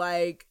to be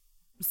like,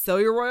 sow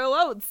your royal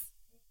oats,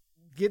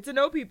 get to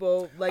know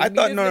people. Like, I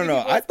thought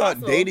I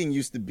thought dating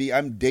used to be,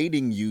 I'm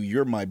dating you,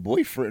 you're my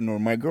boyfriend or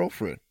my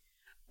girlfriend.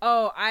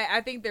 Oh,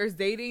 I think there's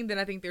dating, then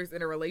I think there's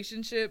in a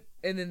relationship,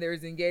 and then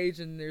there's engaged,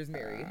 and there's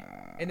married,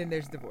 and then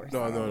there's divorce.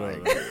 No. I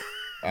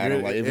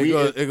don't like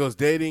it. Goes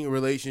dating,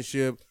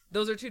 relationship.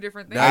 Those are two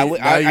different things. I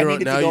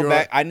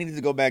needed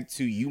to go back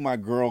to you, my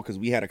girl, because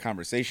we had a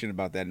conversation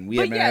about that, and we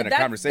haven't had a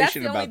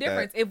conversation about that. That's the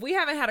only difference. If we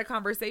haven't had a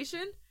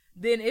conversation,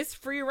 then it's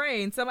free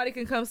reign. Somebody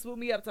can come swoop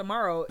me up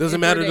tomorrow. Doesn't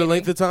matter the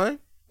length of time.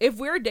 If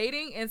we're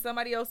dating and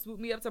somebody else swoop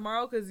me up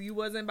tomorrow because you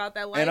wasn't about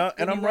that life,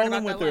 and I'm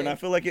rolling with her, and I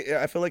feel like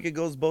it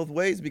goes both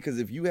ways, because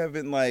if you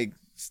haven't like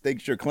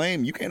staked your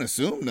claim, you can't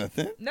assume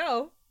nothing.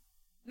 No,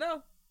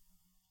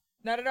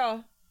 not at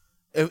all.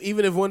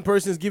 Even if one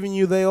person's giving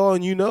you their all,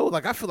 and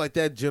like I feel like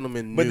that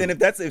gentleman knew. But then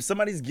if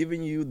somebody's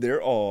giving you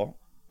their all,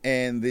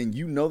 and then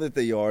you know that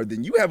they are,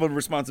 then you have a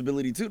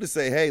responsibility too to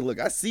say, hey, look,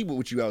 I see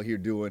what you out here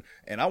doing,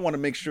 and I want to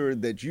make sure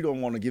that you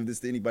don't want to give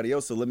this to anybody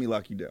else, so let me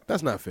lock you down.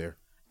 That's not fair.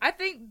 I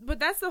think, but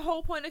that's the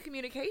whole point of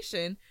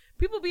communication.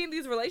 People be in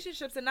these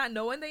relationships and not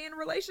knowing they in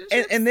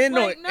relationships. And then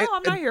I'm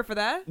not here for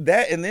that.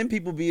 And then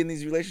people be in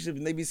these relationships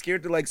and they be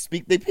scared to like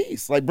speak their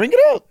piece, like bring it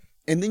out,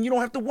 and then you don't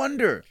have to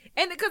wonder.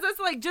 And because it's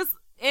like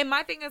and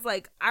my thing is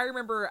like, I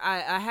remember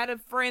I had a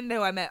friend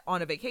who I met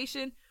on a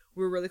vacation.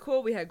 We were really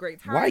cool. We had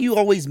great time. Why are you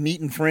always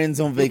meeting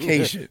friends on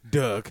vacation?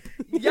 Doug.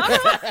 Y'all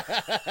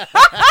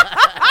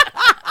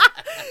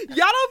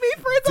don't meet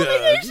friends on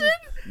vacation?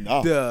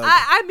 No.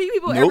 I meet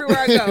people everywhere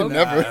I go.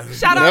 Never.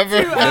 Shout out to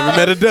never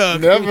met a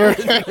Doug. Never.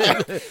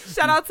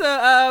 Shout out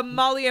to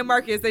Molly and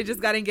Marcus. They just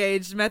got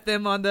engaged. Met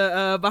them on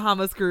the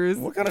Bahamas cruise.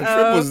 What kind of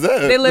trip was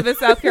that? They live in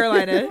South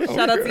Carolina.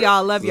 Shout out to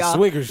y'all. Love y'all.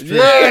 Swingers trip.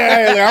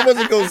 Yeah, I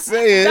wasn't gonna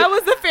say it. That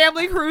was the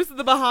family cruise to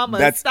the Bahamas.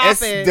 That's Stop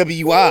SWINGRS.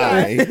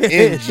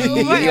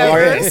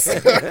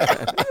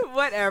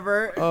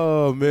 Whatever.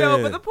 Oh man.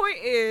 No, but the point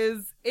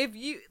is, if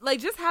you like,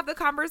 just have the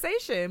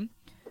conversation.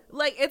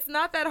 Like, it's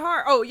not that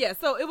hard. Oh, yeah.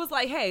 So it was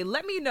like, hey,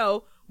 let me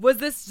know, was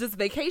this just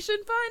vacation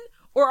fun?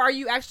 Or are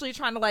you actually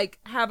trying to, like,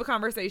 have a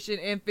conversation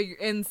and figure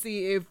and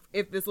see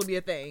if this will be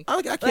a thing?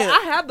 I can't. Like,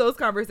 I have those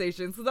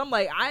conversations because I'm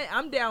like,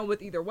 I'm down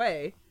with either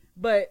way.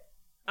 But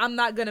I'm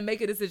not going to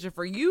make a decision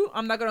for you.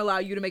 I'm not going to allow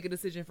you to make a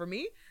decision for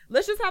me.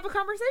 Let's just have a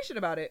conversation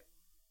about it.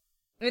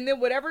 And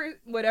then whatever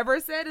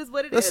is said is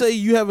what it is. Let's say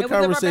you have a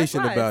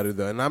conversation about it,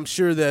 though. And I'm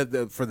sure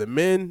that for the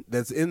men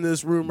that's in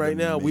this room right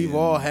now, we've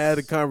all had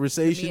a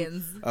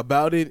conversation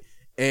about it.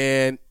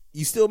 And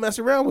you still mess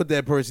around with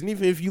that person.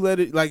 Even if you let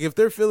it, like, if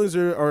their feelings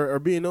are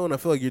being known, I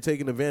feel like you're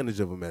taking advantage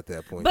of them at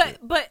that point.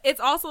 But it's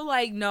also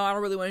like, no, I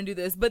don't really want to do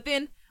this. But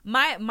then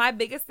my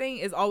biggest thing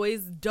is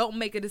always don't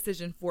make a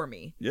decision for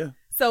me. Yeah.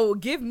 So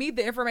give me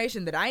the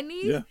information that I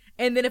need. Yeah.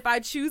 And then if I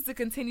choose to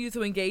continue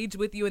to engage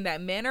with you in that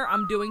manner,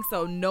 I'm doing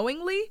so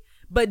knowingly.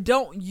 But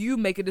don't you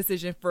make a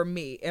decision for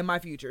me in my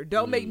future.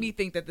 Don't make me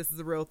think that this is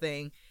a real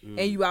thing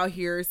and you out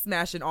here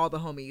smashing all the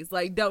homies.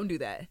 Like, don't do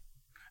that.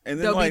 And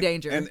then, don't like, be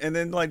dangerous. And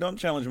then, like, don't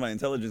challenge my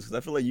intelligence, because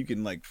I feel like you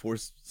can, like,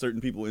 force certain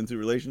people into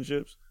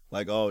relationships.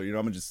 Like, oh, I'm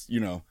going to just,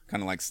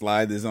 kind of, like,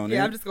 slide this on in.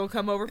 Yeah, I'm just going to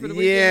come over for the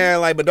weekend. Yeah,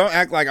 like, but don't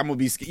act like I'm going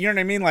to be scared. You know what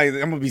I mean? Like, I'm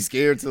going to be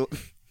scared to...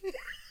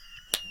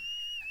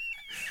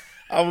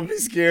 I'm going to be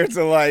scared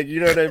to, like, you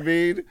know what I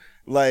mean?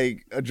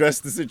 Like, address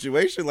the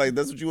situation. Like,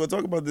 that's what you want to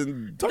talk about,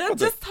 then talk about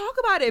just that. talk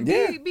about it.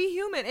 Yeah. Be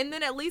human. And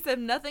then at least if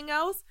nothing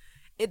else,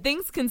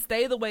 things can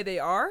stay the way they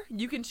are.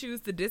 You can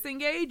choose to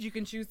disengage. You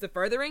can choose to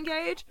further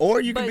engage.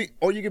 Or you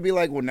could be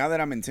like, well, now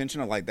that I'm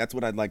intentional, like, that's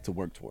what I'd like to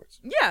work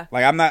towards. Yeah.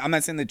 Like, I'm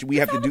not saying that we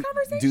have to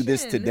do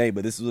this today,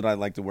 but this is what I'd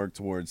like to work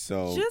towards.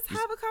 So just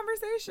have a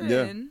conversation.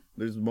 Yeah.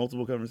 There's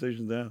multiple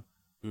conversations down.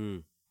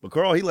 But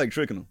Carl, he like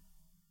tricking them.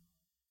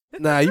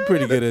 Nah, you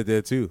pretty good at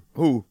that too.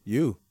 Who?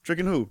 You.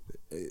 Tricking who?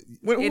 It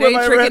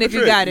ain't tricking if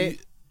you got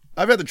it.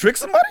 I've had to trick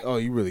somebody? Oh,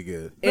 you really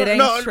good. It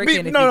ain't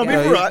tricking if you got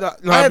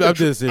it.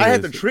 I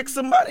had to trick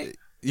somebody?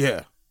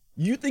 Yeah.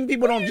 You think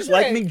people don't just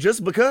like me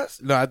just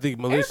because? No, I think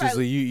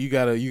maliciously you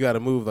gotta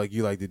move like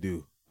you like to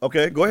do.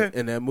 Okay, go ahead.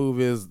 And that move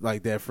is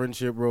like that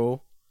friendship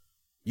role.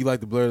 You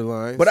like to blur the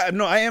lines. But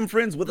I am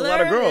friends with a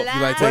lot of girls.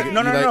 You like taking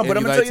but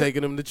I'm like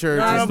taking them to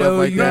church and stuff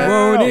like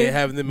that. And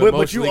having them But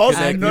emotionally you also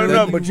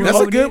connected.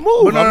 That's a good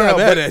move. I'm not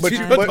mad at you.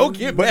 Don't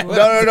get mad.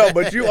 No.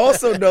 But you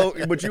also know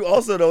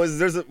is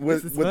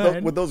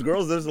with those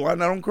girls, there's a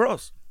line I don't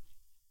cross.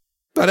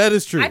 No, that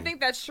is true. I think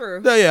that's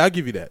true. No, yeah, I'll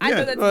give you that. I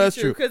know that's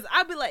true because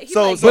I'd be like,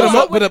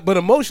 but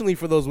emotionally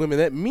for those women,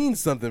 that means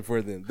something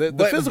for them. The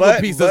physical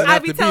piece doesn't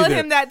have to be there. I'd be telling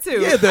him that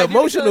too. Yeah, the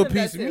emotional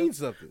piece means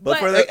something.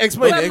 But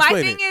explain it. My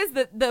thing is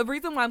that the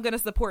reason why I'm going to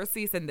support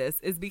Cease in this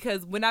is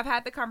because when I've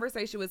had the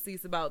conversation with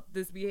Cease about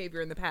this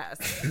behavior in the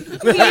past,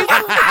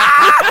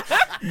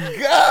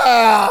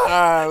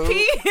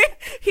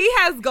 he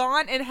has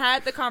gone and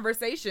had the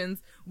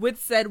conversations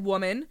with said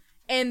woman,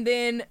 and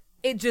then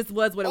it just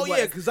was what it was.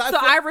 Yeah,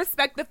 I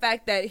respect the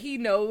fact that he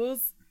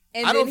knows,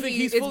 and then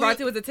it's brought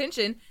to his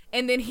attention,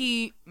 and then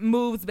he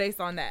moves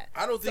based on that.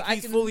 I don't think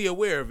he's fully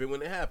aware of it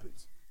when it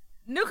happens.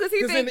 No, because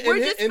he thinks we're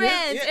just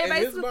friends. In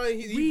his mind,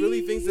 he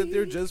really thinks that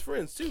they're just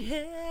friends too.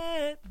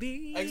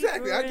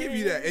 Exactly, I give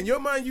you that. In your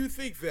mind, you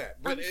think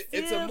that, but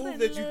it's a move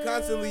that you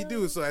constantly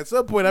do. So at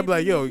some point, I'm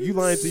like, yo, you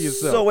lying to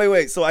yourself. So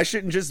wait. So I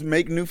shouldn't just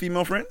make new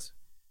female friends?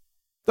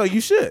 No,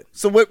 you should.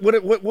 So what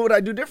would I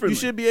do differently? You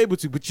should be able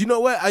to. But you know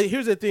what?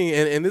 Here's the thing,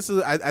 and this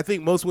is I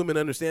think most women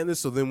understand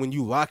this. So then when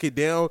you lock it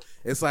down,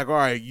 it's like, all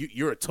right,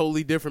 you're a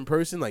totally different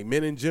person. Like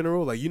men in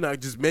general, like you're not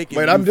just making.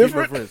 Wait, I'm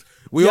different. Friends.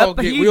 We all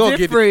get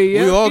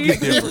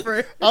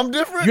different. I'm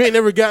different. You ain't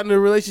never gotten in a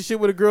relationship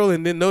with a girl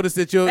and then noticed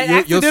that your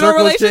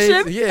circles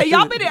changed. Yeah, hey,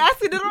 y'all been in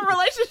accidental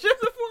relationships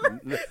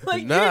before?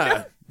 Like,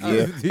 nah.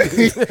 Yeah.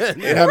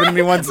 It happened to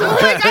me one time.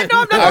 Like, I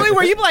know I'm not the only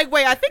one. You be like,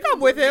 wait, I think I'm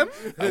with him.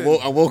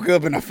 I woke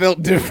up and I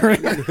felt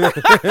different. I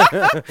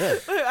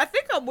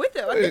think I'm with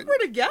him. I think we're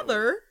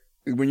together.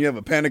 When you have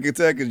a panic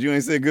attack because you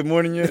ain't said good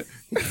morning yet.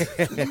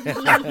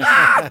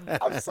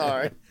 I'm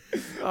sorry.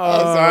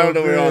 I don't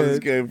know where all this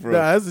came from.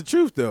 Nah, that's the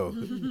truth though.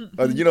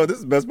 This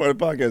is the best part of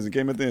the podcast. It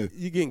came at the end.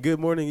 You getting good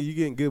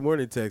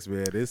morning text,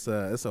 man. It's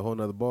a whole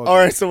nother ball. All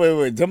right, so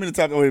wait. Tell me the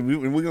top. We're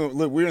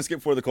gonna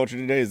skip for the culture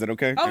today. Is that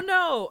okay? Oh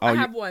no, I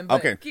have one.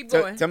 But okay, keep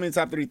going. Tell me the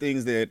top 3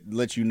 things that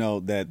let you know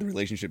that the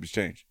relationship has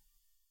changed.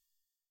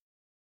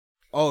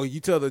 Oh, you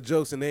tell the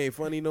jokes and they ain't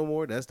funny no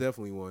more? That's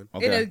definitely one.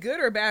 Okay. In a good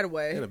or bad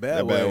way? In a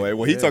bad way.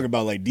 Well, he talking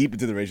about like deep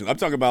into the relationship. I'm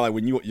talking about like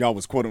when y'all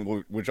was quoting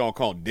what y'all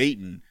call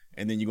dating.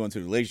 And then you go into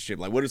a relationship.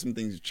 Like, what are some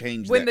things that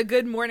change? When the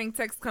good morning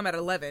texts come at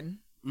 11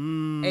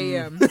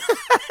 a.m.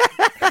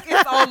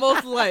 It's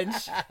almost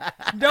lunch.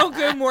 Don't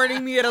good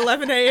morning me at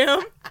 11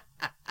 a.m.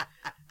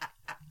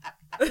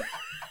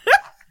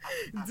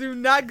 Do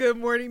not good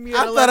morning me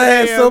at 11 a.m. I thought I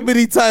had so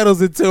many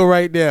titles until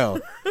right now.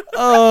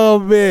 Oh,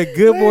 man.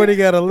 Good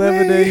morning at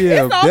 11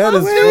 a.m. That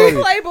is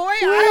funny. Playboy.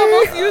 I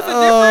almost used a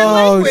different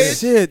language. Oh,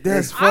 shit.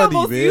 That's funny, I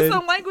almost man. used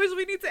some language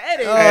we need to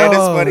edit. And it's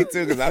funny,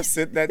 too, because I've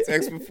sent that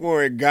text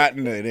before and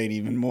gotten it. It ain't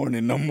even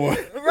morning no more.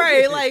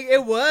 Right. Like,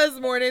 it was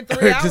morning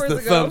 3 hours ago.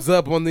 Just a thumbs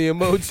up on the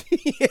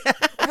emoji.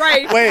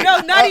 Right. Wait, no,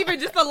 not even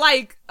just a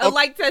like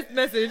text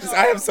message.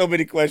 I have so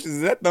many questions.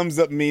 Does that thumbs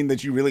up mean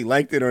that you really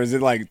liked it, or is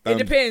it like It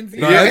depends.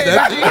 No,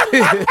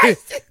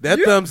 that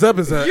thumbs up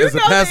is a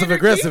passive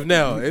aggressive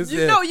now.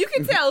 You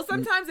can tell.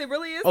 Sometimes it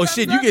really is. Oh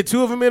shit! You get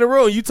 2 of them in a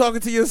row. And you talking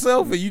to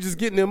yourself, and you just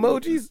getting the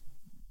emojis.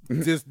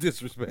 Just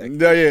disrespect.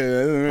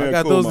 Yeah. I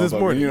got those this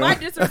morning. My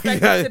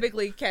disrespect is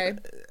typically K.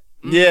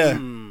 Yeah,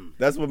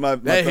 that's what my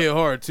that hit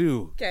hard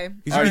too. Okay,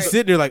 you should be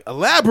sitting there like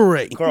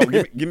elaborate. Carl,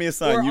 give me a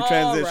sign. You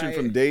transition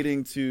from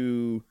dating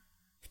to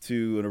a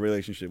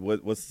relationship.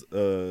 What's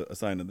a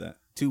sign of that?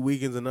 2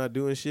 weekends of not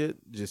doing shit,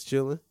 just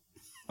chilling.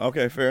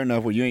 Okay, fair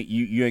enough. Well, you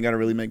ain't got to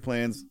really make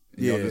plans.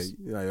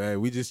 Hey,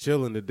 we just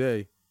chilling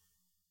today.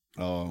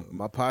 Oh,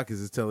 my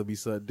pockets is telling me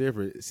something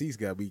different. Cease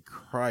got me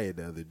crying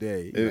the other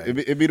day.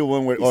 It be the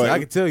one where I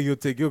can tell you'll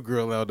take your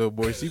girl out though,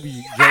 boy. She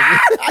be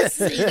I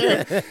see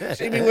her.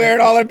 She be wearing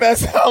all her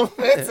best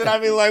outfits, and I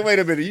be like, wait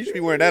a minute, you should be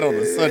wearing that on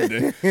a Sunday.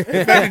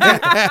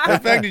 The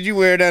fact that you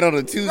wear that on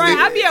a Tuesday, right?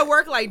 I be at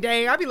work like,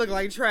 dang, I be looking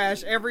like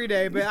trash every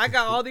day, but I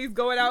got all these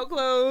going out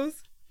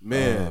clothes.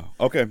 Man,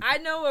 okay. I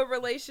know a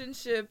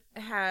relationship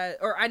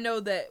I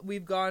know that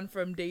we've gone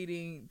from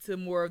dating to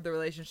more of the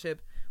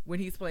relationship when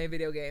he's playing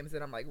video games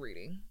and I'm like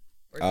reading.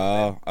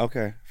 Oh,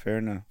 okay. Fair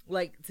enough.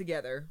 Like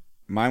together.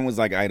 Mine was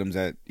like items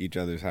at each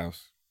other's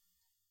house.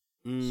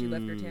 She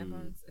left her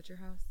tampons at your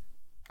house?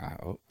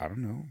 I don't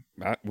know.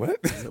 What?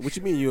 What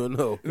you mean you don't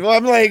know? Well,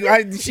 I'm like,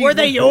 were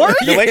they yours?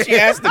 The way she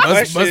asked the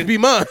question must be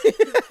mine.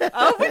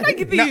 Oh, we might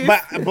get these.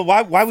 But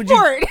why would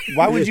Sport. you?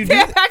 Why would you do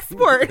that?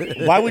 Sport.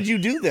 Why would you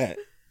do that?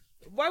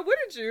 Why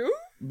wouldn't you?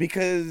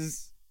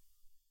 Because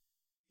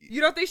you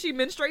don't think she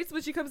menstruates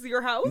when she comes to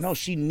your house? No,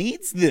 she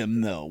needs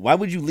them though. Why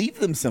would you leave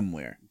them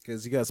somewhere?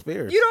 Because you got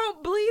spares. You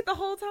don't bleed the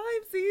whole time,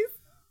 Cease.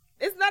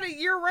 It's not a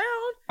year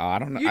round. I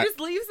don't know. You just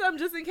leave some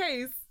just in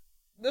case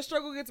the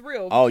struggle gets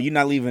real. Oh, you're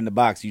not leaving the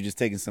box. You're just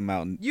taking some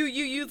out. You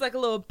use like a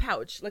little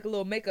pouch, like a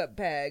little makeup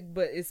bag,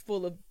 but it's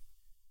full of.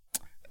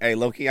 Hey,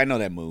 Loki, I know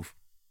that move.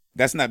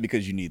 That's not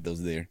because you need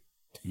those there.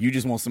 You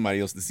just want somebody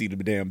else to see the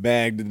damn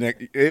bag.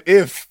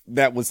 If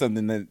that was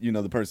something that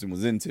the person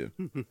was into.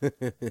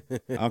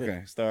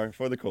 Okay, Star,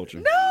 for the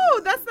culture. No,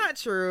 that's not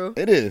true.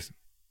 It is.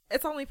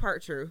 It's only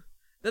part true.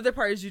 The other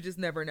part is you just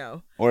never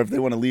know. Or if they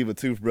want to leave a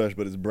toothbrush,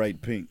 but it's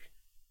bright pink.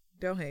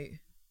 Don't hate.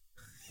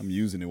 I'm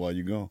using it while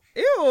you go.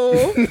 Ew.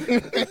 Do you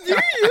use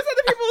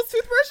other people's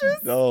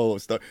toothbrushes? No,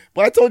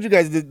 but I told you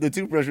guys the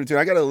toothbrush routine.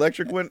 I got an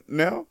electric one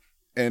now,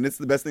 and it's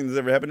the best thing that's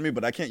ever happened to me.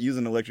 But I can't use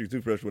an electric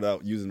toothbrush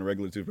without using a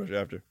regular toothbrush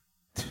after.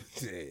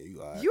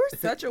 You're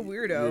such a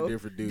weirdo. You're a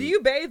different dude. Do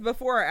you bathe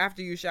before or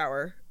after you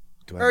shower?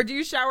 Or do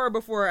you shower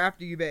before or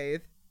after you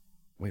bathe?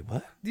 Wait,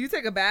 what? Do you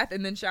take a bath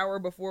and then shower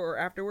before or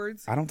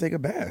afterwards? I don't take a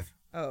bath.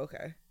 Oh,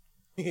 okay.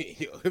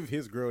 If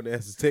his grown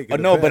ass is taking Oh,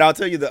 no, but I'll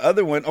tell you the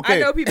other one. Okay. I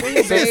know people who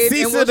bathe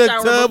He's and will in the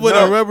shower tub before.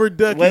 with a rubber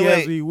ducky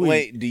every week.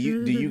 Wait, do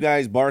you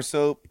guys bar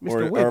soap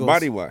or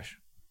body wash?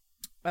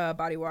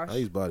 Body wash. I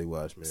use body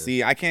wash, man.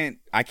 See, I can't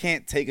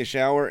take a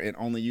shower and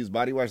only use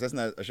body wash. That's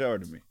not a shower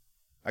to me.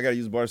 I gotta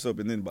use bar soap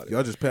and then body wash.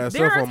 Y'all just passed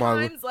There off are on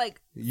my. times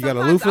like You got a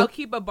sometimes loofah? I'll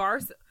keep a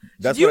bar.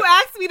 That's you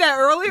what- asked me that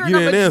earlier, You and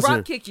I'm didn't gonna answer.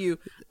 drop kick you.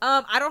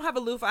 I don't have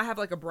a loofah. I have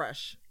like a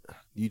brush.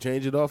 You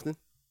change it often?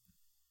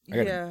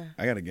 I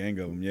got a gang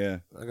of them. Yeah,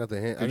 I got the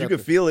hand. because you can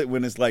feel it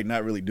when it's like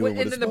not really doing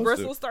what And it's then the supposed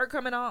bristles to. start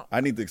coming out. I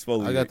need to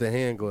exfoliate. I got the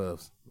hand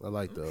gloves. I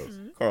like those.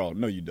 Carl,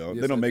 no, you don't.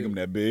 Yes, They don't I make do. them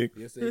that big.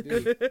 Yes, they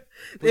do.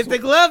 If the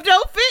glove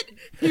don't fit,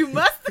 you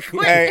must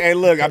quit. Hey,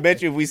 look! I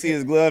bet you if we see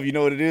his glove, you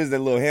know what it is? That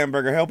little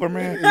hamburger helper,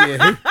 man.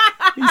 Yeah,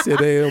 he said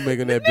they don't make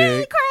them that Man,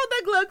 big. Carl,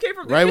 that glove came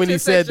from the Right when he kitchen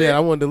said section. that, I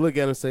wanted to look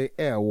at him and say,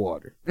 add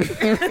water.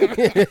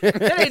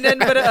 That ain't nothing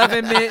but an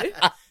oven mitt.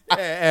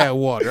 Add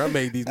water. I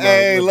made these.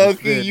 Hey, motherfuckers low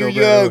key, fit you no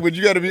matter young, what. but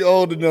you got to be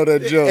old to know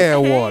that joke. Add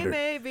water.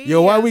 maybe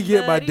Yo, why I'm we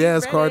get my bloody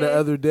dad's car the red.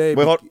 other day?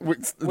 Wait,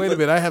 Wait a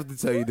minute, I have to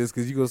tell you this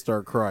because you're going to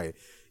start crying.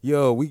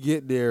 Yo, we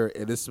get there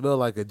and it smelled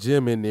like a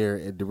gym in there,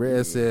 and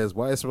Derez says,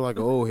 why it smell like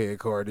an old head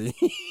car in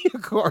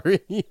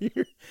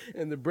here?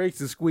 And the brakes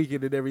are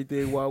squeaking and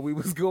everything while we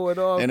was going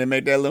off. And it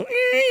made that little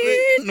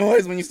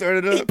noise when you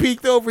started He up.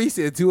 peeked over. He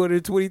said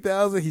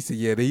 220,000. He said,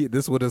 "Yeah,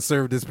 this would have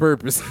served its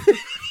purpose."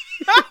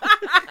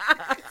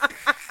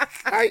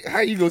 How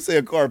you gonna say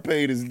a car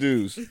paid its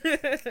dues?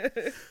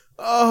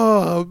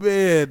 Oh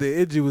man, the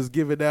engine was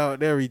giving out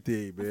and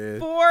everything, man.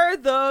 For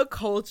the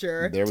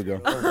culture. There we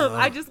go.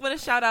 I just want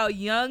to shout out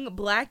Young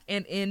Black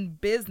and in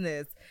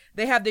Business.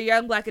 They have their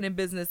Young Black and in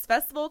Business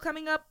Festival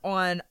coming up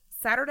on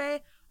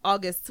Saturday,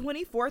 August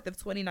 24th of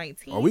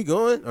 2019. Are we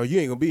going? Or you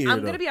ain't gonna be here? I'm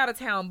though? gonna be out of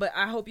town, but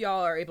I hope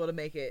y'all are able to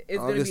make it. It's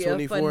gonna August be a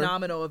 24th?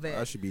 phenomenal event.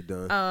 I should be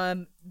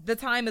done. The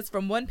time is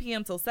from 1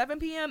 p.m. till 7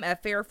 p.m.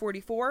 at Fair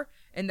 44,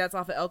 and that's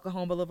off of El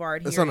Cajon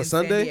Boulevard That's here on a in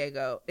Sunday? San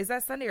Diego. Is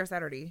that Sunday or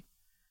Saturday?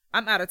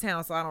 I'm out of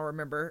town, so I don't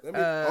remember. me- The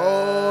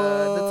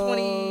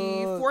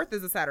 24th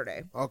is a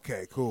Saturday.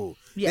 Okay, cool.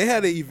 Yeah. They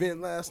had an event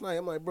last night.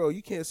 I'm like, bro,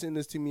 you can't send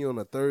this to me on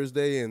a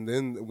Thursday and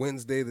then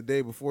Wednesday, the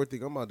day before.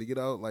 Think I'm about to get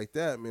out like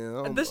that,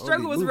 man. The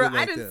struggle was real.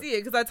 I didn't see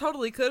it because I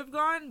totally could have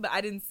gone, but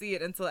I didn't see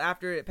it until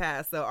after it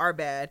passed. So our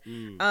bad.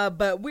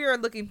 But we are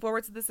looking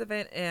forward to this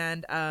event,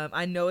 and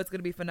I know it's going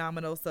to be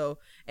phenomenal. So,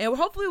 and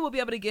hopefully we'll be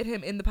able to get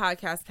him in the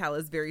podcast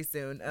Callis very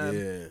soon.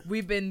 Yeah.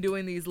 We've been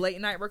doing these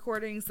late night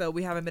recordings, so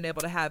we haven't been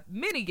able to have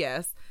many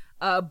guests.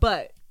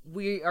 But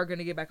we are going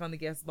to get back on the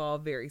guest ball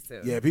very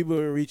soon. Yeah, people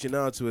have been reaching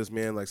out to us,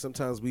 man. Like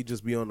sometimes we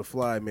just be on the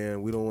fly,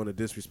 man. We don't want to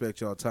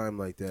disrespect y'all time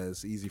like that.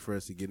 It's easy for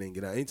us to get in,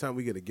 get out. Anytime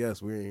we get a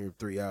guest, we're in here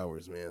 3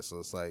 hours, man. So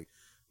it's like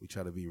we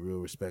try to be real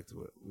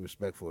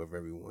respectful of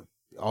everyone.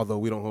 Although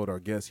we don't hold our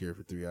guests here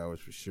for 3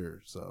 hours for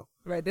sure. So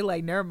Right. They're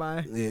like, never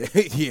mind. yeah,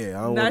 yeah.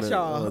 I don't Not want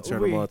y'all. to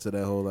turn them on to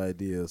that whole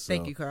idea. So.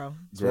 Thank you, Carl.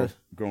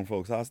 Grown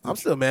folks hostage. I'm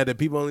still mad that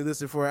people only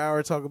listen for an hour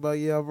and talk about,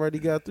 I've already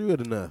got through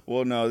it enough.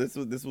 Well, no, this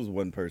was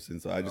one person,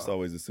 so I just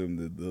always assume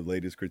that the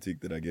latest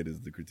critique that I get is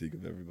the critique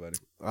of everybody.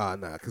 Nah,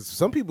 because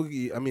some people,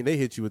 I mean, they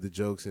hit you with the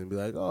jokes and be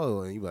like,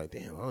 oh, and you be like,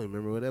 damn, I don't even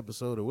remember what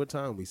episode or what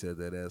time we said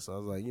that at. So I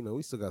was like,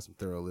 we still got some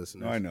thorough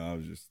listeners. No, I know, I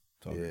was just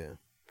talking. Yeah.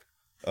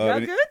 Y'all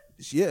good?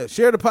 Yeah,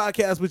 share the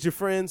podcast with your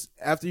friends.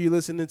 After you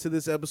listening to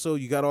this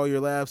episode, you got all your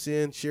laughs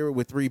in, share it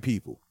with 3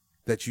 people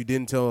that you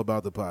didn't tell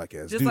about the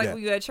podcast. Just Do like that.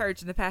 when you at church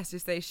and the pastor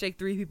say, shake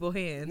 3 people's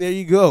hands. There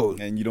you go.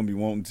 And you don't be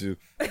wanting to.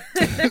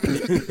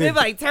 They're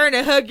like, turn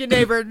and hug your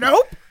neighbor.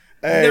 Nope.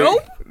 Hey.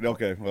 Nope.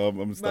 Okay, well, I'm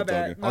gonna stop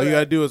bad. talking. All you got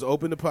to do is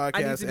open the I need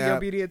podcast to be app,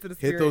 obedient to the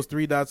hit spirit. those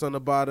 3 dots on the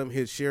bottom,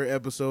 hit share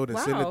episode, and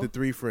send it Wow. to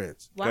 3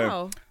 friends.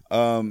 Wow.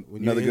 When you're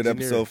Another good engineering.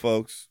 episode,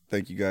 folks.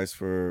 Thank you guys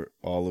for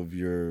all of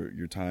your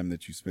time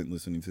that you spent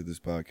listening to this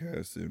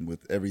podcast and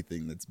with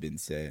everything that's been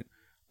said.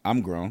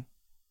 I'm grown.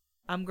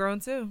 I'm grown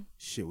too.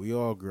 Shit, we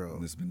all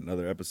grown. This has been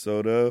another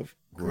episode of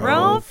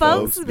Grown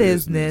Folks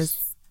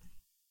Business.